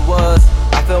never was?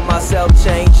 I feel myself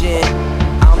changing,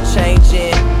 I'm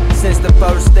changing since the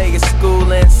first day of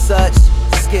school and such.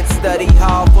 Skip study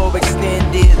hall for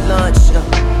extended lunch.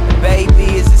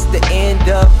 Baby, is this the end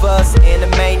of us?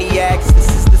 Animaniacs, this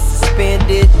is the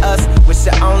suspended us. Wish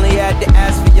I only had to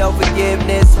ask for your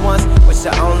forgiveness once. Wish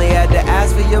I only had to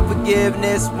ask for your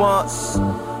forgiveness once.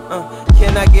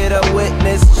 Can I get a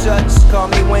witness? Judge, call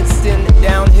me Winston.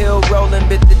 Downhill rolling,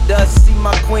 bit the dust. See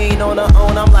my queen on her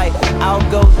own, I'm like, I'll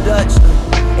go Dutch.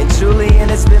 And Julian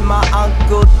has been my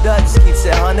Uncle Dutch. Keeps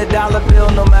a $100 bill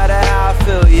no matter how I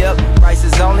feel, yep. Price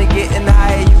is only getting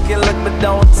higher, you can look but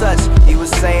don't touch. He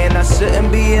was saying I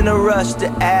shouldn't be in a rush to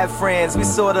add friends. We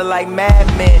sorta like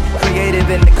madmen, creative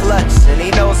in the clutch. And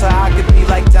he knows how I could be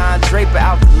like Don Draper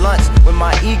out to lunch. When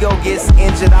my ego gets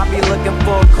injured, I'll be looking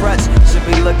for a crutch. Should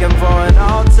be looking for an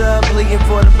altar, bleeding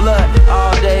for the blood.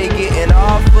 All day getting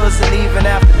offers and even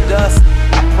after dusk.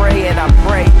 I pray and I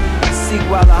pray, seek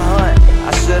while I hunt.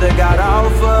 I should've got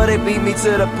offer, they beat me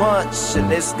to the punch.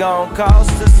 And it's gon' cost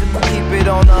us if we keep it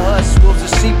on the hush. Wolves of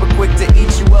sheep are quick to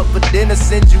eat you up for dinner,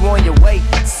 send you on your way,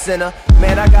 sinner.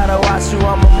 Man, I gotta watch you,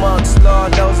 I'm amongst.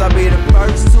 Lord knows I'll be the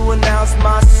first to announce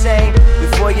my shame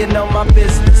before you know my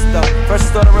business, though.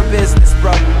 First order of business,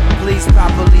 bro. Please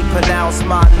properly pronounce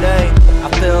my name. I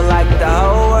feel like the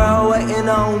whole world waiting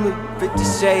on me. 50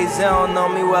 Shades, they don't know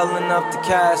me well enough to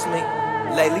catch me.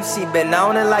 Lately she been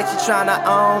on it like she tryna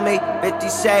own me. 50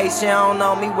 Shades, she don't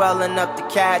know me well enough to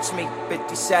catch me.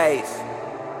 50 Shades.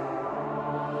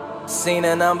 Seen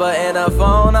a number in her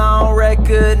phone I don't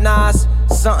recognize.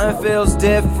 Something feels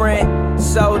different,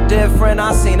 so different.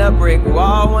 I seen a brick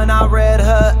wall when I read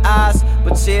her eyes.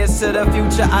 But cheers to the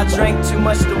future, I drank too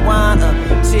much to wine.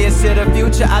 Cheers to the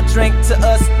future, I drank to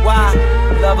us. Why?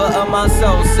 Lover of my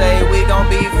soul, say we gon'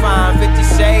 be fine. 50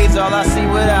 Shades, all I see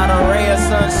without a ray of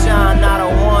sunshine. Not a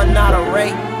one, not a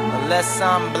ray, unless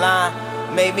I'm blind.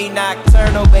 Maybe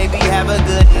nocturnal, baby, have a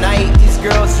good night. These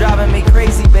girls driving me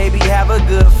crazy, baby, have a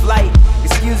good flight.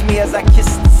 Excuse me as I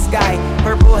kiss the sky.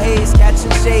 Purple haze, catching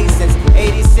shades since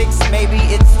 86. Maybe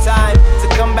it's time to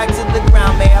come back to the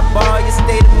ground. May I borrow your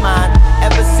state of mind?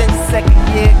 Ever since second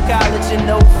year college in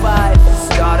 05,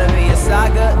 started me a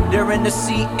saga during the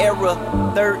C era.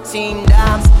 13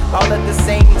 dimes, all at the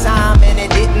same time, and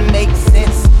it didn't make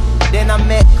sense. Then I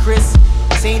met Chris.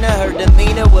 Tina, her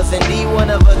demeanor was indeed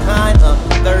one of a kind.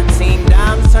 13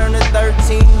 dimes turned to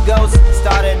 13 ghosts.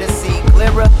 Started to see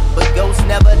clearer, but ghosts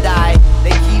never die. They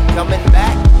keep coming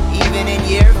back, even in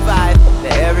year 5.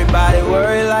 That everybody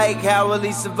worry like, how will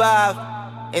he survive?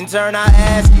 In turn I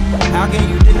ask you, how can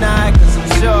you deny? Cause I'm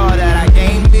sure that I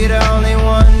can't be the only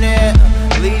one there.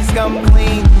 Please come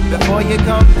clean before you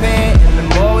compare. And the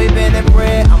more we've been in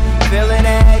prayer, I'm feeling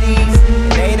at ease.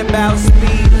 It ain't about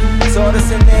speed, tortoise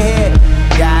in the head.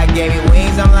 God gave me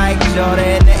wings, I'm like Jordan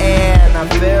in the air. And I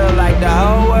feel like the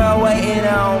whole world waiting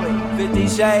on me. 50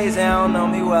 Shades, they don't know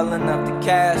me well enough to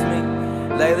catch me.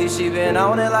 Lately she been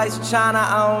on it like she tryna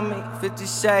own me. 50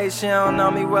 Shades, she don't know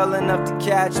me well enough to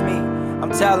catch me. I'm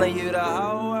telling you, the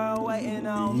whole world waiting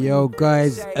on me. Yo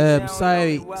guys,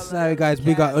 sorry guys,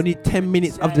 we got only 10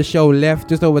 minutes of the show left,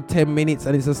 just over 10 minutes,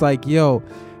 and it's just like, yo,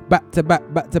 back to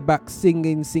back,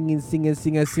 singing.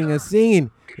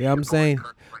 You know what I'm saying?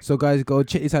 So guys, go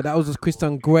check this out. That was just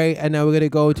Christon Grey, and now we're gonna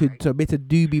go to a bit of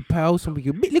Doobie Powell, something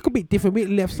a little bit different, bit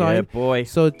left side. Yeah, boy.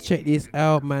 So check this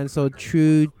out, man. So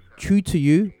True to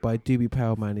You by Doobie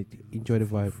Powell, man. Enjoy the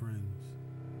vibe.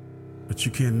 But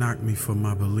you can't knock me for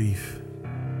my belief.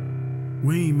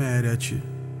 We ain't mad at you.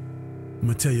 I'm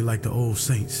gonna tell you like the old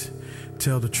saints.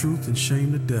 Tell the truth and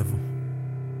shame the devil.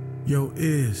 Yo,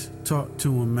 talk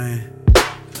to him, man.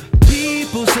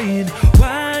 People saying,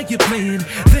 why like you're playing.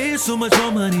 There's so much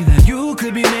more money that you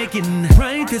could be making.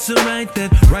 Right this and right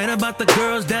that. Right about the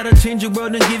girls that'll change your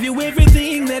world and give you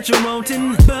everything that you're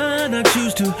wanting. But I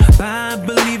choose to, by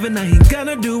believing I ain't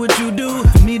gonna do what you do.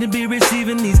 For me to be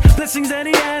receiving these blessings that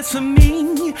he has for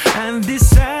me. I've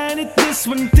decided this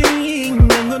one thing,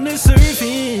 I'm gonna serve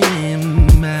him.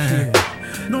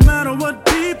 No matter what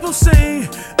people say,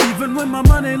 even when my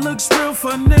money looks real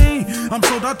funny, I'm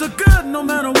sold out to God no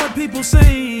matter what people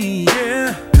say.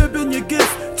 Yeah, pippin' your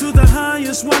gift to the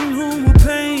highest one who will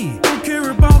pay. Don't care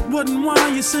about what and why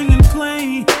you sing and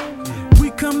play. We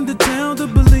come to tell the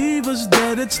believers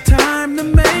that it's time to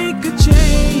make a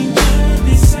change. I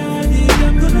decided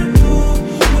I'm gonna do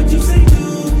what you say do,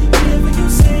 whatever you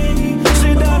say.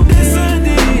 Said I've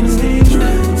decided, stay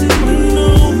true to you. No,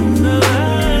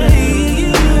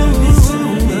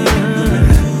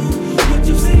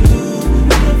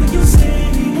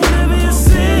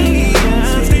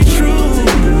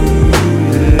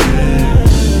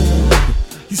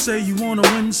 you say you wanna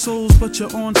win souls, but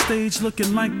you're on stage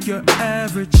looking like you're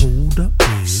average. Hold up,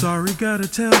 man. Sorry, gotta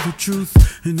tell the truth.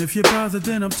 And if you're bothered,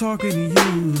 then I'm talking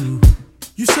to you.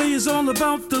 You say it's all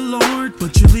about the Lord,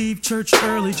 but you leave church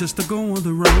early just to go on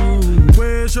the road.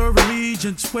 Where's your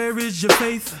allegiance? Where is your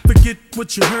faith? Forget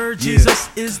what you heard, Jesus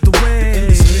is the way. The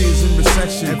industry is in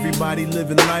recession, everybody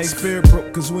living life. Spirit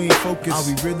broke cause we ain't focused. Are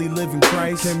we really living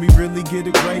Christ? Can we really get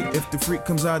it right? If the freak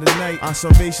comes out at night, our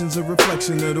salvation's a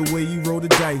reflection of the way you roll the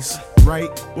dice, right?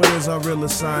 What is our real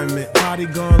assignment? How they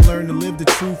gonna learn to live the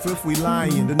truth if we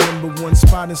lying? The number one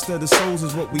spot instead of souls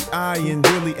is what we eyeing.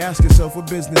 Really ask yourself, what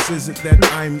business is it that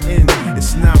I'm in?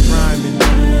 It's not rhyming.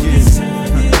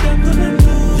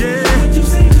 Yeah.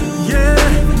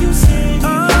 Yeah.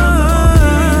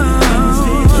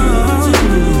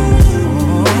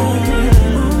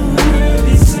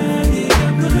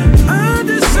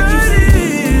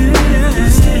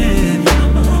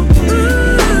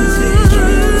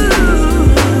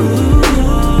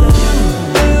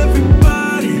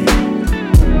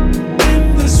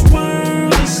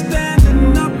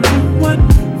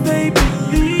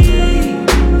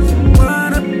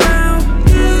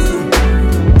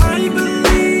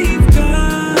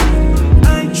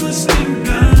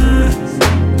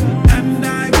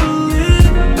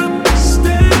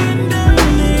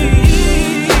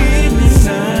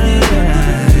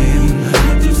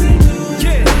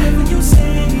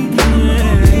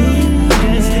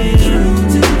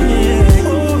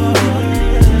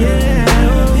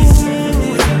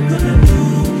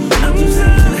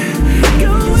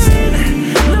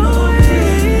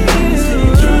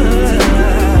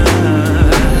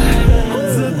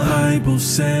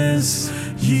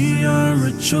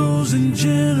 chosen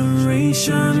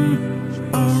generation,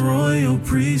 a royal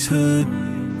priesthood,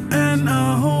 and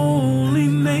a holy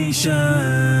nation,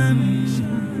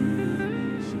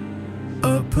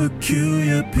 a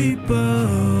peculiar people.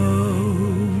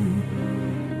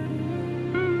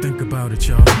 Think about it,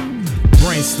 y'all.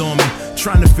 Brainstorming,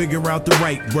 trying to figure out the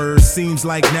right words. Seems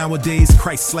like nowadays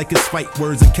Christ like his fight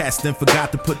words, and cast them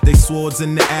forgot to put their swords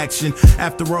into action.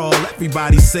 After all,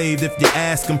 everybody's saved if you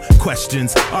ask them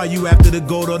questions. Are you after the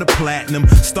gold or the platinum?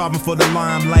 Starving for the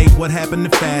limelight, what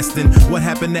happened to fasting? What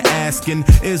happened to asking?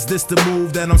 Is this the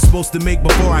move that I'm supposed to make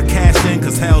before I cash in?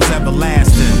 Cause hell's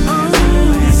everlasting.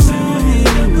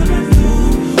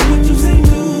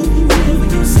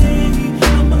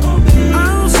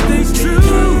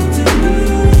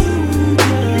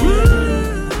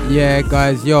 Yeah,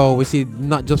 guys, yo, we see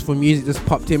not just for music just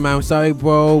popped in, man. Sorry,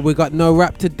 bro, we got no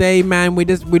rap today, man. We on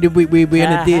a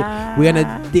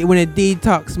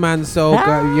detox, man. So, you know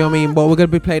what I mean. But we're gonna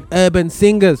be playing urban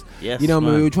singers. Yes, you know what I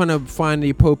mean. man. We're trying to find the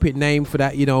appropriate name for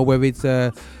that. You know, whether it's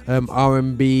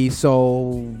R&B,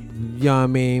 soul, you know what I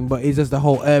mean. But it's just the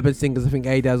whole urban singers. I think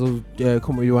A-Daz will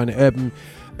come with you on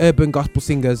urban gospel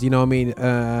singers, you know what I mean.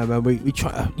 And we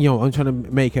try, you know, I'm trying to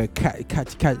make a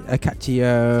catchy,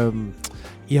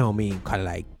 you know what I mean, kind of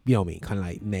like, you know what I mean, kind of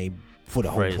like name for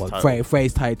the Phrase whole title.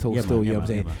 phrase title, Yeah, still, man, you know yeah, what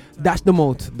I'm man, saying. yeah, Dash them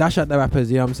out, dash out the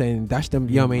rappers, you know what I'm saying. Dash them,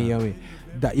 you know what I mean, you know what I mean.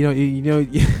 That you know.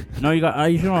 No, you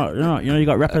got you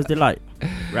got rappers delight,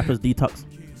 rappers detox.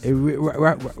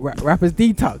 Rappers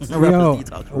detox. Rappers Yo,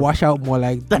 detox, bro. wash out more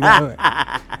like. You know,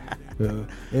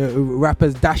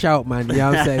 rappers dash out, man. You know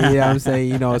what I'm saying? You know what I'm saying?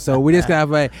 You know, so we're just gonna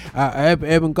have a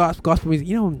urban gospel music.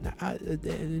 You know,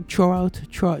 throw out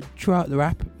the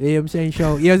rap. You know what I'm saying?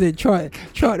 Show. You know what I'm saying?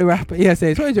 Try out the rap. Yeah,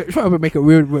 say try to make a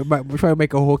real, try to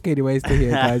make a hook anyways to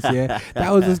here, guys. Yeah,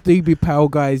 that was just Doobie Powell,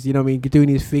 guys. You know what I mean? Doing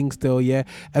his thing still. Yeah,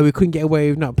 and we couldn't get away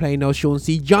with not playing no Sean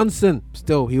C. Johnson.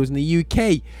 Still, he was in the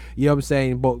UK. You know what I'm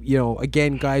saying? But you know,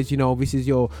 again, guys, you know, this is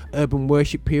your urban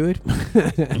worship period.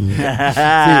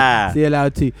 So you're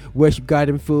allowed to worship God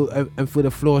and feel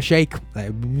the floor shake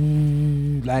like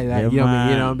that. Yeah, you know what I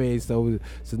mean? You man. know what I mean? So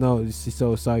no,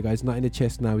 so sorry, guys. Not in the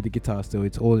chest now with the guitar. Still,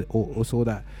 it's all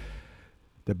that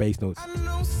the bass notes.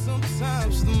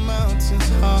 Sometimes the mountain's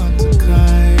hard to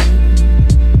climb.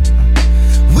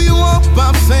 We walk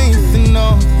by faith and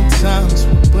all the times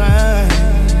we're blind.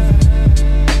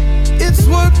 It's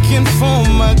working for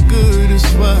my good is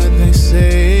what they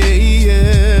say,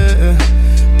 yeah.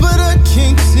 But I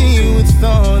can't see with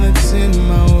all that's in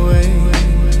my way.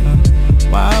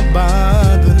 Why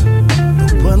bother?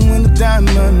 The one when the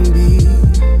diamond be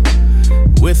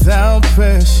without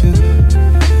pressure.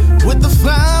 With the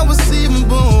flowers even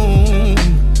bloom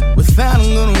without a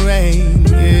little rain,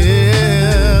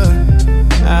 yeah.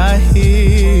 I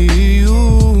hear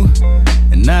you,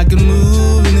 and I can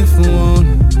move it if I want.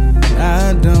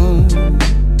 I don't,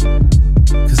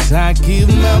 'cause I give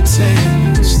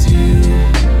mountains to you.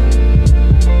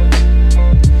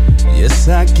 Yes,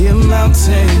 I give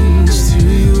mountains to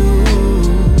you.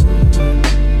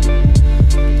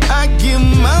 I give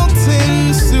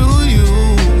mountains to you.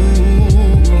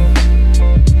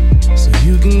 So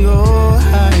you can go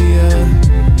higher.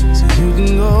 So you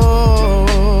can go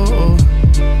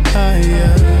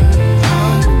higher.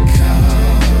 I'm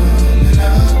coming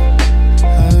up.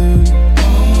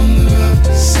 On the rough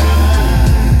side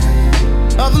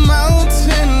of the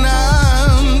mountain,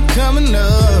 I'm coming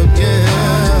up, yeah.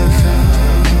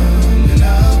 Coming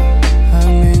up,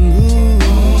 I'm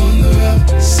on the rough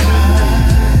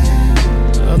side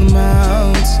of the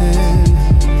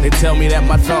mountain. They tell me that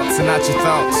my thoughts are not your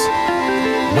thoughts,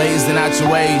 ways are not your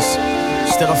ways.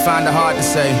 Still I find it hard to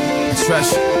say I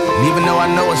trust you, and even though I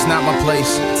know it's not my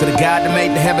place, to the God that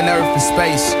made the heaven, earth, and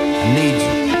space, I need you.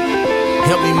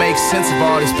 Help me make sense of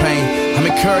all this pain. I'm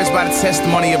encouraged by the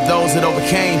testimony of those that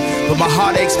overcame, but my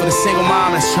heart aches for the single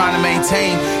mom that's trying to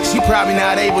maintain. She probably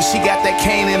not able, she got that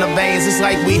cane in her veins. It's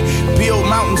like we build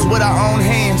mountains with our own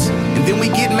hands, and then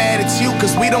we get mad at you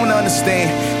cause we don't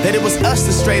understand that it was us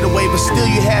that strayed away, but still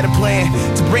you had a plan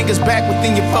to bring us back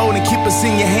within your fold and keep us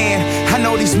in your hand. I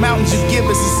know these mountains you give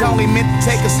us, it's only meant to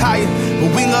take us higher,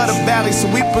 but we love the valley, so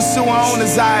we pursue our own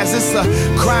desires. It's a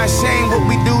crying shame what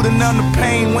we do to numb the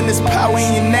pain. When there's power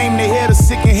in your name, they hear the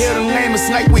sick and hear the lame. It's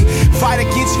like we fight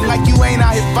against you like you ain't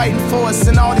out here fighting for us.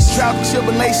 And all these trials and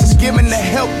tribulations, giving the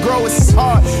help grow us is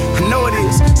hard. I know it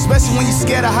is, especially when you're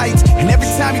scared of heights. And every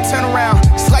time you turn around,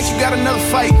 it's like you got another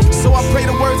fight. So I pray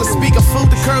the words I speak are food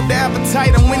to curb the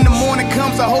appetite. And when the morning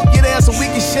comes, I hope you're there so we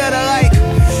can share the light.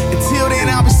 Until then,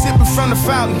 I'll be sipping from the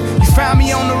fountain. You found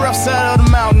me on the rough side of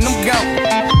the mountain, I'm gone.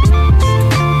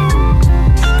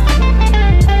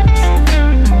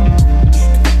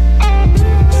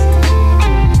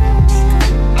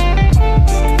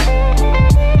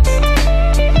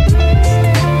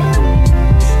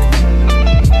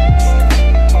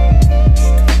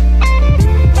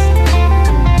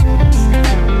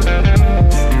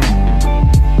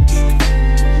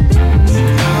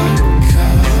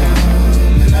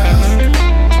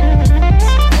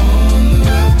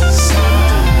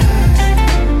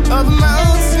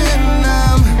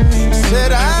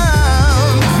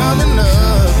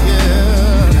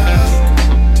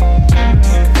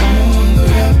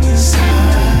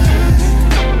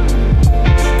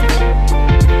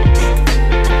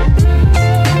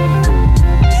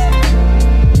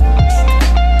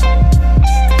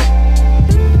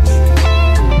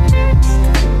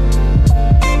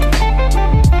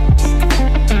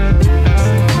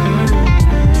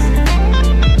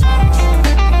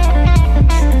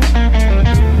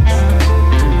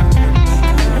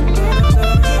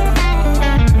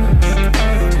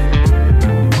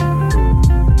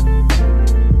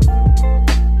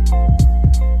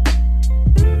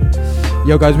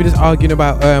 Yo guys, we're just arguing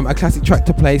about a classic track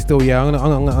to play still, yeah. I'm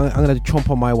gonna tromp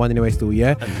on my one anyway still,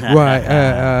 yeah.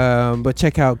 Right, but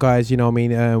check out guys, you know what I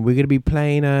mean, we're gonna be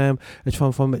playing a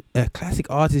track from a classic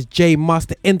artist J Must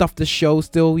to end off the show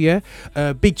still, yeah.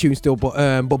 Big tune still,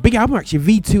 but big album actually,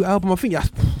 V2 album. I think that's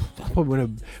probably one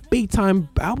of the big time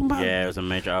album. Yeah, it was a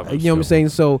major album. You know what I'm saying?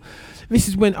 So this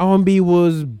is when R&B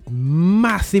was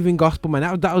massive in gospel,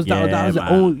 man. That was the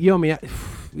old, you know what I mean?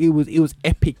 it was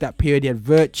epic that period. You had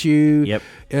Virtue. Yep.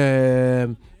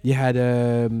 You had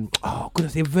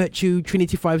Virtue,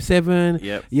 Trinity 5-7.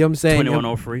 Yep. You know what I'm saying?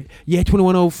 2103. Yeah,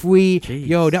 2103. Jeez.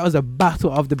 Yo, that was a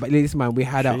battle of the listen, man. We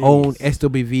had our own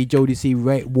SWV, Jody C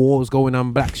wars going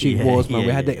on, Black Sheep wars, man.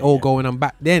 We had that all going on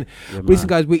back then. But listen,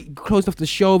 guys, we closed off the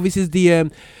show. This is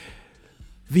the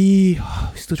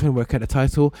still trying to work out the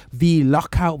title. The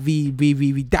lockout,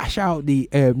 the dash out, the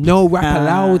no rap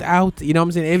allowed out. You know what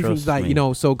I'm saying? Everything's like, you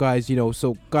know. So guys,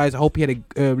 I hope you had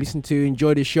a listen to,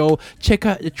 enjoy the show. Check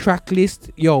out the track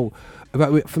list,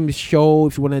 from the show.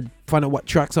 If you want to find out what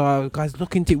tracks are, guys,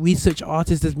 look into it. Research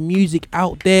artists. There's music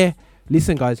out there.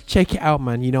 Listen, guys, check it out,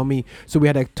 man. You know what I mean? So we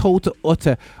had a total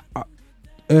utter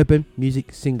urban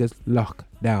music singers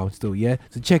lockdown still, yeah.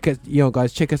 So check us,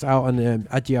 guys, check us out on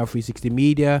at GR360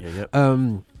 Media,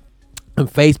 and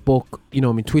Facebook,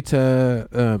 Twitter,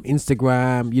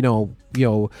 Instagram,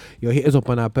 hit us up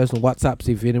on our personal WhatsApps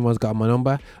if anyone's got my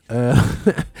number.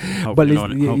 Hopefully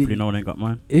no one ain't got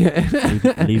mine.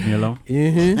 Yeah. Leave me alone.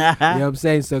 You know what I'm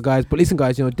saying? So guys, but listen,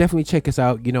 guys, definitely check us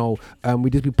out. We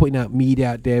just be putting out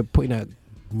media out there, putting out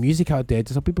music out there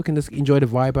so people can just enjoy the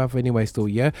vibe out anyway still,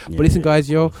 yeah. But listen, guys,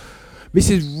 this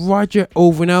is Roger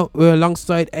over and out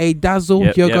alongside a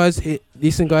Dazzle. Guys,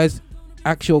 listen, guys,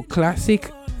 actual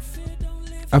classic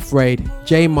Afraid,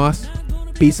 J Moss,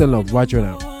 peace and love. Roger and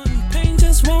out. Pain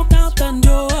just walked out the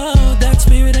door. That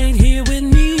spirit ain't here with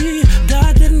me.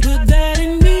 God didn't put that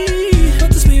in me, but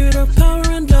the spirit of power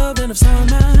and love and of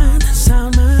sound mind.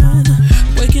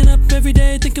 Waking up every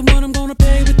day thinking what I'm gonna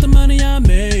pay with the money I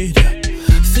made.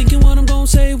 Thinking what I'm gonna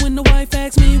say when the wife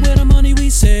asks me where the money we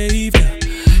saved.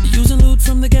 Using loot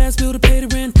from the gas bill to pay the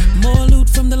rent. More loot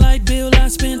from the light bill I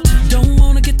spent. Don't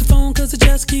wanna get the phone cause it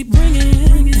just keep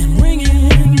ringing and ringing.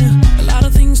 A lot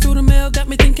of things through the mail got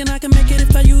me thinking I can make it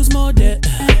if I use more debt.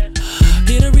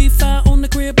 Hit a refi on the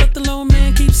crib but the loan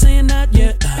man keeps saying not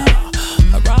yet.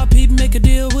 I rob people, make a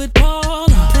deal with Paul,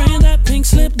 praying that pink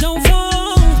slip don't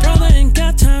fall. Brother ain't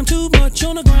got time, too much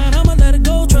on the grind. I'ma let it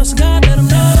go, trust God, let him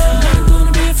know. Not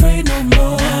gonna be afraid no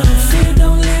more. Fear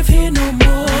don't live here no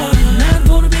more. Not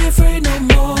gonna be afraid no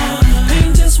more.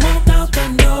 Pain just walked out the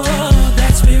door.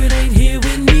 That spirit ain't here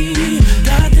with me.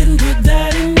 God didn't put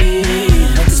that in me,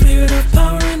 but the spirit of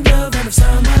power and love and of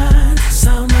sound mind.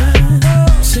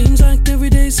 Seems like every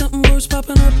day something worse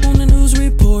popping up on the news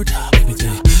report.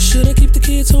 Should I keep the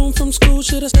kids home from school?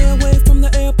 Should I stay away from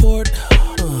the airport?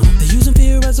 They're using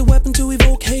fear as a weapon to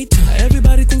evoke hate.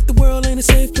 Everybody think the world ain't a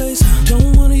safe place.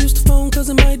 Don't wanna use the phone cause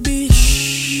it might be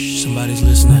somebody's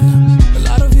listening. A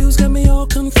lot of views got me all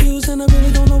confused and I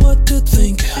really don't know what to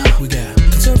think. We got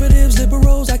conservatives,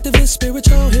 liberals, activists,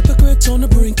 spiritual hypocrites on the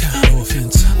brink. No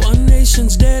offense. One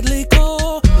nation's deadly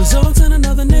call results in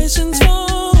another nation's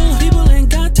fall. People ain't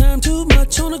got time, too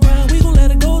much on the ground. We gon'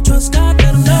 let it go, trust God,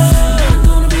 let them know. Not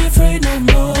gonna be afraid no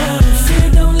more.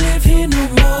 Fear don't live here no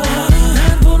more.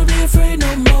 Not gonna be afraid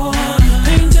no more.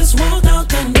 Pain just walked out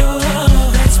the door.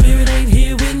 That spirit ain't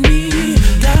here with me.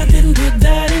 God didn't put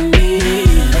that in me,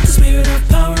 but the spirit of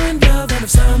power and love and of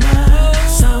sound mind.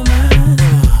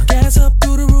 Gas up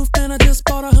through the roof, then I just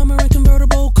bought a Hummer and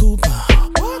convertible coupe.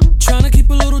 Trying to keep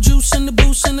a little juice in the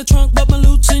boost in the trunk, but my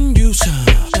loot's in use.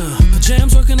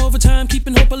 Jams working overtime,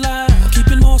 keeping hope alive,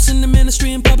 keeping Moss in the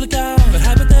ministry in public eye. But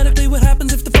hypothetically, what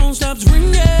happens if the phone stops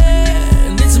ringing?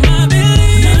 It's my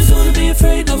belief. Not gonna be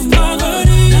afraid of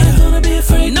poverty. Not gonna be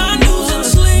afraid. Not losing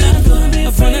sleep. Not gonna be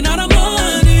afraid. Running out of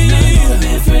money. Not gonna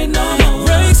be afraid no more.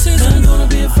 Racism. Not gonna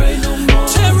be afraid no more.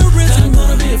 Terrorism. Not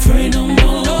gonna be afraid no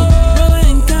more. Brother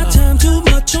ain't got time, too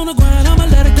much on the grind. I'ma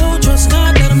let it go, trust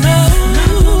God, let him know.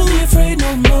 Not gonna be afraid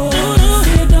no more.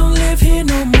 Fear don't live here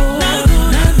no more.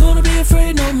 Not gonna be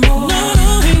afraid no more.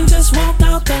 Pain just walked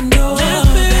out the door.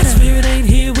 That spirit ain't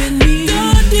here with me.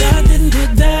 God didn't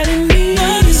put that in me.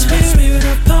 The spirit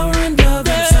of power and love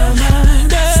and sound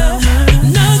mind.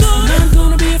 Not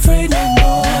gonna be afraid no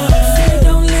more. Fear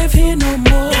don't live here no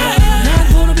more. Not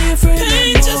gonna be afraid no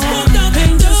more.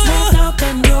 Pain just walked out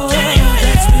the door.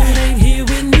 That spirit ain't here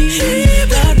with me.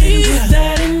 God didn't put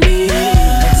that in me.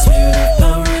 The spirit of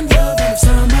power and love and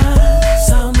sound mind.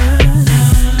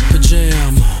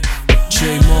 Pajam,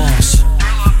 J Moss.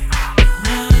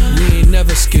 We ain't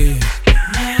never scared.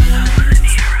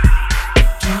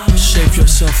 Shape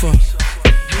yourself up.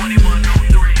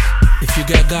 If you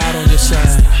got God on your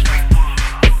side,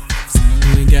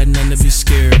 you ain't got nothing to be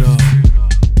scared of.